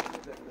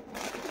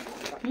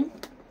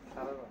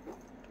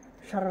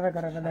 সারারা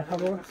গারারা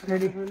দেখাবো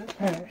রেডি।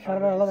 হ্যাঁ,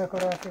 সারারা আলাদা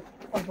করা আছে,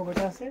 অল্প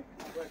কটা আছে।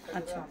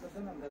 আচ্ছা,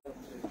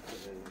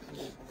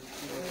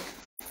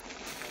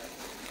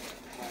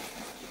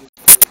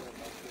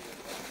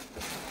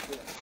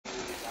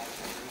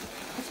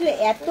 আসলে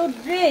এত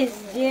ড্রেস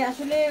যে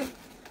আসলে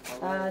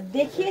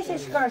দেখিয়ে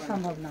শেষ করা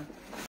সম্ভব না,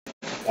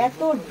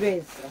 এত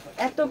ড্রেস,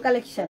 এত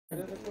কালেকশন।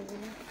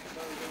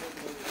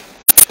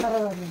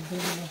 সারারা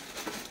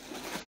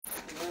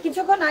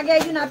কিছুক্ষণ আগে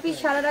একজন আপনি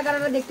সারারা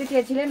গারারা দেখতে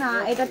চেয়েছিলেন,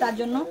 এটা তার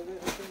জন্য।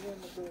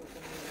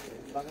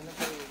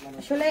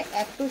 আসলে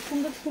এত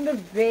সুন্দর সুন্দর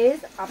ড্রেস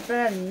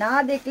আপনারা না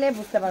দেখলে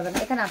বুঝতে পারবেন না,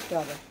 এখানে আসতে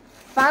হবে,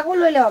 পাগল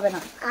হইলে হবে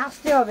না,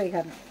 আসতে হবে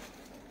এখানে।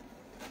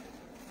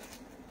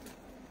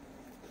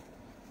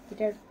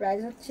 এটার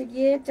প্রাইস হচ্ছে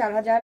গিয়ে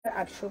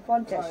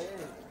 4850।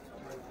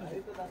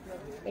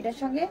 এটার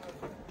সঙ্গে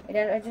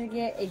এটার হচ্ছে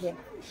গিয়ে এই যে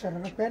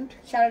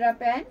সারারা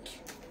প্যান্ট,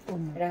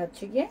 এটা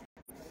হচ্ছে গিয়ে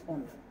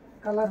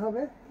কালার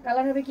হবে।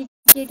 কালার হবে কি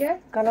এটার?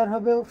 কালার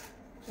হবে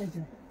এই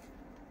যে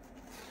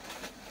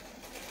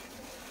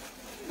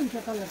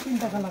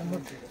তিনটা কালার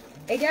মধ্যে।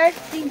 এটার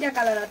তিনটা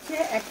কালার আছে,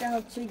 একটা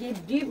হচ্ছে গিয়ে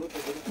ডিপ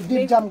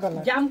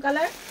জাম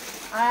কালার,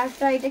 আর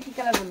একটা এটা কি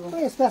কালার বলবো,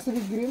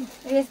 স্পেসিফিক গ্রিন।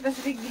 এই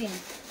স্পেসিফিক গ্রিন,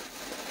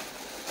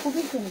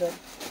 খুবই সুন্দর।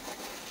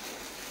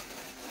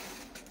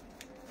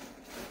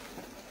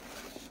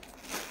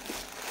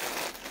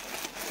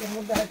 এর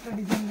মধ্যে আরেকটা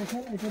ডিজাইন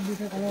দেখেন, এটা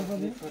দুটো কালার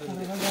পাবে।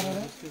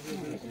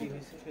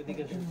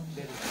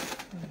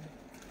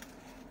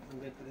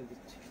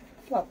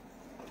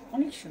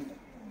 অনেক সুন্দর,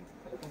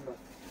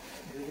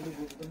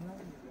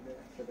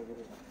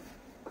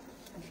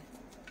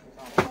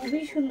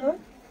 খুবই সুন্দর।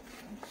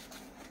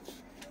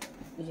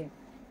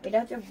 এটা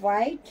হচ্ছে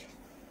হোয়াইট,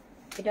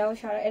 এটাও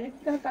সারা, এটা কি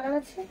কালার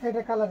আছে?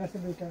 এটা কালার আছে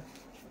দুইটা,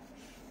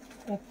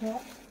 একটা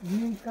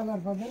মিন্ট কালার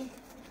পাবেন,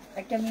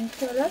 একটা মিন্ট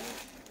কালার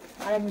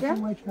আর একটা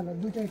হোয়াইট কালার,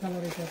 দুইটাই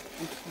কালার। এটা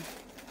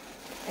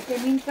একটা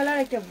মিন্ট কালার,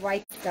 একটা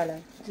হোয়াইট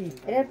কালার।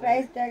 এটার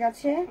প্রাইস ট্যাগ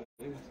আছে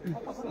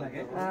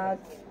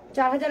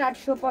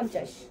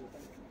 4850।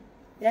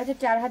 এটা হচ্ছে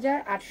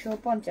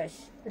 4850।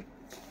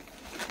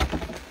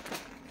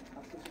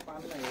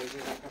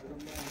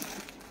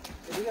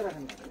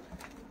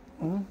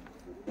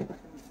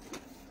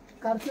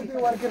 কারচুপি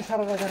ওয়ার্কের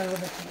সারারা গারারা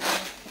দেখেন,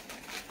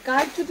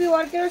 কারচুপি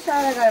ওয়ার্কেরও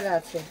সারা গাড়া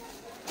আছে।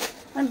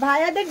 মানে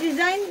ভাইয়াদের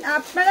ডিজাইন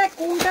আপনারা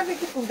কোনটা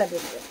থেকে কোনটা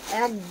দেখবেন,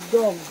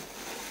 একদম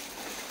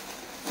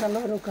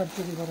সালোয়ারও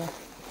কারচুপি করা,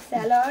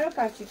 স্যালোয়ারও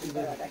কারচুপি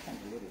করা। দেখেন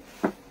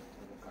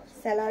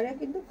স্যালোয়ারে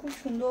কিন্তু খুব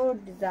সুন্দর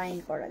ডিজাইন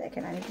করা।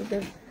 দেখেন আমি কিন্তু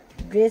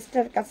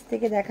ড্রেসটার কাছ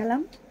থেকে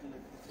দেখালাম।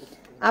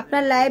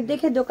 আপনার লাইভ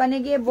দেখে দোকানে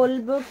গিয়ে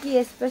বলবো কি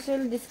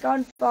স্পেশাল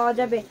ডিসকাউন্ট পাওয়া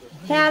যাবে?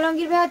 হ্যাঁ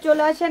আলমগীর ভাইয়া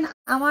চলে আসেন,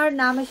 আমার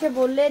নাম এসে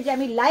বললে যে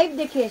আমি লাইভ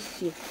দেখে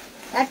এসেছি,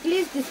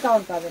 অ্যাটলিস্ট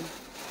ডিসকাউন্ট পাবেন।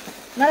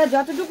 আপনারা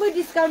যতটুকুই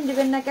ডিসকাউন্ট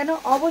দিবেন না কেন,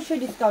 অবশ্যই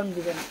ডিসকাউন্ট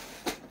দিবেন।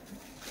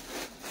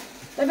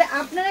 তবে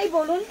আপনারাই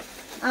বলুন,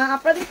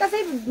 আপনাদের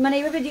কাছেই মানে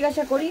এইভাবে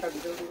জিজ্ঞাসা করি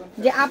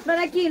যে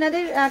আপনারা কি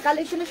এনাদের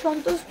কালেকশনে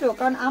সন্তুষ্ট?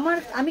 কারণ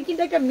আমি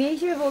কিন্তু একটা মেয়ে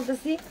হিসেবে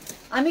বলতেছি,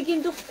 আমি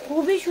কিন্তু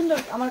খুবই সুন্দর,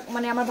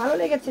 আমার ভালো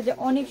লেগেছে যে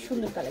অনেক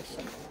সুন্দর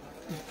কালেকশন।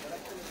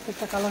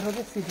 একটা কালার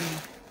হবে সি গ্রিন,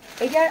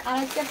 এটার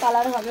আরেকটা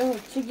কালার হবে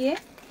হচ্ছে গিয়ে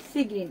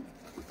সি গ্রিন।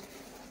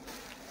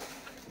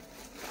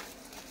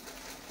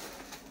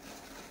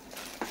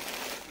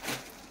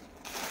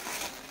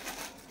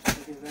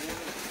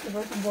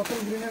 এবার বটল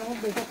গ্রিনের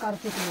মধ্যে এটা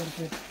কারচুপি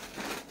ওয়ার্কের,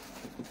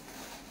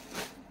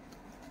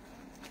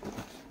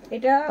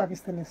 এটা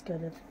পাকিস্তানি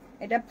স্টাইলের।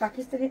 এটা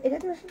পাকিস্তানি, এটা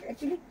তো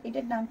অ্যাকচুয়ালি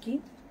এটার নাম কি?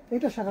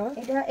 এটা সারারা,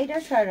 এটা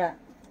সারা,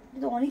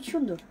 এটা অনেক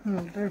সুন্দর।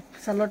 এর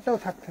সালোয়ারটাও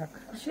থাক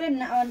আসলে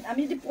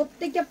আমি যদি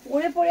প্রত্যেকটা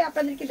পরে পরে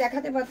আপনাদেরকে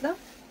দেখাতে পারতাম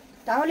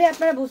তাহলে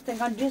আপনারা বুঝতেন,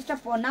 কারণ ড্রেসটা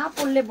না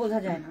পরলে বোঝা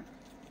যায় না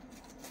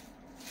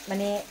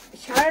মানে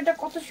সারাটা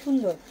কত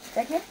সুন্দর।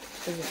 দেখেন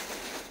এই যে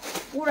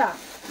পুরা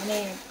মানে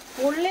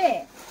পরলে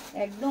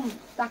একদম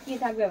তাকিয়ে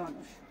থাকবে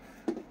মানুষ।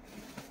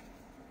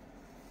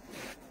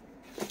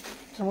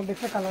 এর মধ্যে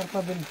একটা কালার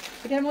পাবেন,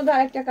 এটার মধ্যে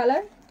আরেকটা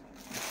কালার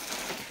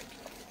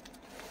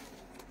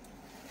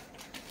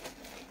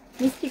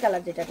মিষ্টি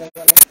কালার, যেটাকে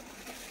বলে।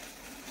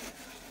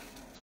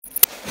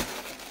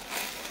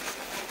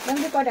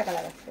 কয়টা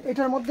কালার আছে?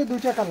 এটার মধ্যে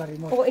দুইটা কালারই।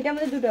 ও এটার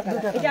মধ্যে দুটো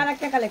কালার, এটা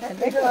আরেকটা কালেকশন।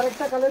 এটা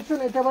আরেকটা কালেকশন,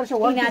 এটা আবার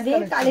one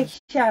piece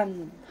collection.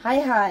 High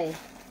high,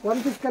 one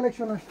piece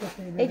collection আসছে।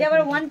 এটা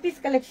আবার ওয়ান পিস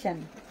কালেকশন,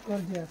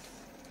 গর্জিয়াস।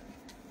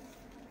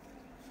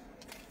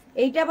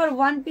 এইটা আবার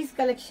ওয়ান পিস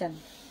কালেকশন।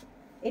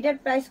 এটার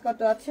প্রাইস কত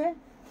আছে?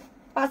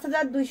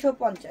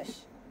 5250।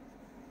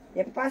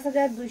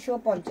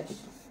 5250।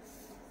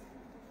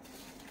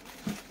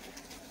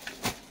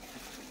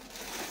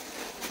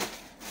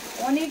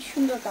 অনেক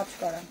সুন্দর কাজ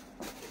করা,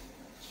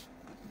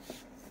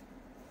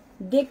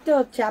 দেখতে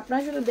হচ্ছে।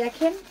 আপনারা শুধু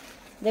দেখেন,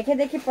 দেখে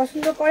দেখে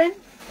পছন্দ করেন,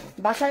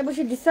 বাসায়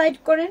বসে ডিসাইড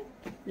করেন,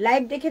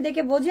 লাইভ দেখে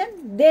দেখে বোঝেন,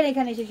 দেন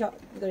এখানে এসে সব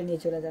করে নিয়ে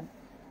চলে যান।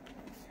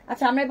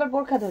 আচ্ছা আমরা এবার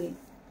বোরখা ধরি।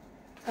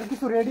 আর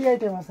কিছু রেডি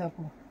আইটেম আছে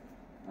আপু?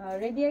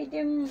 রেডি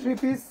আইটেম থ্রি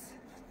পিস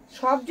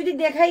সব যদি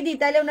দেখাই দিই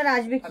তাহলে ওনারা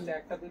আসবে কি?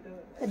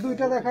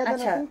 দুইটা দেখাই দেন।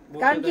 আচ্ছা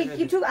কারণ কি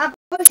কিছু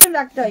আকর্ষণ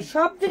রাখতে হয়,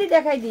 সব যদি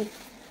দেখাই দিই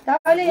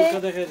তাহলে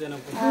দেখে দেন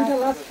আপু। দুইটা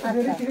লাস্ট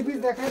রেডি থ্রি পিস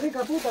দেখাই দিই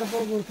কাপু,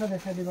 তারপর বোরখা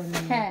দেখাই দিবেন।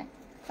 হ্যাঁ,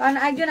 কারণ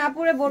একজন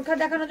আপুরে বোরখা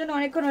দেখানোর জন্য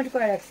অনেকক্ষণ ওয়েট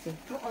করে রাখছি।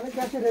 অনেক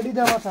কাছে রেডি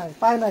জামা চায়,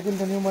 পায় না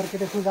কিন্তু নিউ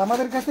মার্কেটে খুঁজে।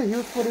 আমাদের কাছে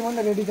হিউজ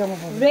পরিমাণে রেডি জামা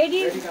পাবে।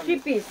 Ready three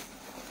piece,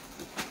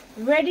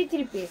 ready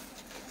three piece.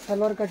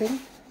 Salwar cutting,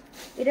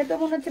 এটা তো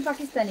মনে হচ্ছে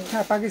পাকিস্তানি।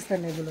 হ্যাঁ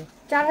পাকিস্তানি এগুলো।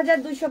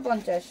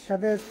 4250।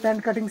 সাথে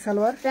pant cutting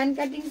salwar, pant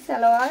cutting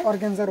salwar,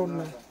 organza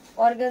ওড়না।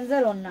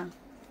 অর্গানজার ওড়না।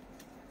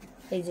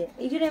 এই যে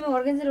এই জন্য আমি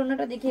অর্গানজার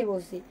ওড়নাটা দেখেই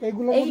বলছি।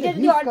 এগুলো এইটা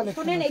যদি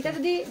শুনেন, এটা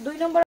যদি 2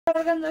 নম্বর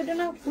অর্গানজা ওইটা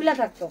না ফুলা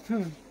থাকতো,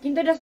 কিন্তু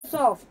এটা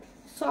সফট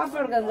সফট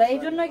অর্গানজা। এই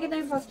জন্যই কিন্তু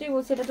আমি ফার্স্টেই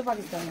বলছি এটা তো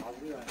পাকিস্তানি।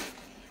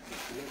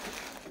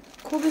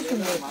 খুবই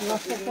সুন্দর।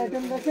 লাস্ট একটা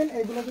আইটেম দেখেন,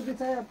 এগুলো যদি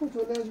চাই আপু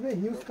চলে আসবে,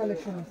 হিউজ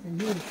কালেকশন আছে,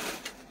 হিউজ।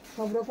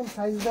 সব রকম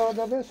সাইজ দেওয়া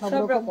যাবে,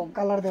 সব রকম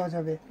কালার দেওয়া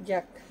যাবে।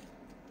 যাক,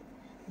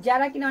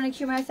 যারা কিনা অনেক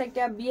সময় আছে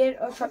একটা বিয়ের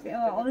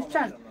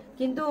অনুষ্ঠান,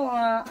 কিন্তু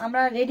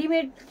আমরা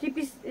রেডিমেড থ্রি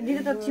পিস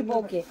দিতে চাচ্ছি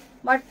বউকে,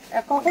 বাট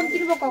কখন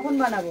কিনবো কখন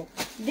বানাবো,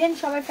 দেন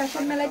সবাই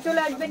ফ্যাশন মেলায়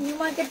চলে আসবেন। নিউ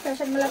মার্কেট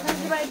ফ্যাশন মেলা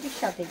থাকতে পারে ঠিক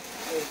সাথে,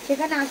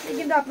 সেখানে আসলে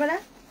কিন্তু আপনারা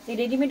এই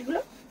রেডিমেড গুলো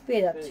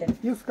পেয়ে যাচ্ছেন।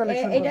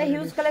 এটা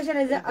হিউজ কালেকশন,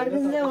 এই যে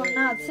অর্গানজা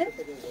ওড়না আছে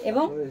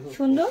এবং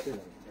সুন্দর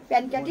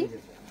প্যান্ট কাটিং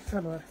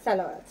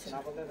সালোয়ার আছে।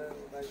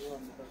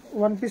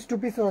 ওয়ান পিস টু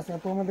পিসও আছে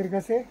আপু আমাদের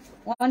কাছে।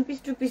 One piece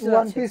two piece,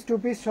 one piece two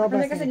piece সব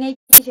আপনাদের আছে। কাছে নেই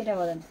কি সেটা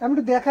বলেন। আমি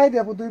একটু দেখাই দিই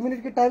আপু, 2 মিনিট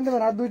কি টাইম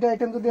দেবেন? আর দুইটা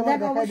আইটেম যদি আমার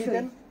দেখাই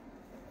দিতেন।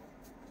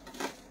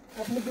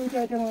 আপনি দুইটা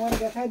আইটেম আমার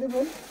দেখাই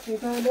দেবেন।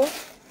 এটা হলো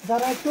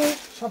যারা একটু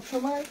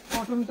সবসময়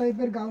কটন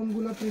টাইপের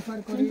গাউনগুলো প্রিফার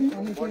করে,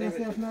 অনেকে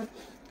আছে আপনার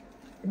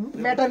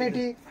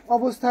ম্যাটারনিটি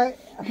অবস্থায়,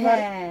 আপনার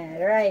হ্যাঁ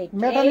রাইট,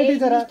 ম্যাটারনিটি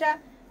যারা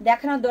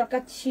দেখানোর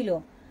দরকার ছিল।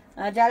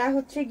 যারা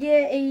হচ্ছে গিয়ে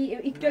এই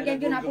একটু আগে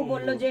একজন আপু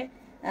বললো যে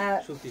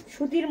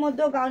সুতির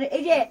মধ্যে গাউন,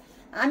 এই যে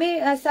আমি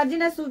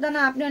সার্জিনা সুলতানা,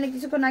 আপনি অনেক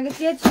কিছুক্ষণ আগে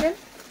চেয়েছিলেন,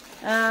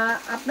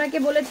 আপনাকে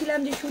বলেছিলাম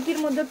যে সুতির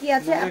মধ্যে কি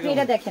আছে, আপনি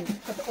এটা দেখেন।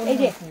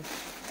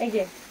 এই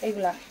যে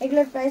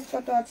এগুলোর প্রাইস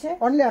কত আছে?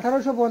 অনলি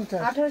 1850।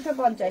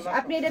 1850।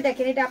 আপনি এটা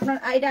দেখেন,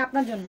 এটা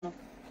আপনার জন্য।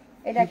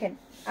 এই দেখেন,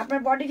 আপনার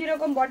বডি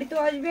যেরকম বডি তো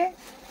আসবে,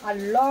 আর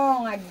লং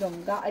একদম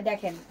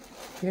দেখেন।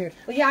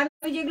 ওই যে আমি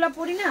যেগুলো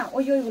পরি না,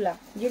 ওইগুলা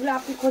যেগুলো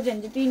আপনি খোঁজেন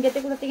যে তুই ইন্ডিয়াতে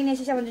কোথা থেকে নিয়ে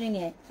এসেছিস আমার জন্য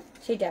নিয়ে,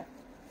 সেটা।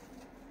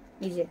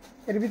 এই যে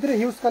এর ভিতরে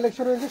হিউজ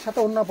কালেকশন রয়েছে, সাথে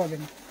ওড়না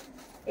পাবেন।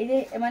 এই যে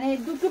মানে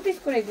 2 পিস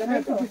করে এগুলো,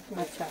 তাই তো?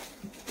 আচ্ছা,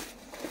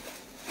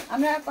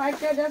 আমরা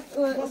কয়েকটা জাস্ট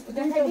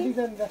দেখাই দিই।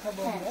 ডিজাইন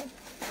দেখাবো আমরা।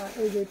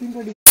 এই যে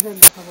 3টা ডিজাইন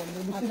দেখাবো আমরা,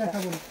 বেশি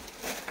দেখাবো না।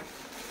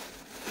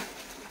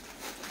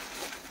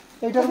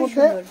 এটার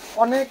মধ্যে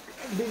অনেক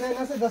ডিজাইন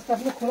আছে, জাস্ট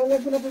আপনি খোলা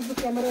লাগবে না, কিন্তু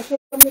ক্যামেরার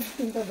সামনে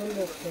 3টা ধরে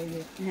রাখতে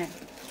হবে। হ্যাঁ,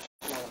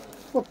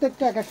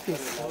 প্রত্যেকটা এক এক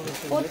পিস,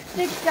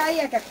 প্রত্যেকটাই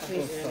এক এক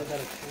পিস।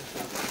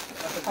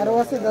 আরো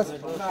আছে, জাস্ট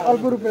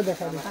অল্প রূপে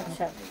দেখাবো।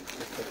 আচ্ছা,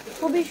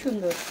 খুবই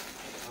সুন্দর,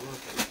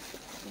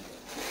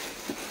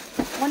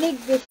 অনেক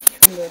বেশি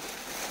সুন্দর।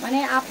 মানে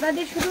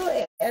আপনাদের শুধু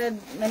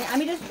মানে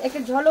আমি জাস্ট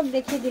একটা ঝলক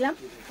দেখিয়ে দিলাম,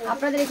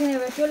 আপনাদের এখানে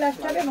চলে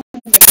আসতে হবে।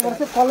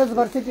 College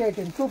varsity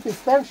item 2 piece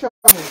pant সহ,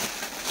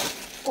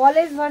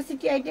 college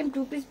varsity item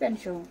 2 piece pant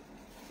সহ।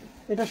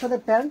 এটার সাথে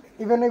প্যান্ট।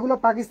 ইভেন এগুলো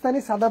পাকিস্তানি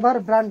সাদাবাহার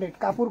ব্র্যান্ডেড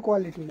কাপড়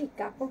কোয়ালিটি,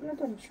 কাপড়গুলো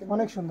তো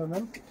অনেক সুন্দর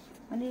ম্যাম।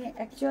 মানে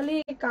অ্যাকচুয়ালি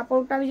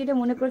কাপড়টা আমি যেটা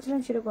মনে করেছিলাম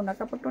সেরকম না,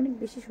 কাপড়টা অনেক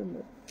বেশি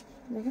সুন্দর,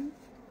 দেখেন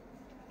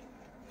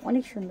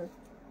অনেক সুন্দর।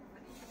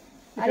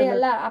 আরে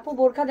আল্লাহ, আপু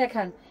বোরখা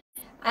দেখান,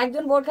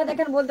 একজন বোরখা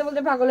দেখান বলতে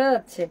বলতে পাগল হয়ে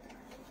যাচ্ছে।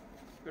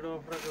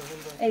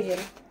 এই যে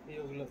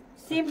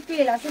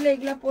সিম্পল, আসলে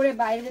এগুলা পরে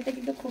বাইরে যেতে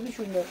কিন্তু খুবই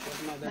সুন্দর,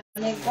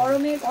 মানে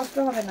গরমে কষ্ট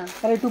হবে না।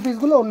 আর এই টু পিস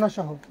গুলো ওড়না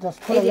সহ, জাস্ট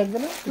খোলা লাগবে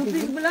না, টু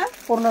পিস গুলা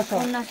ওড়না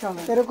সহ।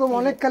 এরকম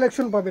অনেক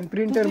কালেকশন পাবেন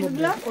প্রিন্টের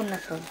মধ্যে। ওড়না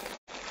সহ।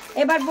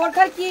 এবার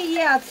বোরখার কি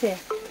ইয়ে আছে?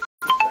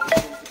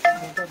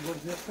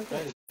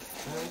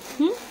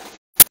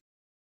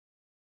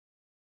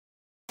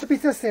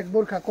 পিসের সেট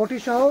বোরখা, কোটি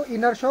সহ,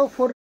 ইনার সহ,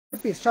 4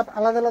 পিস, সব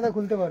আলাদা আলাদা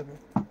খুলতে পারবে।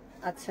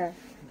 আচ্ছা,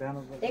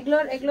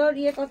 এগুলোর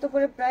ইয়ে কত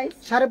করে প্রাইস?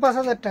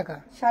 5500 টাকা।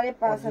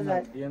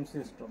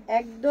 5500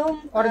 একদম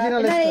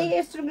অরিজিনাল।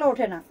 এই স্টোনগুলো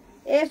ওঠে না,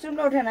 এই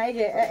স্টোনগুলো ওঠে না, এই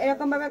যে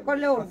এরকম ভাবে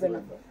করলে উঠবে না।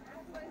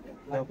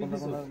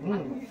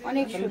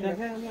 অনেক সুন্দর,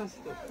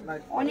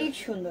 অনেক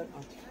সুন্দর।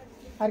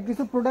 আর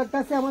কিছু প্রোডাক্ট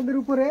আছে আমাদের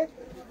উপরে,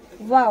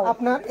 ওয়াও।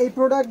 আপনার এই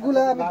প্রোডাক্টগুলো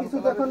আমি কিছু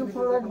যখন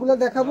প্রোডাক্টগুলো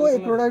দেখাবো, এই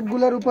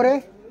প্রোডাক্টগুলোর উপরে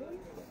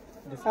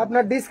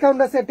আপনার ডিসকাউন্ট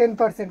আছে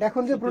 10%।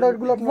 এখন যে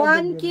প্রোডাক্টগুলো আপনারা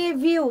 1k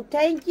view,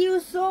 thank you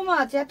so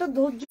much. এত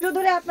ধৈর্য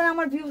ধরে আপনারা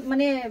আমার ভিউ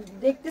মানে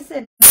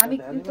দেখতেছেন, আমি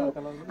কিন্তু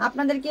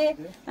আপনাদেরকে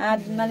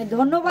মানে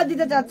ধন্যবাদ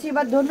দিতে চাচ্ছি,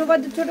 বা ধন্যবাদ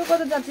ছোট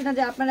করতে চাচ্ছি না,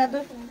 যে আপনারা এত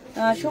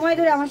সময়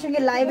ধরে আমার সঙ্গে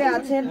লাইভে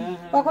আছেন,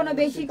 কখনো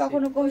বেশি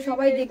কখনো কম,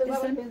 সবাই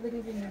দেখতেছেন।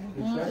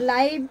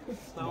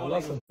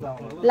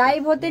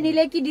 লাইভ হতে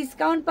নিলে কি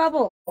ডিসকাউন্ট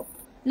পাবো?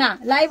 না,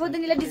 লাইভ হতে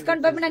নিলে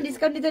ডিসকাউন্ট পাবে না,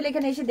 ডিসকাউন্ট নিতে হলে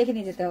এখানে এসে দেখে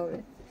নিয়ে যেতে হবে।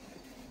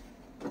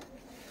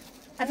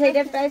 আচ্ছা,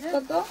 এটার প্রাইস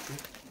কত?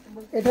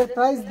 এটার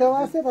প্রাইস দেওয়া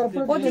আছে,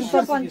 তারপর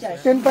 2550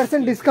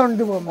 10% ডিসকাউন্ট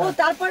দেব আমরা। ও,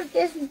 তারপর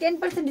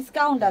 10%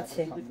 ডিসকাউন্ট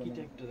আছে,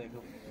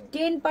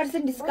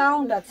 10%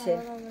 ডিসকাউন্ট আছে।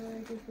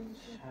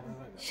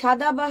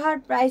 সাদাবাহার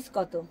প্রাইস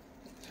কত?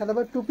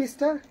 সাদাবাহার টু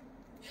পিসটা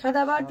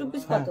সাদাবাহার টু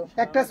পিস কত?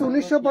 একটা আছে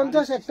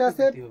 1950, একটা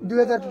আছে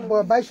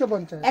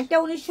 2250। একটা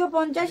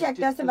 1950,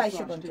 একটা আছে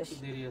 2250,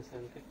 দেরি আছে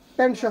আনতে।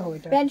 প্যান্ট সহ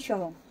এটা। প্যান্ট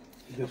সহ।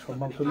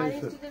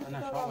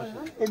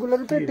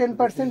 এগুলোর উপরে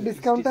 10%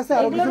 ডিসকাউন্ট আছে,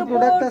 আর এগুলোর কিছু উপর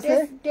প্রোডাক্ট আছে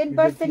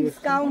 10%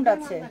 ডিসকাউন্ট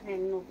আছে।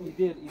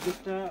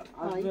 ঈদেরটা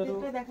আসবে আরো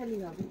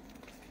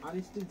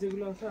আনস্টিচ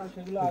যেগুলো আছে আর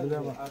সেগুলো আসবে।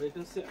 আর এটা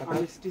হচ্ছে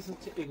আনস্টিচ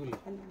হচ্ছে এগুলো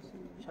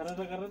সারা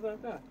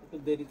টাকাটা একটু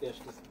দেরিতে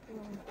আসতেছে।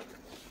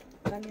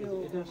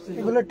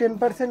 এগুলো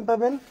 10%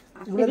 পাবেন।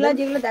 এগুলো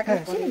যেগুলো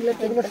দেখাচ্ছি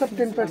এগুলো সব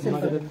 10%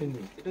 পাবেন।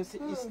 এটা হচ্ছে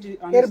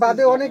এর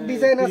বাদে অনেক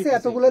ডিজাইন আছে,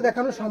 এতগুলো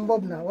দেখানো সম্ভব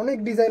না, অনেক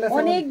ডিজাইন আছে।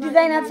 অনেক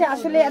ডিজাইন আছে,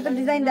 আসলে এত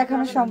ডিজাইন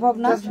দেখানো সম্ভব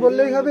না। জাস্ট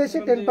বললেই হবে এসে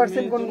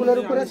 10% কোনগুলোর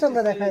উপর আছে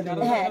আমরা দেখাই দেব।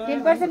 হ্যাঁ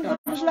 10%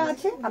 কোনগুলো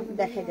আছে আপনি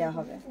দেখাই দেওয়া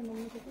হবে।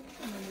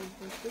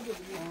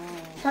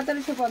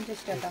 1750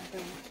 টাকা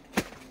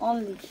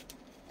অনলি,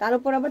 তার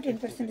উপর আবার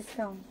 10%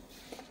 ডিসকাউন্ট।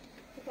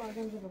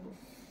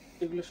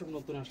 এগুলো সব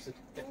নতুন আসছে,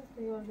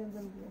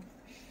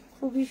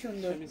 খুবই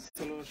সুন্দর।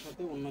 সালোয়ার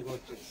সাথে অন্য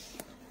গর্জেস।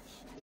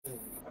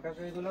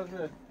 আকাশে এগুলো আছে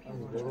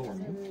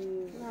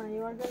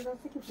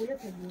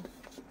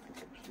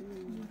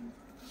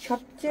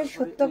সবচেয়ে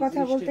সত্য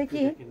কথা বলতে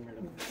কি,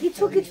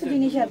 কিছু কিছু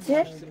জিনিস আছে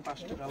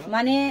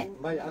মানে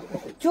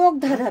চোখ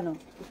ধাঁধানো।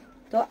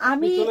 তো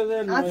আমি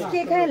আজকে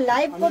এখানে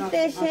লাইভ করতে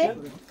এসে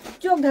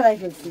চোখ ধাঁধাই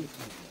ফেলছি।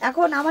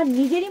 এখন আমার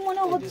নিজেরই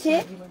মনে হচ্ছে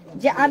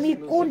যে আমি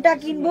কোনটা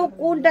কিনবো,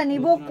 কোনটা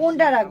নিব,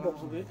 কোনটা রাখবো।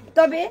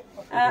 তবে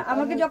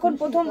আমাকে যখন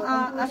প্রথম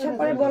আসার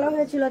পরে বলা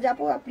হয়েছিল যে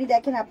আপু আপনি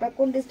দেখেন আপনার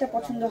কোন ড্রেসটা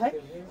পছন্দ হয়,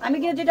 আমি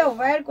কিন্তু যেটা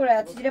ওয়্যার করে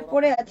আছি, যেটা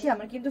পরে আছি,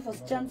 আমার কিন্তু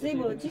ফার্স্ট চান্সেই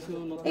বলেছি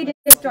এই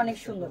ড্রেসটা অনেক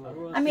সুন্দর,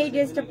 আমি এই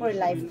ড্রেসটা পরে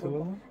লাইভ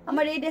করবো,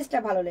 আমার এই ড্রেসটা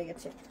ভালো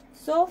লেগেছে।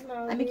 সো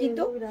আমি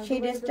কিন্তু সেই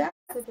ড্রেসটা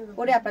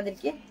পরে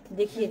আপনাদেরকে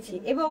দেখিয়েছি।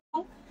 এবং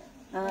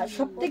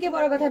সব থেকে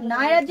বড় কথা,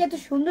 নায়রার যে এত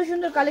সুন্দর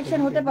সুন্দর কালেকশন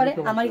হতে পারে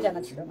আমারই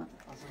জানা ছিল না।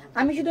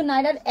 আমি শুধু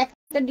নায়রার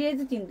একটা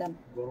ড্রেসই চিনতাম,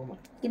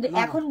 কিন্তু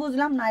এখন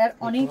বুঝলাম নায়রার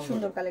অনেক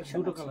সুন্দর কালেকশন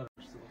আছে।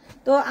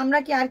 তো আমরা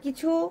কি আর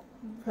কিছু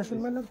ফ্যাশন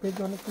ম্যানের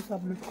পেজে অনেক কিছু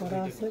আপলোড করা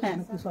আছে,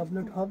 অনেক কিছু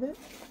আপলোড হবে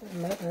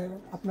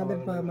আপনাদের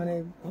মানে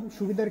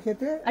সুবিধার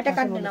ক্ষেত্রে। একটা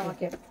কার্ড দেন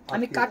আমাকে,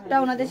 আমি কার্ডটা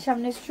ওনাদের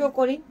সামনে শো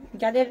করি,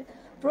 যাদের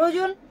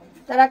প্রয়োজন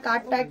তারা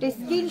কার্ডটা একটা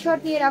স্ক্রিনশট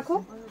নিয়ে রাখো,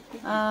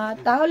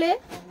 তাহলে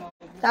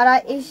তারা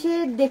এসে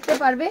দেখতে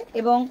পারবে।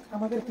 এবং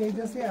আমাদের পেজ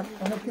আছে,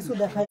 অনেক কিছু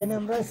দেখাই না,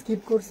 আমরা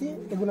স্কিপ করছি,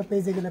 এগুলো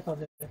পেজে গেলে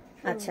পাবে।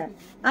 আচ্ছা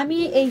আমি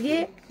এই যে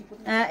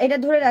এটা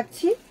ধরে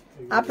রাখছি,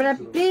 আপনারা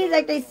প্লিজ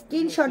একটা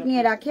স্ক্রিনশট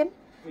নিয়ে রাখেন।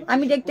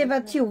 আমি দেখতে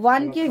পাচ্ছি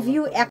 1K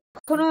ভিউ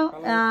এখনো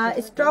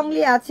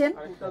স্ট্রংলি আছেন।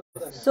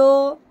 সো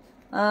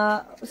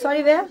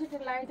সরি ভাইয়া,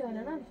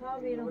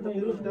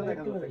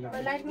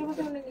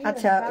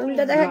 আচ্ছা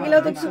উল্টা দেখা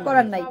গেলেও তো কিছু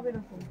করার নাই।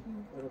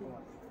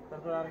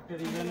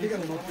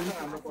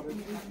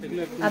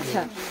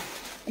 আচ্ছা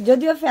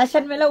যদিও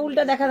ফ্যাশন মেলা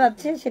উল্টা দেখা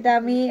যাচ্ছে সেটা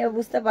আমি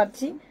বুঝতে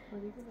পারছি,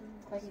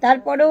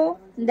 তারপরেও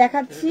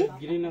দেখাচ্ছি,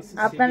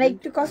 আপনারা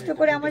একটু কষ্ট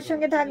করে আমার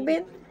সঙ্গে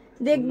থাকবেন,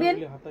 দেখবেন।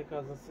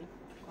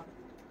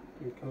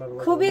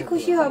 খুবই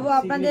খুশি হব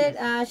আপনাদের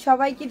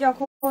সবাইকে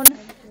যখন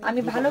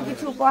আমি ভালো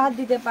কিছু উপহার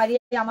দিতে পারি,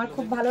 আমার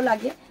খুব ভালো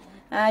লাগে।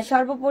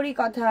 সর্বোপরি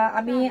কথা,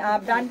 আমি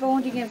ব্র্যান্ড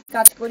প্রমোটিং এর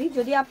কাজ করি।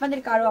 যদি আপনাদের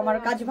কারো আমার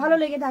কাজ ভালো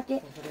লেগে থাকে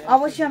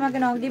অবশ্যই আমাকে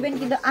নক দিবেন,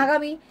 কিন্তু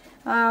আগামী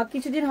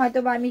কিছুদিন হয়তো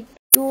বা আমি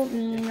একটু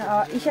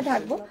ইসে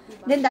থাকবো,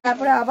 দেন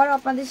তারপরে আবার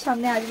আপনাদের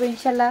সামনে আসবো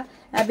ইনশাল্লাহ,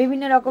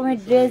 বিভিন্ন রকমের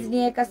ড্রেস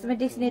নিয়ে,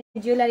 কসমেটিক্স নিয়ে,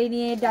 জুয়েলারি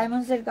নিয়ে,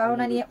 ডায়মন্ডস এর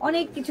গহনা নিয়ে,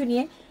 অনেক কিছু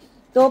নিয়ে।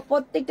 তো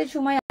প্রত্যেকটা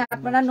সময়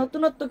আপনারা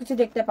নতুনত্ব কিছু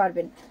দেখতে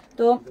পারবেন।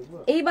 তো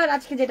এইবার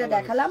আজকে যেটা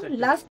দেখালাম,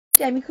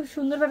 লাস্টে আমি খুব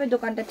সুন্দরভাবে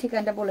দোকানটা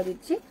ঠিকানাটা বলে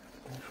দিচ্ছি।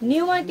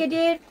 নিউ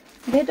মার্কেটের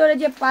ভেতরে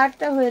যে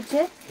পার্কটা হয়েছে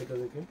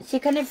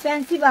সেখানে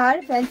ফ্যান্সি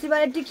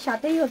বাহারের ঠিক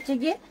সাথেই হচ্ছে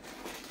গিয়ে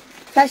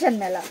ফ্যাশন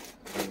মেলা।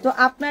 তো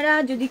আপনারা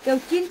যদি কেউ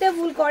চিনতে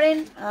ভুল করেন,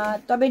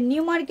 তবে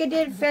নিউ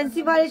মার্কেটের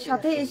ফ্যান্সি বাহারের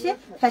সাথে এসে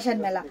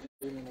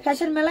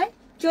ফ্যাশন মেলায়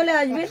চলে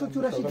আসবেন।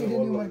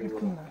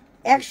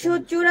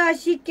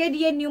 184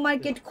 KDA new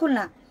market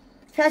Khulna,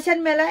 fashion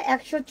মেলা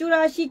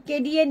 184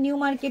 কেডিএ নিউ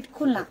মার্কেট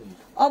খুলনা,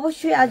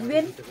 অবশ্যই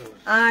আসবেন।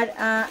 আর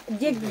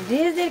যে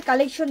ড্রেসের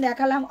কালেকশন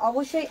দেখালাম,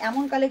 অবশ্যই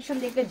এমন কালেকশন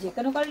দেখলে যে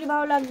কোনো কারণে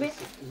ভালো লাগবে,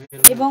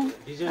 এবং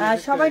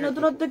সবাই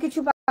নতুনত্ব কিছু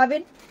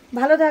পাবেন।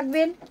 ভালো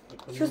থাকবেন,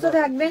 সুস্থ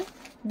থাকবেন,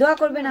 দোয়া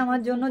করবেন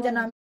আমার জন্য, যেন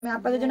আমি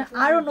আপনাদের জন্য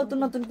আরো নতুন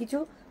নতুন কিছু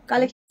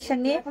কালেকশন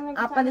নিয়ে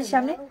আপনাদের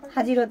সামনে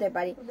হাজির হতে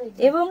পারি।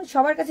 এবং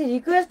সবার কাছে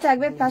রিকোয়েস্ট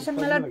থাকবে, ফ্যাশন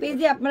মেলার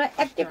পেজে আপনারা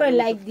একটা করে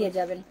লাইক দিয়ে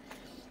যাবেন।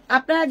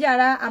 আপনারা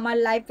যারা আমার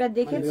লাইভটা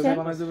দেখেছেন,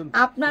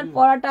 আপনার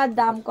পড়াটার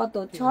দাম কত?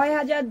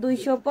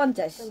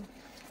 6250।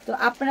 তো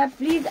আপনারা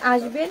প্লিজ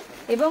আসবেন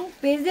এবং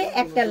পেজে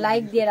একটা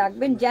লাইক দিয়ে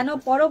রাখবেন, যেন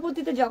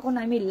পরবর্তীতে যখন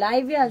আমি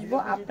লাইভে আসবো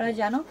আপনারা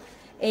যেন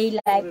এই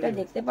লাইভটা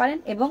দেখতে পারেন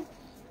এবং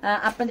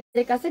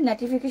আপনাদের কাছে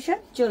নোটিফিকেশন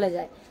চলে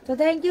যায়। তো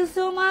থ্যাংক ইউ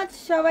সো মাচ,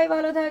 সবাই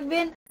ভালো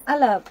থাকবেন,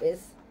 আল্লাহ হাফেজ।